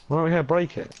 Why don't we here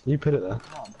break it? You put it there.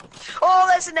 Oh,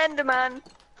 there's an Enderman.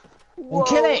 Whoa. Well,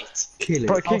 kill it. Kill it.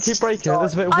 Bro, keep breaking it.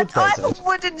 There's a bit of I wood there. have Dave. a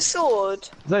wooden sword.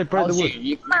 No, break the Oh, wood.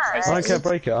 you Man. I don't care,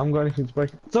 break it. I haven't got anything to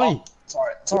break it. Zoe, Oh,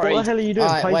 sorry. what Sorry. the hell are you doing?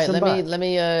 Alright, Place wait, them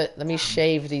back. let me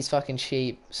shave these fucking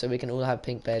sheep so we can all have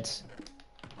pink beds.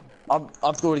 I've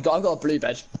got a blue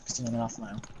bed. It's not enough now.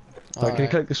 Can you Alright.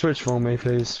 click the switch for me,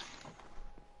 please?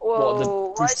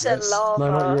 Whoa, why is there boosters? lava?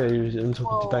 No, not you. I'm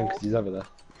talking to Ben Whoa. because he's over there.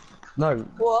 No,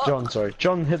 What? John. Sorry,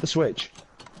 John. Hit the switch.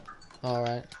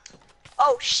 Alright.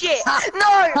 Oh shit! No!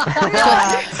 No!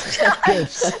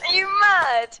 Are you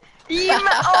mad? Are you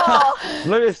mad? Oh!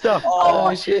 Look at stuff.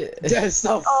 Oh, shit. Dead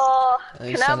stuff. Oh!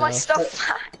 You Can I have my son of stuff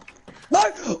back? No.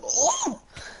 Oh.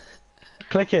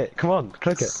 Click it. Come on,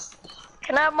 click it.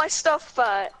 Can I have my stuff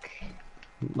back?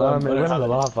 It I went don't in have the it.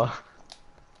 lava.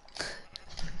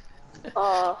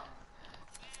 Oh.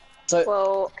 So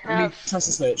Well, can I let me have... press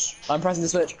the switch. I'm pressing the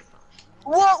switch.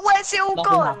 What? Where's it all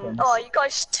Nothing gone? happened. Oh, you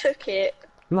guys took it.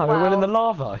 No, it went in Wow. the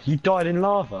lava. You died in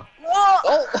lava. What?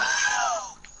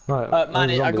 Oh. Right,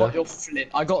 Manny, there's a I zombie got there. your flint.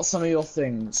 I got some of your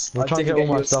things. I'm I trying to didn't get all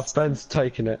my your stuff. Ben's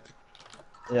taking it.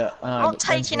 Yeah. I'm not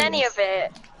taking any of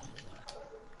it.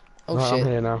 Oh, Right, I'm shit.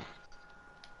 here now.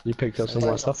 You picked up some of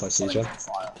my stuff, I see, John.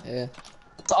 Yeah.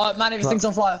 So, Manny, everything's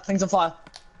on fire. Things on fire.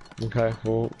 Okay,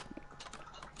 well.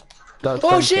 That's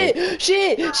Oh, Ben's shit! fault.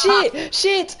 Shit! Shit!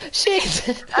 Shit!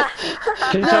 Shit!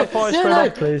 Can you turn fire spread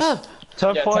off, please? Oh,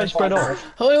 Turn Yeah, fire turn spread fire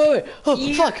off. oh, wait. Oh,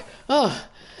 You- fuck! Oh.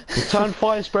 Turn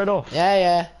fire spread off.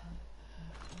 Yeah.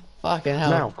 Fucking hell.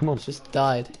 Now, come on. Just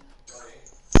died.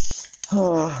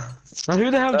 Now,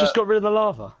 who the hell just got rid of the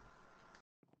lava?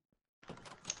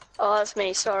 Oh, that's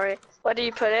me. Sorry. Where do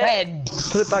you put it? Red.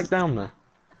 Put it back down there.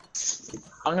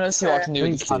 I'm gonna see what I can do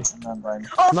with this Thank phantom membrane.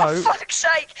 Oh, No. for fuck's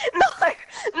sake! No!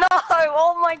 No!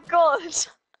 Oh my god!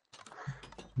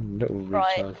 Little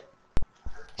Right. retard. Right,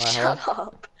 hold on. Shut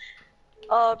up.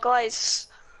 Oh, guys.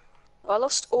 I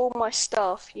lost all my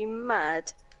stuff. You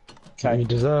mad? Okay. You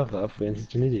deserve that for being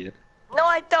such an idiot. No,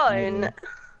 I don't.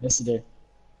 Yes, you do.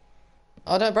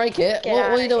 Oh, don't break it. Get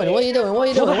What are you doing? What are you doing? What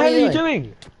are you doing? What the hell are you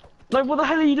doing? No, what the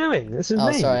hell are you doing? This is Oh,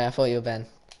 me. sorry. I thought you were Ben.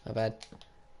 My bad.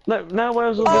 No, now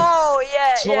where's all the Oh,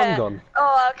 yeah, slime yeah. gone?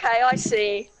 Oh, okay, I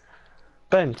see.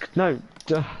 Ben, no.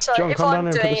 So John, if come I'm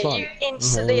down here and put the doing it, slime. you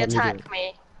instantly let me do attack it.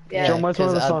 me. Yeah, John, where's one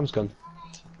of the 'cause I- slimes gone?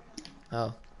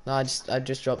 Oh. No, I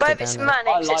just dropped But it if it's down there.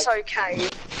 Mannix, I it's okay.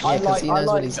 Yeah, because he knows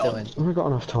what he's John. doing. Have we got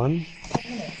enough time?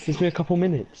 Gives me a couple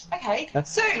minutes. Okay,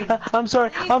 soon. I'm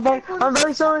sorry. I'm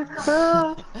very sorry.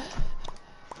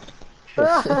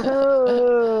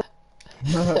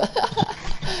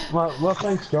 Well,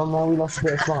 thanks, John. Now we lost a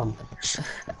bit of slime.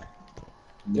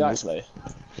 You actually.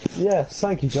 Yes,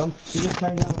 thank you, John. You just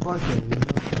came down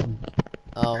broken.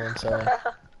 Oh, I'm sorry.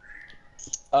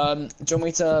 Do you want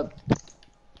me to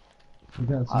You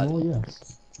get some more,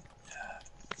 yes.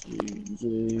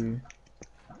 You.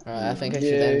 Alright, I think I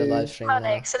should end the live stream now.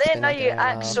 Alex, I It's didn't been know like you an hour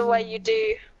and a act half. the way you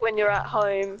do when you're at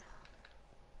home.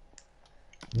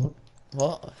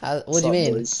 What? What do you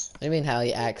mean? What do you mean how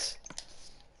he acts?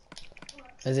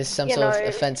 Is this some You sort of know,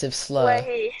 offensive Where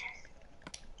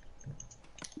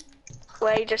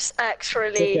slur? he just acts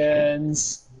really.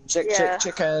 Chickens. Yeah.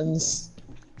 Chickens.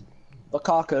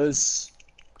 Macacas.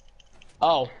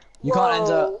 Oh, you can't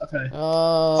enter. Whoa. Okay.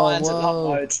 Oh, Can't enter hub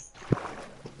whoa. mode.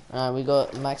 Alright, we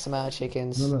got max amount of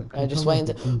chickens. No, Just come wait on,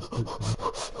 until.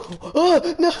 please,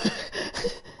 Oh, no!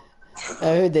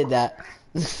 Oh, who did that?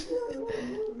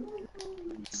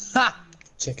 Ha!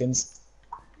 Chickens.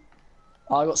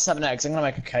 Oh, I got 7 eggs. I'm gonna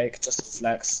make a cake just to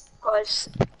flex. Guys,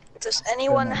 does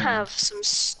anyone have some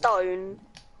stone?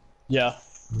 Yeah.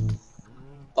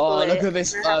 Oh, Wait, look at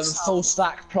this I have full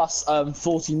stack plus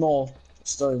 40 more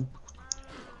stone.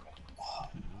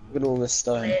 Look at all this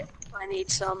stone. Wait, I need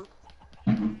some.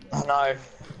 Oh no.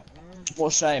 What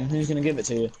a shame. Who's gonna give it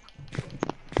to you?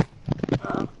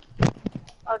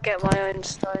 I'll get my own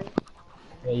stone.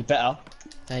 Yeah, you better.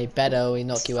 Hey, better we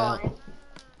knock you out. Fine.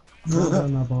 No,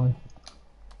 no, boy.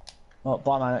 Oh,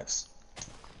 bye, Manix.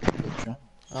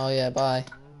 Oh yeah, bye.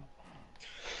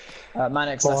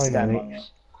 Manix Bye, left again. Manix.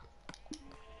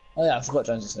 Oh yeah, I forgot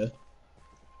Jones is here.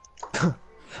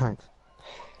 Thanks.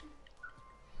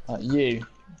 You.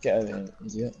 Get over here,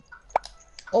 idiot.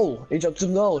 Oh, he dropped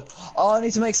some gold. Oh, I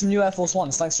need to make some new Air Force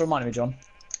Ones. Thanks for reminding me, John.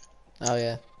 Oh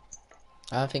yeah.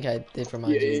 I don't think I did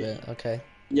remind you, but okay.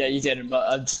 Yeah, you didn't,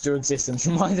 but just your existence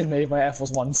reminded me of my Air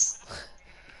Force Ones.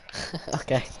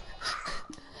 Okay.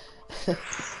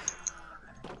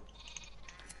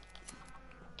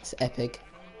 It's epic.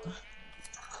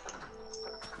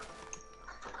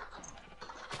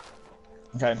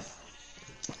 Okay.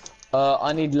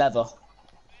 I need leather.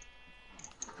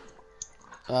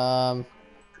 I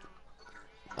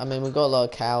mean, we've got a lot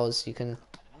of cows. You can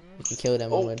kill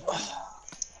them. Oh. Onward.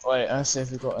 Wait, let's see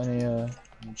if we've got any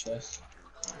chests.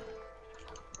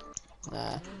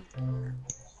 Nah.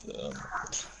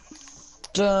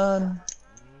 Done.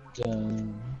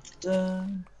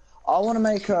 I want to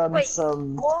make Wait,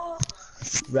 some what?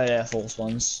 red Air Force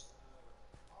Ones.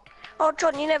 Oh,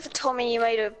 John, you never told me you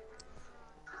made a.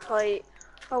 Like.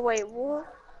 Oh, wait,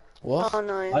 what? What? Oh,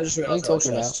 no. I just What are you realised.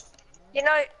 talking about? You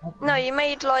know, no, you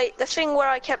made like the thing where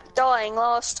I kept dying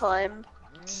last time.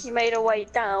 You made a way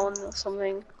down or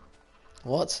something.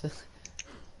 What? Are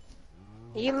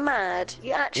you mad?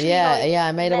 You actually Yeah, like, yeah.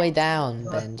 I made a way meant- down.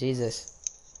 Ben, Jesus.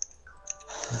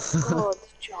 God,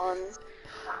 John.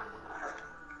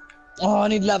 Oh, I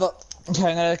need leather. Okay,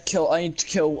 I'm gonna kill. I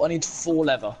need 4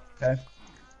 leather. Okay.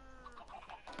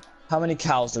 How many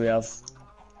cows do we have?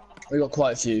 We got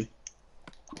quite a few.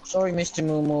 Sorry, Mr.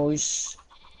 Moo-Moos.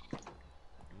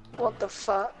 What the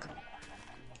fuck?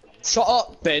 Shut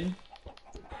up, Ben.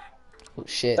 Oh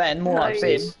shit. Ben, more No. like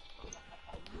Ben.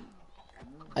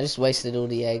 I just wasted all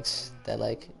the eggs. They're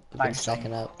like been Thanks, Tom.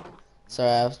 stacking up. Sorry,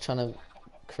 I was trying to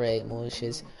create more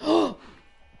wishes. I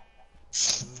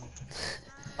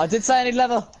did say I need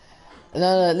leather.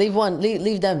 No, leave one.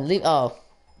 Leave them. Leave. Oh.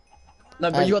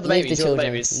 No, but you got the leave babies. the You got the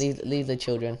children. babies. Leave the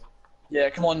children. Yeah,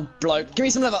 come on, bloke. Give me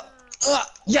some leather.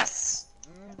 Yes.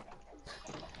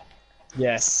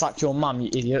 Yeah, suck your mum, you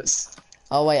idiots.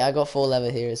 Oh wait, I got 4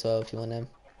 leather here as well. If you want them.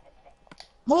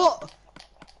 What?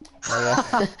 There you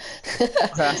go.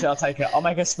 Okay, actually, I'll take it. I'll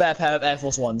make a spare pair of Air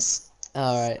Force Ones.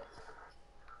 All right.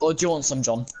 Or do you want some,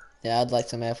 John? Yeah, I'd like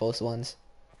some Air Force Ones.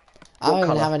 I What don't even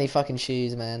colour? have any fucking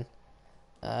shoes, man.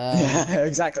 Yeah,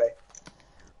 exactly.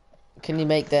 Can you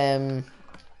make them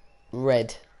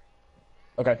red?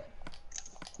 Okay.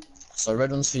 So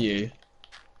red ones for you.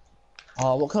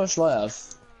 Oh, what colour should I have?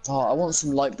 Oh, I want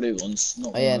some light blue ones.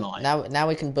 Not Oh yeah. light. Now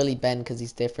we can bully Ben because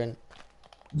he's different.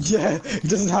 Yeah, he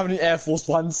doesn't have any Air Force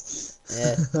Ones.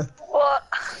 Yeah. What?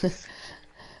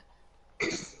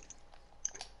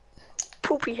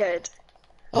 Poopy head.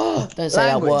 Oh, don't say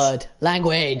Language. that word.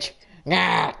 Language.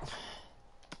 Nah.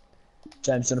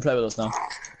 James, do you want to play with us now?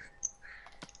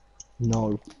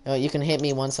 No. Oh, you can hit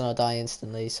me once and I'll die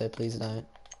instantly, so please don't.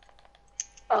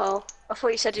 Oh, I thought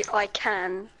you said I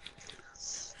can.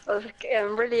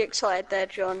 I'm really excited there,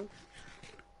 John.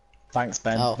 Thanks,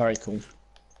 Ben. Oh. Very cool.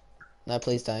 No,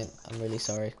 please don't. I'm really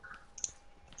sorry.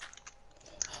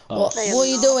 Oh. What are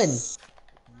you doing?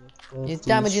 You're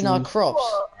damaging our crops.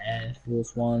 What? Air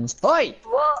Force Ones. Hey!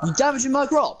 What? You damaging my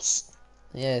crops!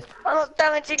 Yeah. I'm not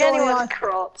damaging Johnny, anyone's I-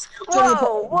 crops. Johnny,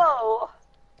 Whoa, whoa!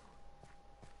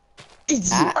 Idiot!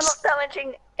 Ah. I'm not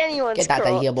damaging anyone's Get that out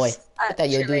crops. of here, boy. What are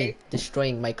you actually. doing?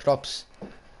 Destroying my crops.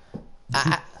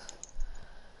 Ah.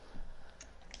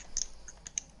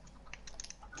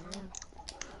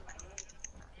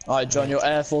 Alright, John, your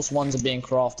Air Force Ones are being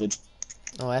crafted.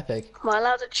 Oh, epic. Am I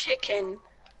allowed a chicken?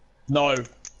 No.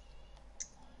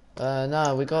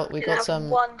 No, we got Can I have some.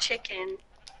 one chicken?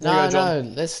 No, There you go,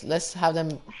 no. Let's have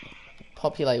them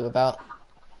populate without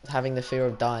having the fear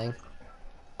of dying.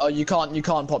 Oh, you can't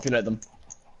populate them.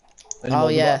 Oh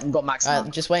Anymore. yeah. We've got max now.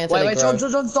 Just wait until Wait, they wait, grow.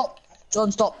 John, stop.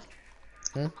 John, stop.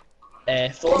 Hmm?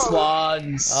 Air Force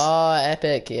Ones. Oh,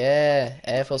 epic! Yeah,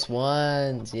 Air Force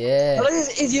Ones. Yeah. Look at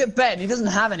this idiot Ben. He doesn't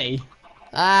have any.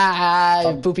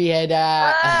 Ah, poopy head.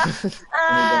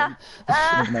 Ah,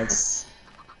 ah, Eggs.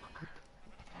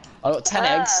 I got 10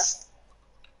 eggs.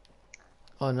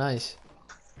 Oh, nice.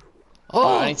 I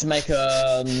Oh, need to make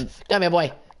come here,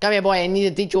 boy. Come here, boy. I need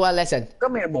to teach you a lesson.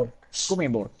 Come here, boy. Come here,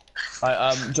 boy.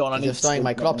 John, I He's need destroying to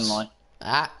my not gonna crops. lie.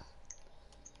 Ah.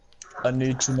 I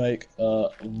need to make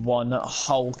one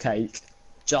whole cake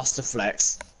just to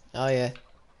flex. Oh yeah.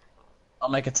 I'll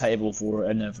make a table for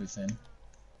it and everything.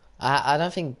 I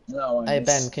don't think. No, Hey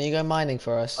Ben, can you go mining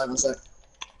for us? Wait one sec.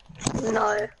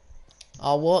 no.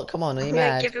 Oh what? Come on, are you You're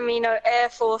mad? giving me no Air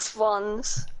Force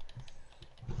Ones.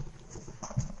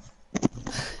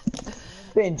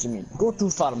 Benjamin, go to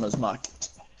farmer's market.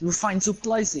 You'll find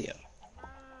supplies here.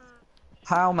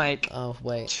 How make Oh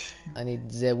wait, I need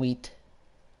the wheat.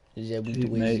 The wheat, You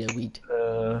wheat, the make- wheat.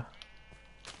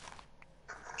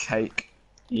 cake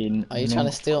in Are you trying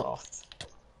to steal- Minecraft?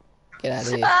 Get out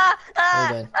of here. Ah, What are you ah,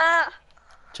 doing? ah.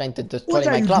 Trying to destroy What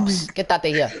are my you crops. Get out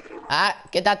of here. Ah,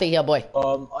 get out of here, boy. I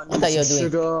What need are you some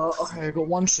doing? sugar. Okay, I got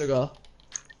 1 sugar.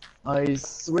 I need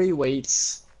 3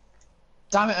 wheats.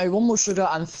 Damn it, I need 1 more sugar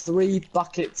and 3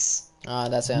 buckets. Ah,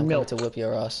 that's it. I'm Milk. coming to whip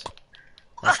your ass.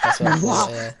 That's what I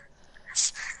thought, yeah.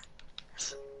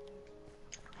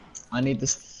 I need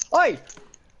this. Oi!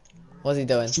 What's he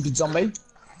doing? Stupid zombie. This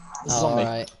Oh, zombie.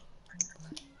 alright.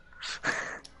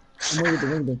 I'm over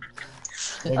the window.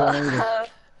 They're going over there.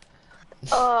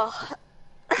 Oh,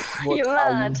 What you're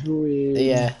are mad. you doing?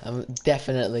 Yeah, I'm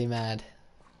definitely mad.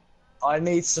 I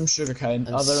need some sugarcane.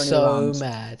 I'm Are there any so around?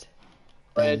 mad.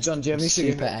 John, do you have any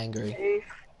Super sugar? angry.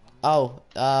 Oh,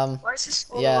 Why is this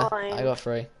yeah, online? I got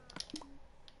 3.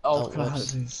 Oh, Oh, can I have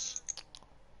whoops. it, please?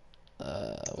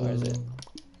 Where is it?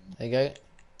 There you go.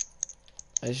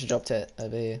 I just dropped it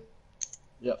over here.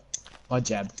 Yep. My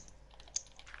jab.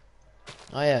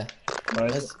 Oh yeah. Where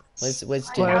is it? Where's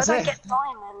How Jim? Where is do I it? get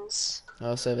diamonds?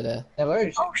 Oh, it's over there. Yeah, where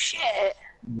is Oh shit.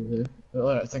 it?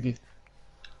 Alright, thank you.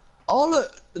 Oh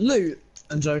look, loot.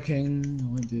 I'm joking. I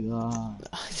won't do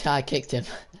that. I kicked him.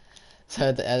 So Oh,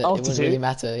 it did wouldn't you? really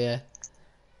matter, yeah.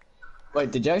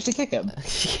 Wait, did you actually kick him?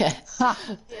 Yeah. Ha!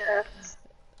 Yeah.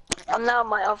 I'm now in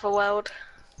my other world.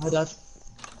 Hi, Dad.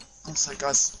 One sec,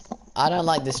 guys. I don't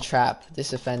like this trap.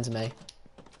 This offends me.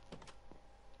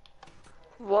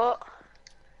 What?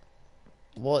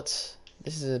 What?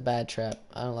 This is a bad trap.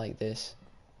 I don't like this.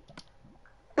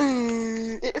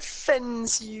 It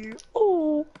offends you.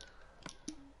 Oh.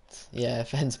 Yeah, it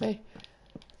offends me.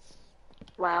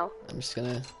 Wow. I'm just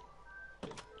gonna...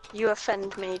 You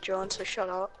offend me, John, so shut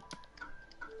up.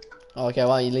 Oh, okay,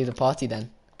 well, you leave the party then.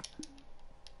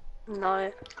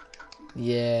 No.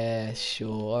 Yeah,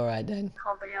 sure. Alright then.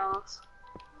 Can't be arsed.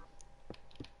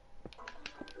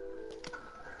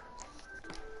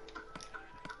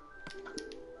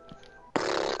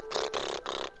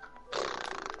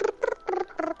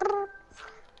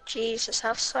 Jesus, I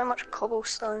have so much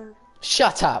cobblestone.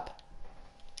 Shut up!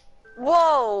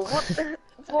 Whoa! What the?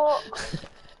 What?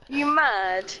 You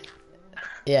mad?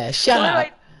 Yeah, shut Why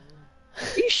up!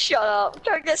 do You shut up.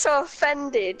 Don't get so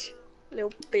offended,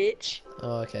 little bitch.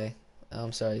 Oh, okay.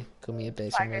 I'm sorry. Call me a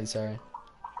bitch. I'm really sorry.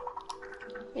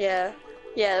 Yeah.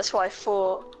 Yeah, that's what I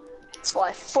thought. That's what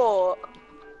I thought.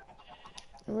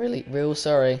 I'm really, real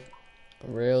sorry.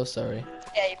 Real sorry.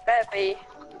 Yeah, you better be.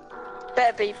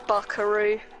 Better be,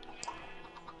 buckaroo.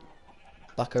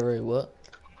 Buckaroo, what?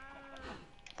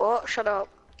 What? Shut up.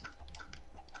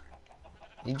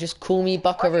 You just call me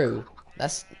Buckaroo.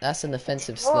 That's an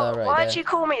offensive slur What? right Why'd there. you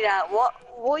call me that? What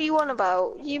are you on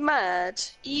about? You mad?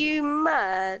 You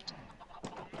mad?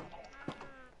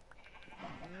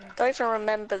 Don't even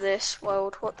remember this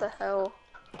world. What the hell?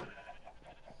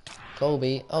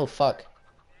 Colby. Oh fuck.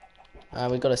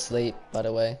 We gotta sleep, by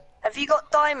the way. Have you got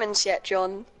diamonds yet,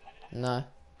 John? No.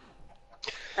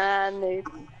 Noob.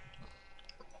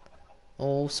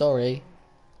 Oh, sorry.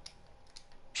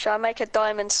 Shall I make a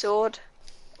diamond sword?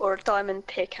 Or a diamond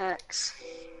pickaxe?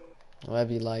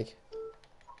 Whatever you like.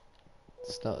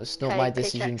 It's not Okay, my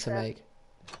decision pickaxe to then. make.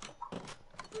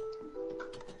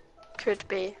 Could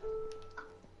be.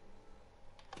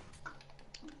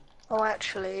 Oh,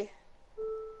 actually.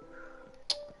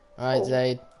 Alright, Oh.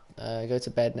 Zaid. Go to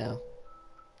bed now.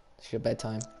 It's your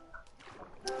bedtime.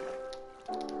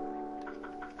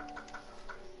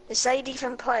 Is Zaid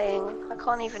even playing? I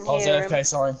can't even Oh, hear him. okay,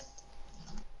 sorry.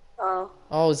 Oh.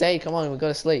 Oh, Zayd, come on, we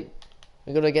gotta sleep.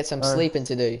 We gotta get some sleeping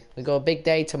to do. We got a big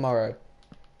day tomorrow.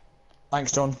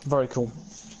 Thanks, John. Very cool.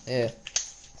 Yeah.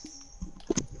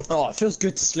 Oh, it feels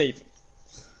good to sleep.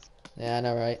 Yeah, I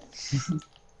know, right?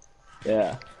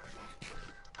 Yeah.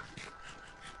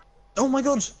 Oh my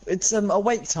god, it's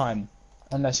awake time.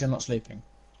 Unless you're not sleeping.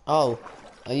 Oh,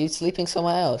 are you sleeping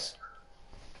somewhere else?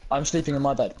 I'm sleeping in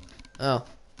my bed. Oh.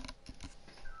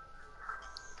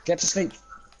 Get to sleep.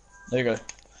 There you go.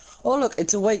 Oh look,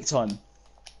 it's awake time.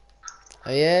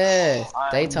 Oh yeah,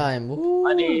 daytime. Woo.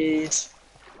 I need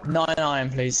 9 iron,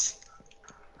 please.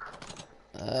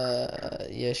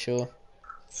 Yeah, sure.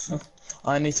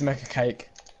 I need to make a cake.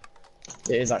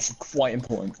 It is actually quite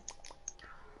important.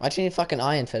 Why'd you need fucking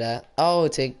iron for that? Oh,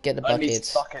 to get the I need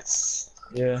buckets. buckets.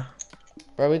 Yeah.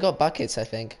 Bro, we got buckets, I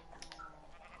think.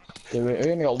 Yeah, we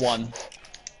only got one.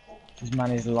 Just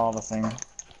manage the lava thing.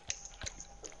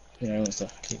 You know, wants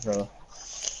to keep forever.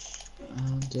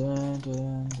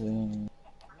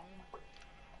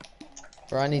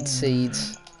 Bro, I need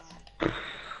seeds.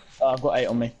 I've got 8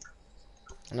 on me.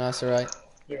 No, that's alright.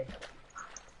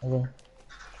 Okay.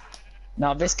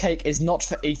 Now this cake is not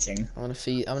for eating. I'm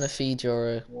gonna feed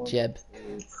your Jeb.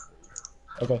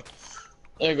 Okay.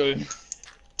 There you go.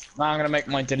 Now I'm gonna make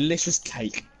my delicious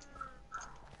cake.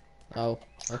 Oh,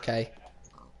 okay.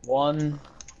 1,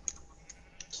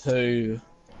 2,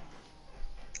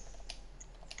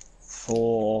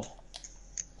 4.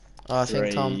 Oh, I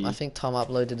think Tom. Three. I think Tom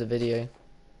uploaded the video.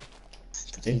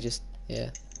 He just, yeah.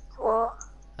 What?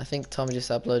 I think Tom just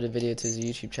uploaded a video to his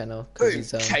YouTube channel because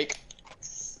he's Cake.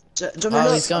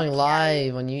 Oh, he's going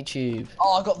live on YouTube.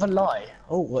 Oh, I got the lie.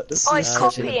 Oh, what? This Oh, is he's I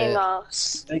should have copying bet.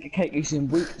 us. make a cake using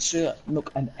wheat, sugar,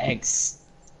 milk, and eggs.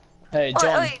 Hey, Oh,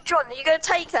 John. wait, John, are you gonna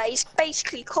take that? He's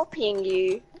basically copying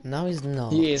you. No, he's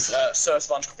not. He is Sir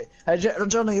Sponge Coffee. Hey,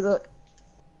 Johnny, look.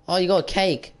 Oh, you got a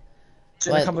cake. Do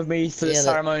you want Wait, to come with me for the yeah, look.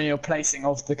 ceremonial placing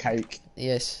of the cake?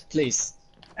 Yes. Please.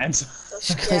 And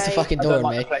Just close the Okay. fucking I door don't on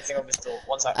like me. the placing of this door.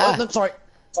 One sec. Ah. Oh, no, sorry.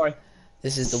 Sorry.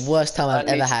 This is the worst time I've I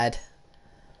need ever to- had.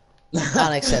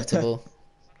 Unacceptable.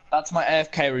 That's my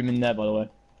AFK room in there, by the way.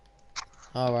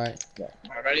 Alright. Yeah.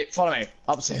 Alright, ready? Follow me.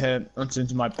 Up to here,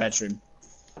 into my bedroom.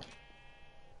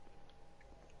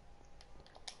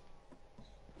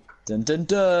 Dun dun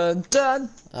dun dun!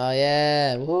 Oh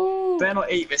yeah. Woo. Better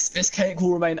not eat this. This cake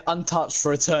will remain untouched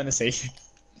for eternity.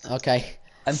 Okay.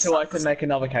 Until I can make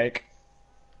another cake.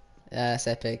 Yeah, that's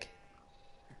epic.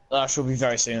 That shall be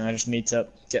very soon. I just need to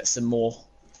get some more.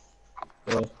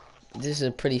 This is a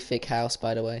pretty thick house,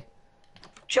 by the way.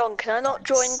 John, can I not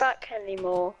join back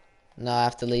anymore? No, I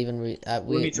have to leave and we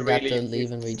need to have to really-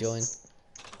 leave and rejoin.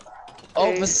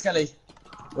 Oh, Who? Mr. Skelly.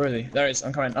 Where is he? There he is.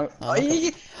 I'm coming. Oh,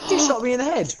 okay. he shot me in the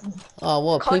head. Oh,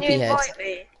 what a Can't you poopy head. invite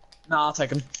me? Nah, I'll take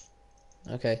him.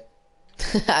 Okay.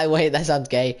 I wait, that sounds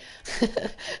gay.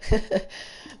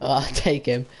 Oh, I'll take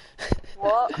him.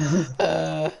 What?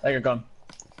 There you go, gone.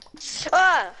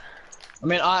 Ah! I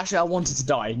mean, I wanted to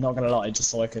die, not gonna lie, just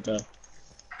so I could, My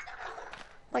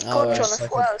Oh, God, right. John, I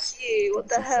thought that was you. What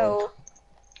the hell?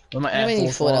 with my What do you Air mean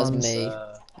you Force thought that was Ones, me?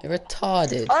 You're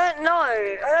retarded. I don't know.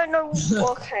 I don't know.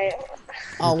 Okay.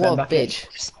 Oh, Bend what a back in.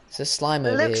 bitch. It's a slime It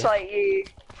over looks here. like you.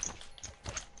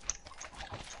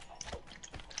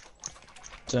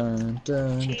 Dun,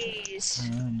 dun, Jeez.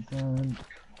 dun, dun.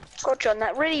 God, John,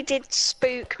 that really did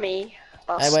spook me,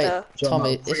 Hey, wait, Buster. John,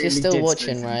 Tommy, that if you're really still did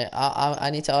watching, spook me. right, I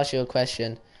need to ask you a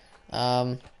question.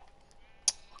 Well,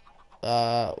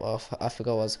 I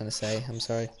forgot what I was gonna say. I'm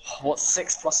sorry. What's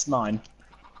 6 plus 9?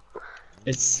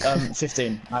 It's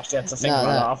 15. Actually, I have to think No, about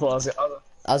no. that. I thought I was.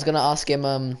 I was gonna ask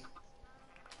him,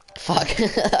 fuck,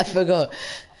 I forgot.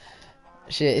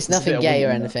 Shit, it's a bit nothing of gay or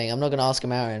winning, anything. I'm not gonna ask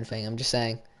him out or anything. I'm just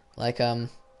saying, like,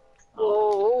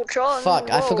 Whoa, John. fuck,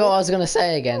 I whoa, forgot what I was gonna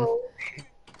say again. Whoa.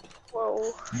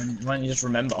 Whoa. Why don't you just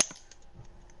remember?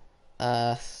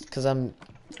 Because I'm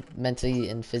mentally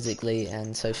and physically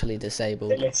and socially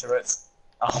disabled. Illiterate.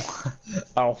 Oh.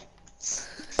 Oh.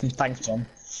 Thanks, John.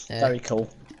 Yeah. Very cool.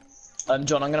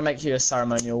 John, I'm gonna make you a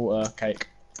ceremonial cake.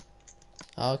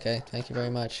 Oh, okay, thank you very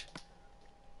much.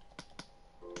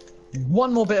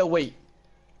 One more bit of wheat.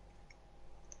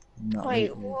 No,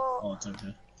 Wait, wheat. what? Oh, it's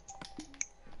okay.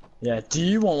 Yeah, do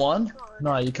you want one?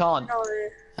 No, you can't. No,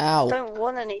 Ow! don't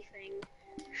want anything.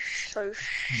 So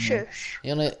shush.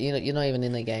 You're not even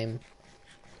in the game.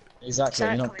 Exactly,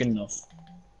 you're not Exactly. good enough.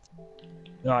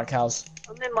 Alright, cows.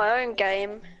 I'm in my own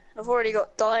game. I've already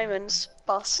got diamonds,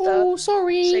 Buster.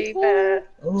 sorry. So you better.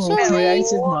 Oh, Sorry.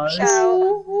 creative Watch mode. out.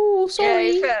 Oh, Yeah,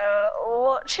 you better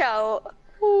watch out.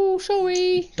 Oh,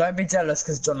 sorry. Don't be jealous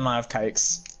because John and I have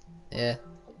cakes. Yeah.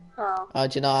 Oh, Oh,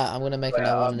 do you know, I'm gonna make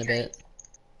another one in a bit.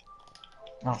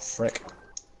 Oh, frick.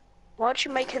 why'd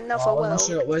you make another Oh, where's my world?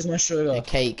 sugar? Where's my sugar? A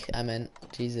cake, I meant.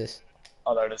 Jesus.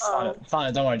 Oh, there it is. Find it. Find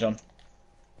it. Don't worry, John.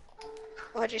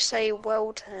 Why'd you say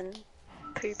world then?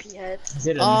 Poopy head. I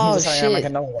didn't. Oh, He's saying I'll make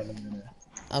shit. another one in a minute.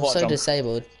 I'm What, so John?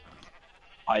 disabled.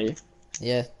 Are you?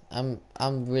 Yeah, I'm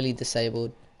really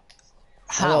disabled.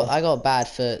 How? I got a bad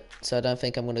foot, so I don't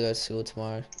think I'm gonna go to school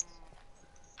tomorrow.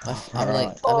 I'm like, Alright.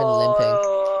 I've been limping.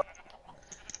 Oh,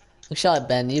 Well, shut up,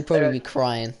 Ben. You'd probably be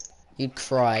crying. You'd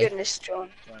cry. goodness, John.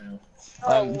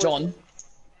 Oh, John.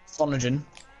 Sonogen.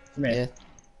 Come Yeah. here.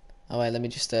 Oh wait, let me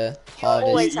just You harvest.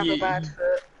 always have a bad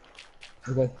foot.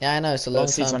 Okay. Yeah, I know. It's a long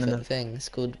see time one in there. thing. It's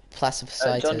called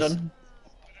plastifasciitis. John.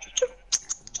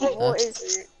 What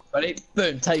is it? Ready?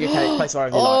 Boom. Take your cake. Place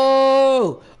wherever you like.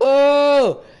 Oh!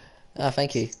 Oh! Ah,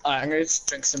 thank you. Alright, I'm gonna just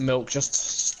drink some milk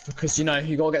just because you know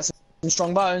you gotta get some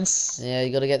strong bones. Yeah,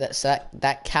 you gotta get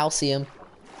that calcium.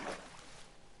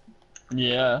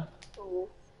 Yeah.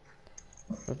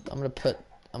 I'm gonna put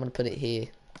it here.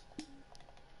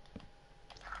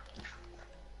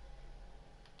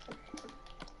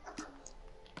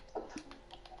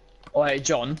 Oh, hey,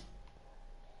 John.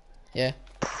 Yeah.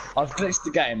 I've glitched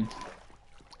the game. With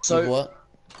So what?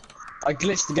 I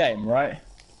glitched the game, right?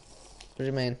 What do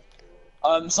you mean?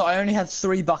 So I only had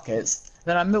 3 buckets.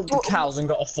 Then I milked the cows and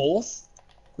got a 4th.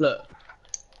 Look.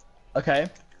 Okay.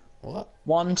 What?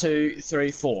 1, 2,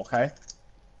 3, 4. Okay.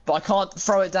 But I can't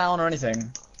throw it down or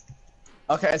anything.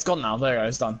 Okay, it's gone now. There you go.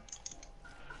 It's done.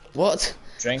 What?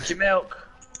 Drink your milk.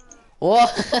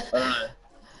 What?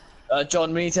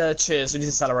 John, we need to cheers. We need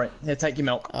to celebrate. Here, take your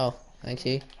milk. Oh, thank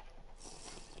you.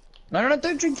 No,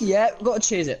 don't drink it yet. We've got to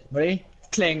cheers it. Ready?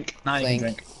 Clink. Now you can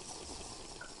Clink. drink.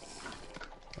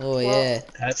 Oh yeah.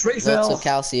 Let's Lots refill. of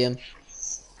calcium.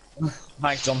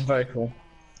 Thanks, John. Very cool.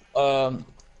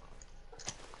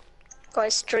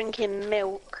 Guys drinking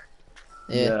milk.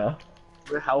 Yeah.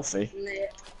 We're healthy.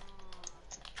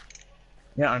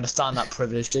 You don't understand that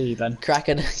privilege, do you, Ben?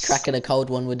 Cracking a cold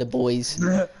one with the boys.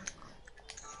 Do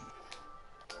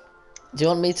you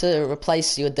want me to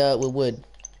replace your dirt with wood?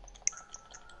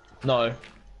 No,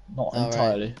 not Alright.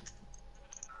 entirely.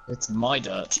 It's my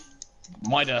dirt.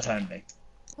 My dirt only.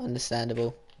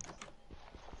 Understandable.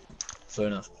 Fair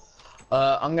enough.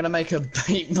 I'm gonna make a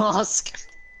bait mask.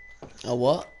 Oh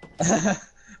what?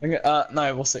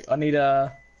 No, what's it? I need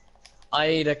a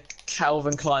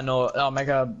Calvin Klein or I'll make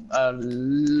a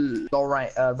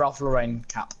Ralph Lauren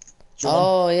cap. Do you want?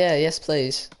 Oh yeah, yes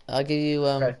please. I'll give you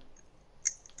Okay.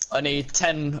 I need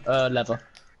 10 leather.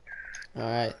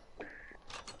 Alright.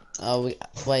 Oh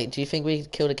wait, do you think we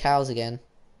could kill the cows again?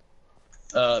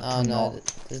 Oh no,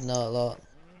 there's not a lot.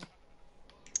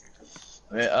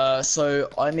 Okay, so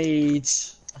I need.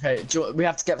 Okay, we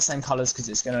have to get the same colours because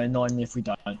it's going to annoy me if we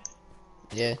don't.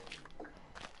 Yeah.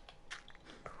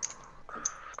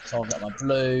 So I'll get my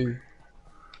blue.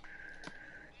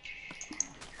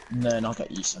 And then I'll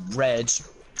get you some red.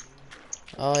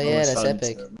 Oh yeah, that's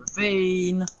epic.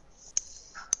 Ravine.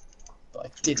 But I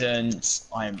didn't.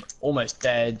 I'm almost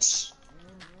dead.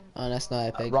 Oh, that's not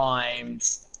epic. Rhymed.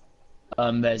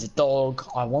 There's a dog.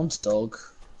 I want a dog.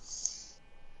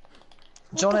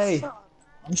 Johnny,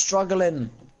 I'm struggling.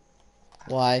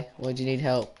 Why? Why do you need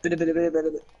help? I'm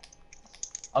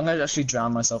gonna actually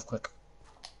drown myself quick.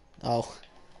 Oh.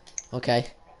 Okay.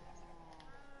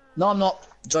 No, I'm not.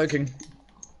 Joking.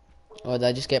 Or did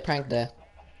I just get pranked there?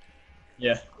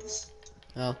 Yeah.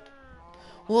 Oh.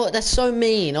 What? That's so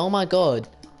mean. Oh my god.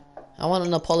 I want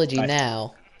an apology Right.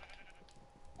 now.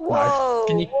 Whoa,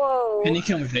 Can you- whoa. Can you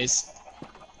kill me, please?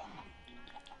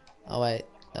 Oh wait.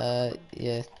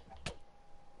 Yeah.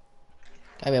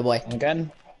 Come here, boy.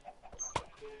 Again.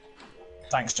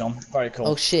 Thanks, John. Very cool.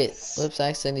 Oh shit. Whoops, I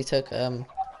accidentally took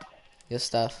your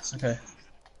stuff. It's okay.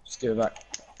 Just give it back.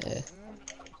 Yeah.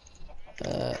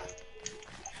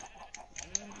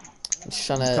 I'm just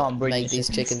trying You can't to breed make these these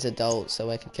chickens. chickens adults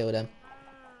so I can kill them.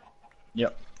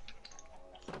 Yep.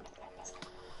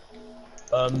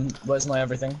 Where's my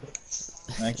everything?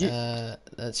 Thank you.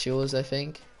 That's yours, I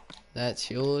think. That's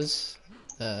yours.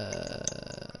 I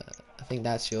think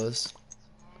that's yours.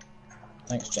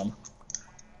 Thanks, John.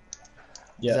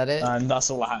 Yeah. that it? And that's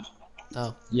all I had.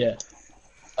 Oh. Yeah.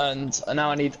 And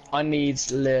now I need one, two,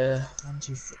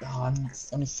 three. Oh,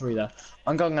 only 3 there.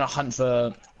 I'm gonna hunt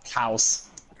for cows.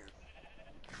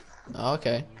 Oh,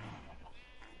 okay.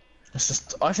 It's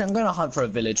just actually I'm gonna hunt for a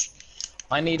village.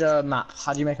 I need a map.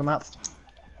 How do you make a map?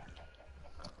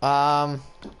 I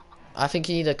think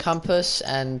you need a compass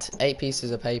and 8 pieces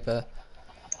of paper.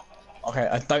 Okay,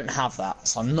 I don't have that,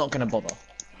 so I'm not gonna bother.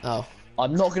 Oh.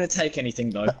 I'm not gonna take anything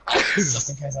though, just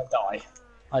in case I die.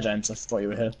 Hi James, I forgot you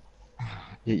were here.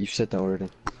 Yeah, you've said that already.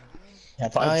 Yeah,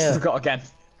 but Oh, I yeah. forgot again.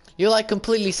 You're like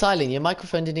completely silent. Your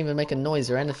microphone didn't even make a noise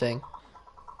or anything.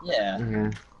 Yeah.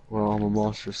 Yeah. Well, I'm a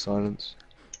master of silence.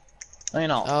 No, you're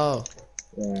not. Oh.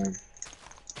 Yeah.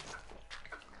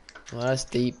 Well, that's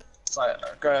deep. So,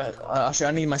 go ahead. Actually,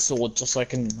 I need my sword just so I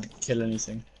can kill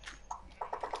anything.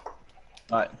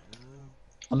 Right.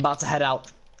 I'm about to head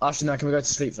out. Actually, no, can we go to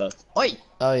sleep first? Oi!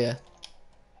 Oh, yeah.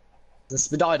 The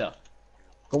spider.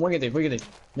 Go on, wiggity, wiggity.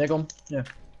 Yeah, go on. Yeah.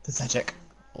 Pathetic.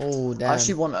 Oh, damn. I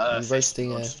actually want You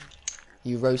roasting a...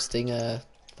 You roasting a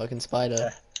fucking spider.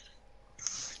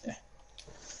 Yeah.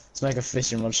 Let's make a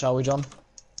fishing rod, shall we, John?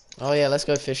 Oh, yeah, let's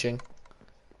go fishing.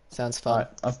 Sounds fun. Alright,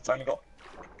 I've only got...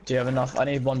 Do you have enough? I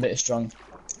need one bit of strong.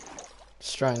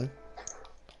 Strong.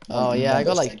 Oh, yeah, I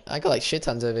got like shit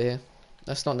tons over here.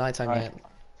 That's not nighttime Alright. yet.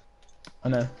 I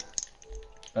know.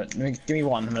 Right, give me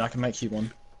one, and then I can make you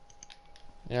one.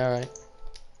 Yeah, alright.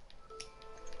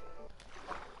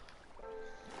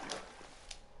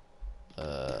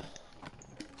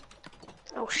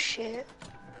 Oh shit.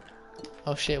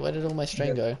 Oh shit, where did all my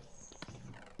string go?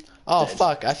 Oh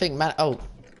fuck, I think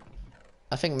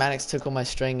I think Mannix took all my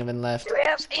string and then left. Do we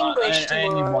have English I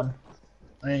only need tomorrow? one.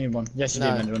 I only need one. Yes, you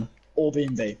No. do, Mandarin. Or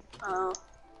B&B. Oh,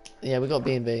 Yeah, we got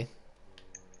B&B.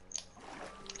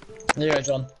 There you go,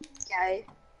 John. okay.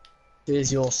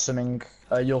 Here's your swimming,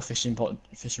 your fishing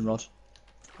rod.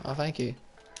 Oh, thank you.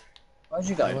 Where'd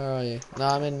you go? Where are you? No,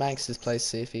 I'm in Max's place,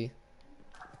 see if he...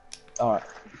 Alright.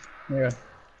 There you go.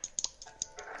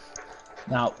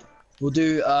 Now, we'll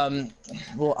do,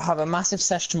 we'll have a massive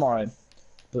sesh tomorrow.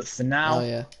 But for now, Oh,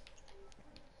 yeah.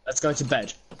 let's go to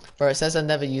bed. Bro, it says I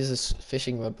never used this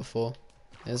fishing rod before.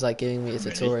 It was like giving me a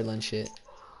Really? tutorial and shit.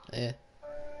 Yeah.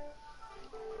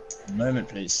 A moment,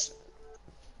 please.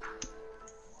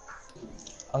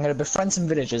 I'm gonna befriend some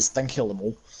villagers, then kill them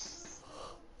all.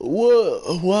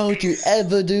 Whoa, why would you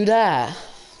ever do that?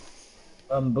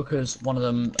 Because one of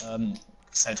them,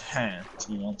 said hey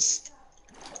to me once.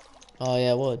 Oh,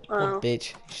 yeah, what? Oh. What bitch?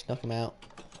 You should knock him out.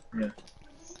 Yeah.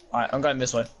 Alright, I'm going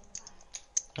this way.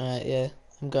 Alright, yeah.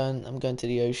 I'm going to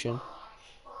the ocean.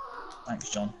 Thanks,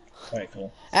 John. Very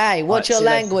cool. Hey, what's Right, your see you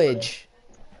later. language?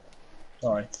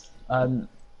 Sorry.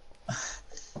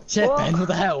 Shit, Ben, what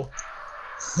the hell?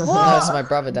 No, that's my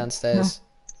brother downstairs.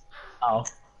 Oh.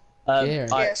 you hear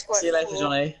him? Alright, Yes, what see you later, for?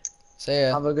 Johnny. See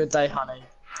ya. Have a good day, honey.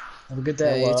 Have a good Yeah,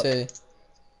 day you at work. too.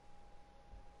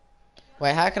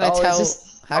 Wait, how can I Oh, is tell? this-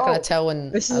 How can I oh, tell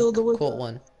when this is I've all the wood- caught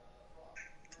one?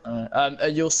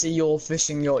 You'll see your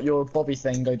fishing, your bobby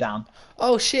thing go down.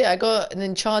 Oh shit! I got an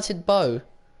enchanted bow.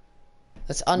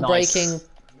 That's unbreaking.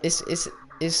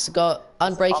 It's got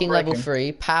unbreaking level Unbreaking.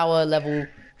 3, power level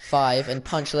 5, and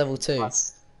punch level 2.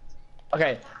 Nice.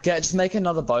 Okay, just make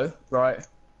another bow, right?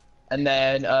 And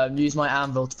then use my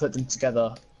anvil to put them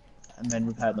together, and then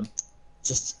repair them.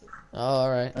 Just Oh, all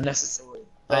right. unnecessary.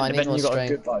 Oh, I Then, need then more you got string. a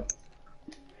good bow.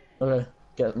 Okay,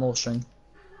 get more string.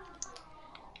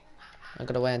 I'm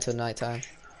gonna wait until night time.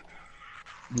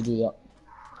 You do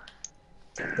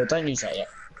that. But don't use that yet.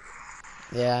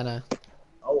 Yeah, I know.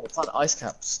 Oh, find ice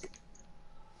caps.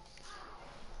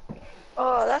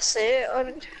 Oh, that's it. I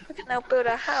can now build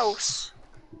a house.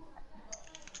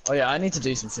 Oh yeah, I need to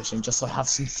do some fishing just so I have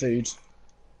some food.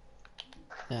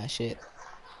 Ah, shit.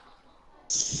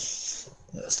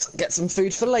 Let's get some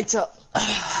food for later.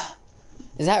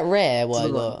 Is that rare? What I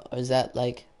the got, or is that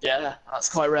like? Yeah, that's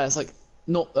quite rare. It's like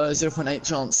not 0.8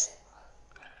 chance.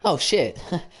 Oh shit.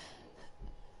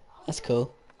 That's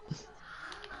cool.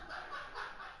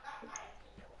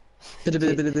 Do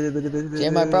you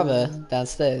have my brother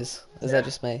downstairs? Or is that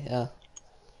just me? Yeah.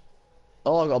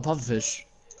 Oh, I got a pufferfish.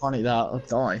 Can't eat that. I'll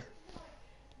die.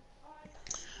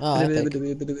 Oh, epic.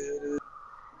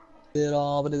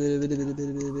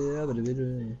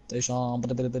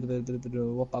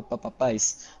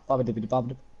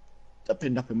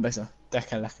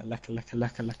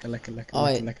 Oh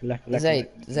wait,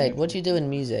 Zaid, what do you do in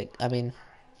music? I mean,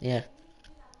 yeah.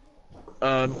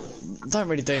 Don't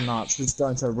really do much. We just go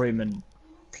into a room and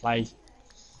play.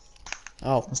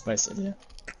 Oh, That's basically it.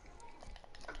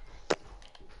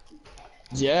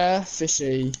 Yeah,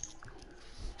 fishy.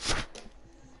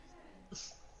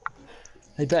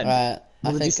 Hey Ben, alright.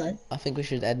 what did you say? I think we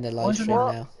should end the live What? stream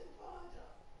now.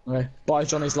 Okay, bye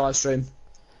Johnny's live stream.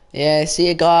 Yeah, see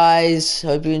you guys.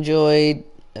 Hope you enjoyed.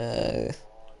 Yeah,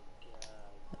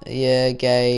 gay.